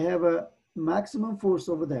 I have a maximum force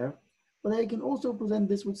over there. but I can also present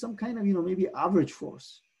this with some kind of, maybe average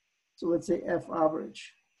force. So let's say F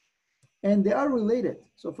average. And they are related.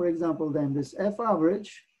 So for example, then this F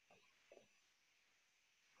average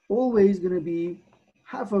always going to be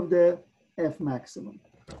half of the F maximum.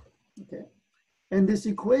 Okay. And this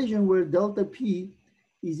equation where delta P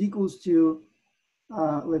is equals to,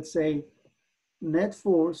 let's say, net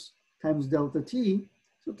force times delta T.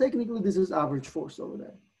 So technically, this is average force over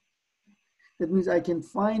there. That means I can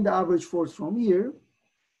find the average force from here,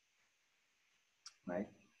 right?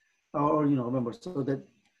 Or, remember, so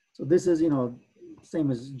this is,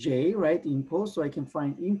 same as J, right? Impulse. So I can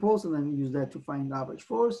find impulse and then use that to find average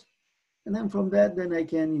force. And then from that, then I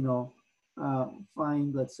can,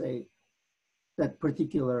 find, let's say, that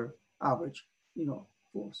particular average,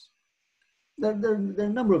 force. There are a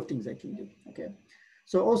number of things I can do, okay?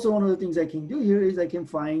 So also one of the things I can do here is I can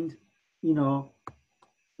find,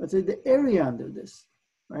 let's say the area under this,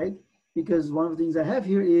 right? Because one of the things I have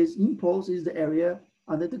here is impulse is the area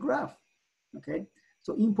under the graph, okay?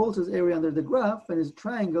 So impulse is area under the graph, and it's a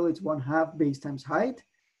triangle, it's 1/2 base times height.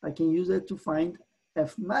 I can use that to find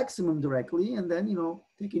F maximum directly, and then,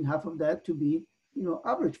 taking half of that to be,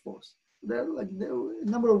 average force. There are a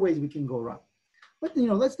number of ways we can go around. But,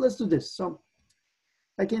 let's do this. So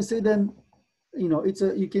I can say then,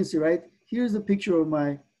 you can see, right? Here's a picture of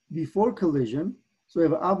my before collision. So we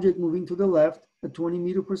have an object moving to the left at 20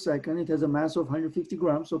 meters per second. It has a mass of 150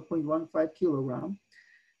 grams, so 0.15 kilogram.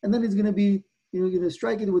 And then it's going to be, you're going to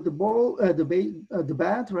strike it with the ball, the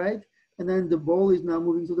bat, right? And then the ball is now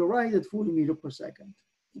moving to the right at 40 meters per second.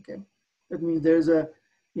 Okay, that means there's a,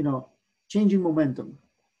 changing momentum.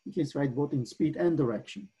 You can write both in speed and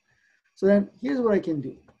direction. So then here's what I can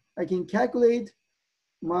do. I can calculate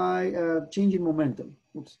my change in momentum.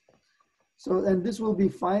 Oops. So, and this will be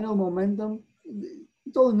final momentum.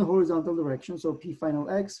 It's all in the horizontal direction. So P final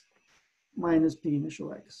X minus P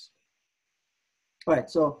initial X. All right,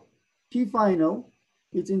 so P final,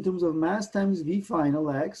 it's in terms of mass times V final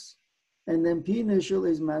X, and then P initial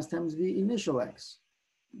is mass times V initial X,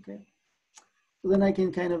 okay? So then I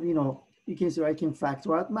can kind of, you can see I can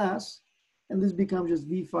factor out mass, and this becomes just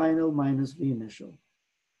V final minus V initial.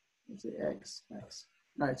 Let's say X.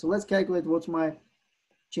 All right, so let's calculate what's my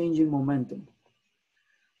changing momentum.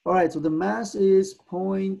 All right, so the mass is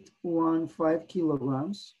 0.15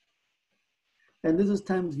 kilograms. And this is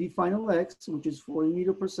times V final X, which is 40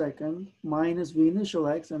 meters per second, minus V initial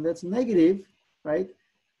X, and that's negative, right?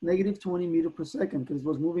 Negative 20 meters per second, because it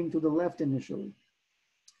was moving to the left initially.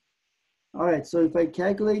 All right, so if I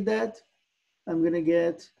calculate that, I'm gonna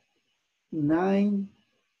get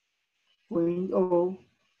 9.0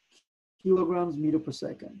 kilograms meter per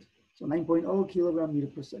second. So 9.0 kilogram meter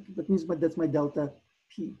per second. That means that's my delta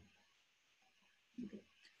P. Okay.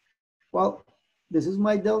 Well, this is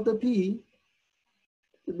my delta P.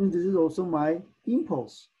 That means this is also my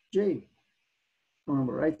impulse, J.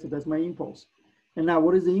 Remember, right? So that's my impulse. And now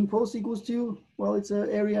what is the impulse equals to? Well, it's an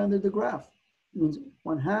area under the graph. It means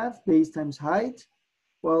 1/2 base times height.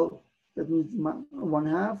 Well, that means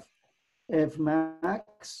 1/2 F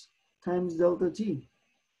max times delta T.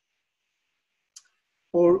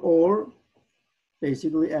 Or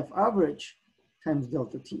basically F average times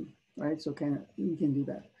delta T, right? So you can do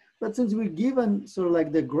that. But since we're given sort of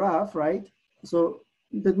like the graph, right? So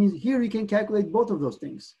that means here you can calculate both of those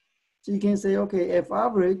things. So you can say, okay, F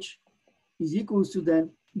average is equals to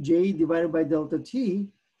then J divided by delta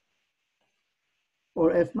T,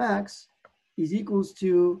 or F max is equals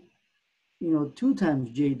to, 2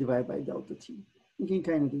 times J divided by delta T. You can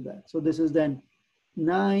kind of do that. So this is then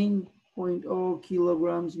 9.0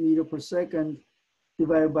 kilograms meter per second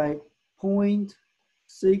divided by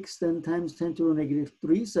 0.6 then times 10 to the negative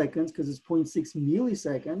 3 seconds, because it's 0.6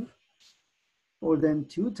 millisecond, or then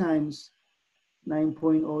 2 times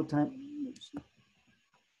 9.0 times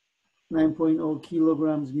 9.0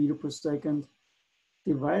 kilograms meter per second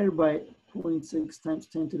divided by 0.6 times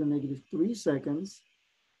 10 to the negative 3 seconds.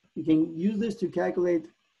 You can use this to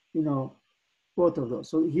calculate, both of those.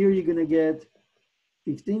 So here you're gonna get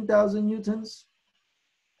 15,000 newtons.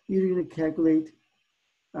 Here you're gonna calculate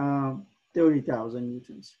 30,000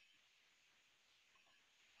 newtons.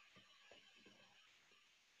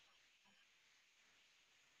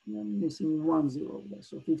 I'm missing 1 0 there.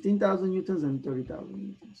 So 15,000 newtons and 30,000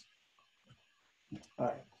 newtons. All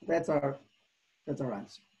right, that's our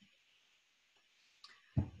answer.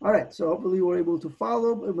 All right, so hopefully you were able to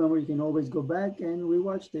follow. Remember, you can always go back and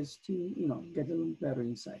rewatch this to, get a little better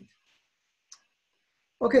insight.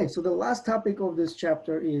 Okay, so the last topic of this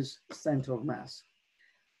chapter is center of mass,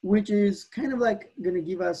 which is kind of like going to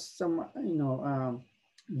give us some,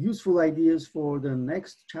 useful ideas for the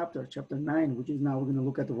next chapter, chapter 9, which is now we're going to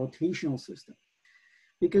look at the rotational system.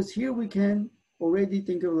 Because here we can already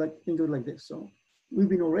think of it like this. So we've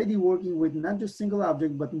been already working with not just single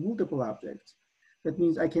object, but multiple objects. That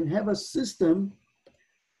means I can have a system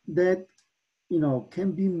that,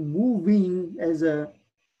 can be moving as a,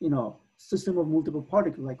 system of multiple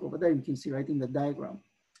particles, like over there, you can see right in the diagram.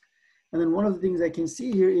 And then one of the things I can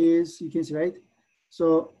see here is, you can see, right?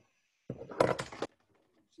 So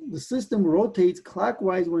the system rotates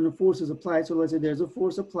clockwise when a force is applied. So let's say there's a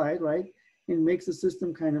force applied, right? It makes the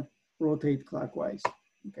system kind of rotate clockwise,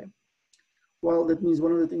 okay? Well, that means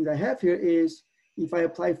one of the things I have here is if I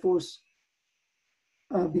apply force,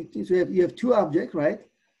 so you have two objects, right?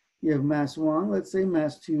 You have mass 1, let's say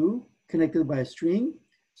mass 2, connected by a string.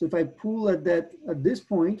 So if I pull at this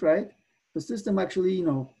point, right, the system actually,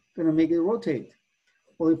 gonna make it rotate.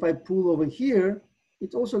 Well, if I pull over here,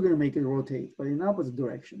 it's also gonna make it rotate, but in opposite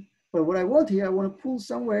direction. But what I want here, I want to pull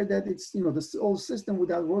somewhere that it's, the whole system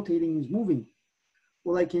without rotating is moving.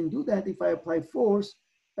 Well, I can do that if I apply force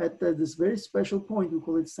at this very special point, we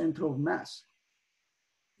call it center of mass.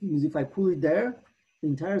 Because if I pull it there, the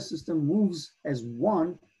entire system moves as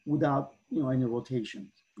one without, any rotation,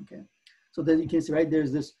 okay? So that you can see, right,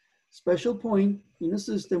 there's this special point in a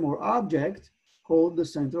system or object called the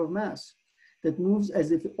center of mass that moves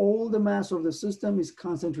as if all the mass of the system is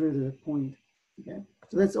concentrated at a point, okay?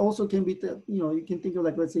 So that's also can be, you can think of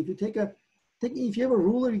like, let's say if you if you have a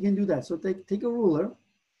ruler, you can do that. So take a ruler.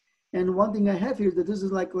 And one thing I have here is that this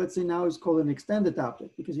is like, let's say now it's called an extended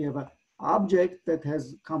object because you have an object that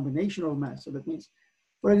has combination of mass. So that means,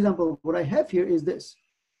 for example, what I have here is this.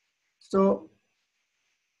 So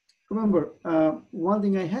remember, one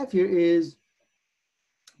thing I have here is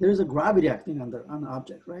there's a gravity acting on the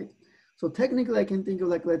object, right? So technically I can think of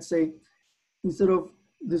like, let's say, instead of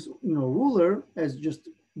this, ruler as just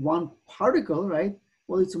one particle, right?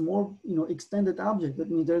 Well, it's a more, extended object.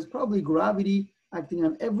 That means there's probably gravity acting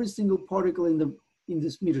on every single particle in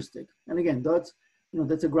this meter stick. And again, that's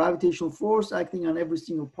a gravitational force acting on every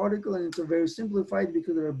single particle, and it's a very simplified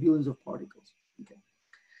because there are billions of particles. Okay.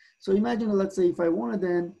 So imagine, let's say, if I want to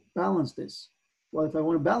then balance this. Well, if I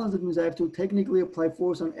want to balance it, means I have to technically apply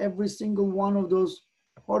force on every single one of those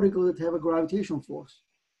particles that have a gravitational force,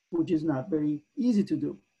 which is not very easy to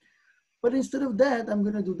do. But instead of that, I'm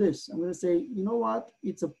going to do this. I'm going to say, you know what?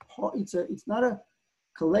 It's not a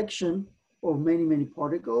collection of many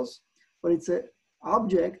particles, but it's an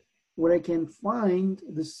object where I can find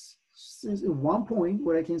this one point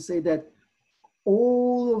where I can say that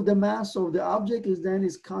all of the mass of the object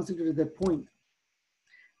is concentrated at that point.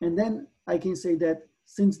 And then I can say that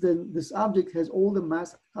since this object has all the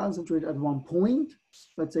mass concentrated at one point,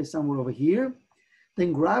 let's say somewhere over here,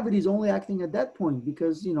 then gravity is only acting at that point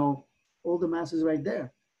because, all the mass is right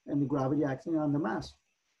there and the gravity acting on the mass.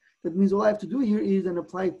 That means all I have to do here is then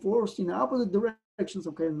apply force in the opposite direction,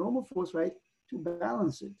 some kind of normal force, right, to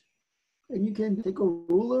balance it. And you can take a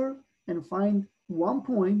ruler and find one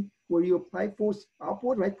point where you apply force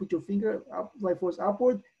upward, right? Put your finger up, apply force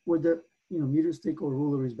upward, where the meter stick or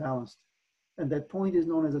ruler is balanced. And that point is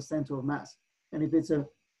known as a center of mass. And if it's a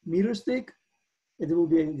meter stick, it will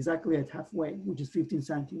be exactly at halfway, which is 15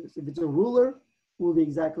 centimeters. If it's a ruler, it will be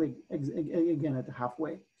exactly, again, at the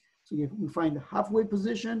halfway. So if you find the halfway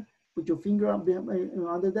position, put your finger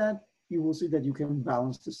under that, you will see that you can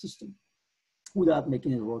balance the system without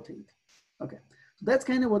making it rotate. Okay, so that's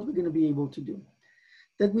kind of what we're going to be able to do.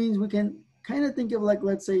 That means we can kind of think of like,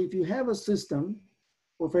 let's say if you have a system,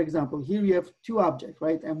 or for example, here you have two objects,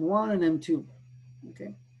 right? M1 and M2,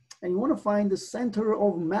 okay? And you want to find the center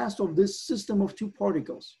of mass of this system of two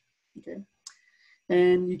particles, okay?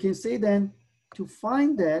 And you can say then, to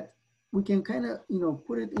find that, we can kind of,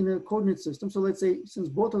 put it in a coordinate system. So let's say, since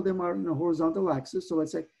both of them are in a horizontal axis, so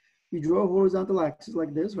let's say you draw a horizontal axis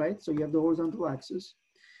like this, right? So you have the horizontal axis.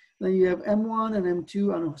 Then you have M1 and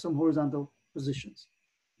M2 on some horizontal positions.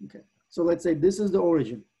 Okay, so let's say this is the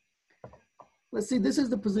origin. Let's see, this is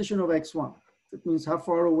the position of X1. That means how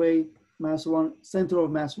far away mass 1, center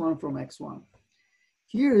of mass 1 from X1.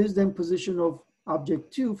 Here is then position of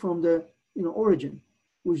object 2 from the origin,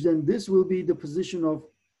 which then this will be the position of,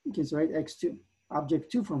 you can say, right, X2,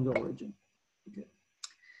 object 2 from the origin. Okay.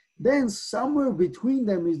 Then somewhere between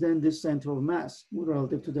them is then this center of mass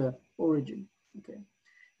relative to the origin. Okay.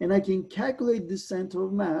 And I can calculate this center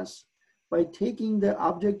of mass by taking the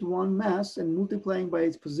object 1 mass and multiplying by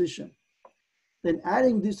its position. Then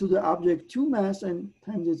adding this to the object 2 mass and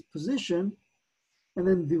times its position, and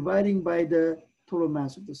then dividing by the total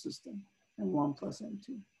mass of the system, M1 plus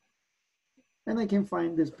M2. And I can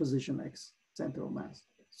find this position X, center of mass.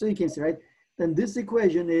 So you can see, right? then this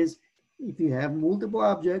equation is, if you have multiple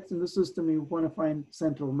objects in the system and you want to find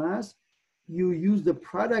central mass, you use the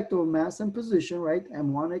product of mass and position, right?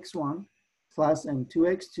 M1x1 plus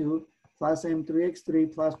M2x2 plus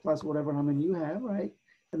M3x3 plus whatever, how many you have, right?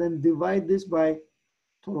 And then divide this by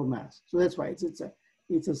total mass. So that's why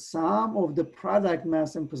it's a sum of the product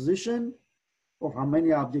mass and position of how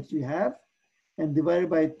many objects you have and divided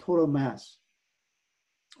by total mass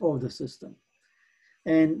of the system.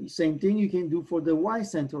 And same thing you can do for the Y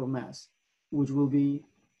central mass, which will be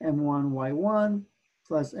M1y1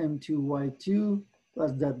 plus M2y2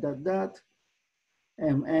 plus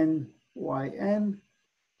Mn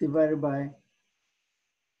divided by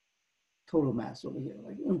total mass over here.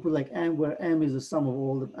 Like input like M, where M is the sum of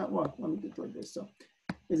all the, well, let me do it like this. So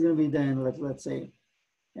it's gonna be then, let's say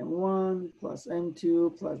M1 plus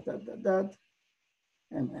M2 plus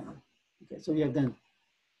Mn. Okay, so you have then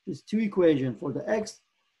these two equations for the X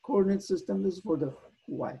coordinate system, this is for the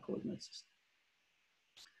Y coordinate system.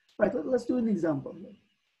 Right, let's do an example here.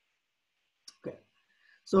 Okay,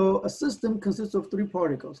 so a system consists of 3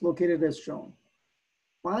 particles located as shown.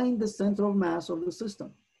 Find the center of mass of the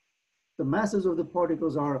system. The masses of the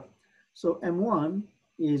particles are, so M1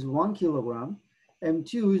 is 1 kilogram,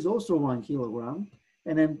 M2 is also 1 kilogram,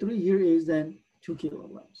 and M3 here is then 2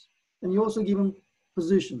 kilograms. And you also give them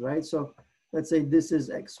positions, right? So let's say this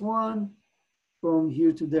is X1, from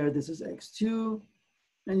here to there, this is X2,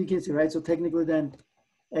 and you can see, right? So technically then,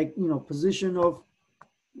 position of,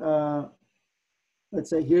 let's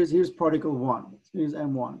say here's particle 1, here's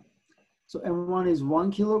M1. So M1 is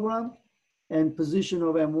 1 kilogram, and position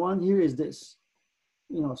of M1 here is this.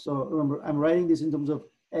 So remember, I'm writing this in terms of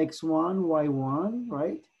X1, Y1,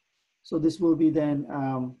 right? So this will be then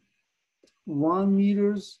 1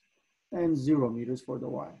 meters and 0 meters for the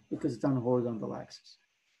Y, because it's on the horizontal axis.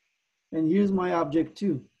 And here's my object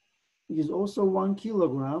 2, which is also 1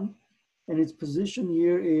 kilogram, and its position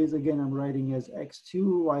here is, again, I'm writing as X2,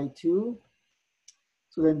 Y2.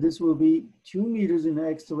 So then this will be 2 meters in the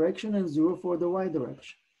X direction and 0 for the Y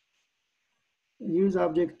direction. And here's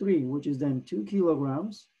object 3, which is then 2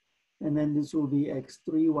 kilograms. And then this will be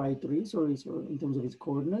X3, Y3, so in terms of its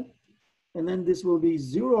coordinate. And then this will be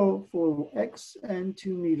 0 for X and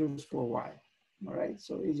 2 meters for Y. All right,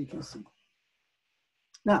 so as you can see.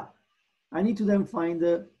 Now, I need to then find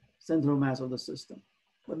the central mass of the system.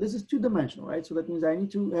 But this is 2-dimensional, right? So that means I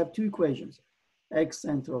need to have 2 equations, X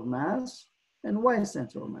center of mass and Y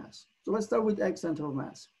center of mass. So let's start with X center of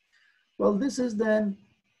mass. Well, this is then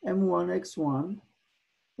M1x1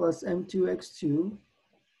 plus M2x2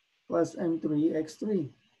 plus M3x3.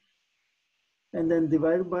 And then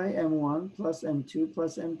divided by M1 plus M2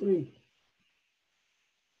 plus M3.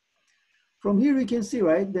 From here we can see,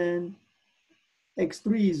 right, then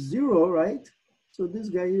X3 is 0, right? So this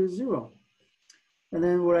guy here is 0. And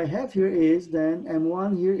then what I have here is then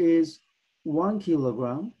M1 here is 1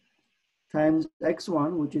 kilogram times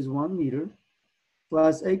X1, which is 1 meter,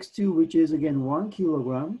 plus X2, which is again 1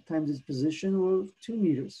 kilogram times its position of 2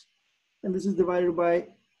 meters. And this is divided by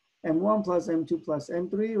M1 plus M2 plus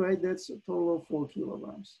M3, right? That's a total of 4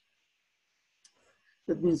 kilograms.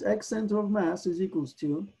 That means X center of mass is equals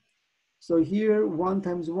to, so here 1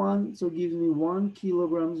 times 1, so gives me 1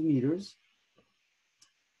 kilograms meters,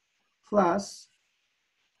 plus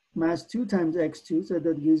mass 2 times X2, so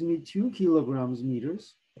that gives me 2 kilograms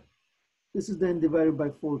meters. This is then divided by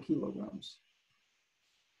 4 kilograms.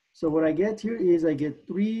 So what I get here is I get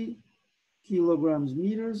 3 kilograms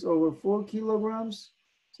meters over 4 kilograms.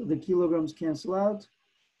 So the kilograms cancel out.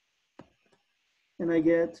 And I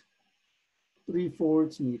get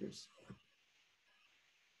 3/4 meters.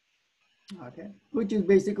 Okay, which is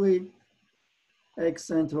basically X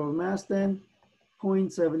center of mass then,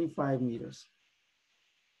 0.75 meters.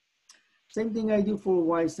 Same thing I do for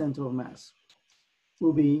Y center of mass. It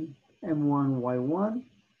will be M1y1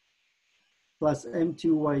 plus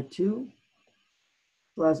M2y2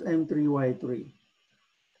 plus M3y3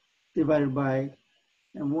 divided by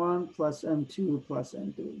M1 plus M2 plus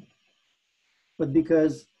M3. But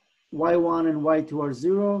because Y1 and Y2 are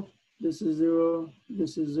 0, this is 0,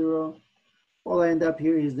 this is 0, all I end up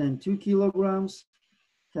here is then 2 kilograms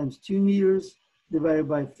times 2 meters divided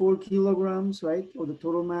by 4 kilograms, right, or the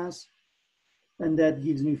total mass. And that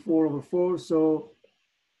gives me 4/4, so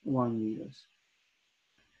 1 meters.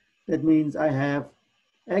 That means I have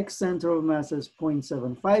X center of mass as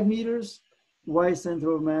 0.75 meters, Y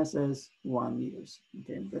center of mass as 1 meters.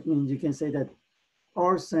 Okay, that means you can say that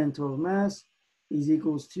R center of mass is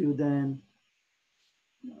equals to then,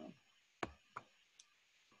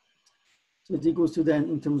 so it's equals to then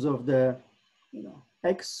in terms of the,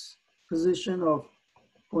 X position of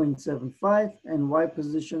 0.75, and Y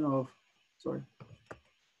position of, sorry,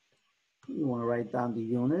 you want to write down the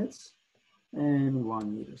units, and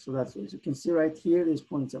 1 meter. So that's, as you can see right here, is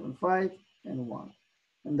 0.75 and 1.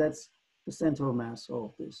 And that's the center of mass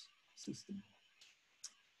of this system.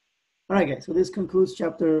 All right, guys, so this concludes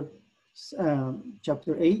chapter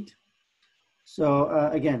 8. So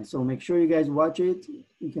again, so make sure you guys watch it.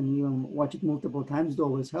 You can even watch it multiple times. It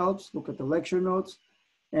always helps. Look at the lecture notes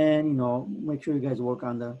and, make sure you guys work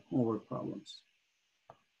on the homework problems.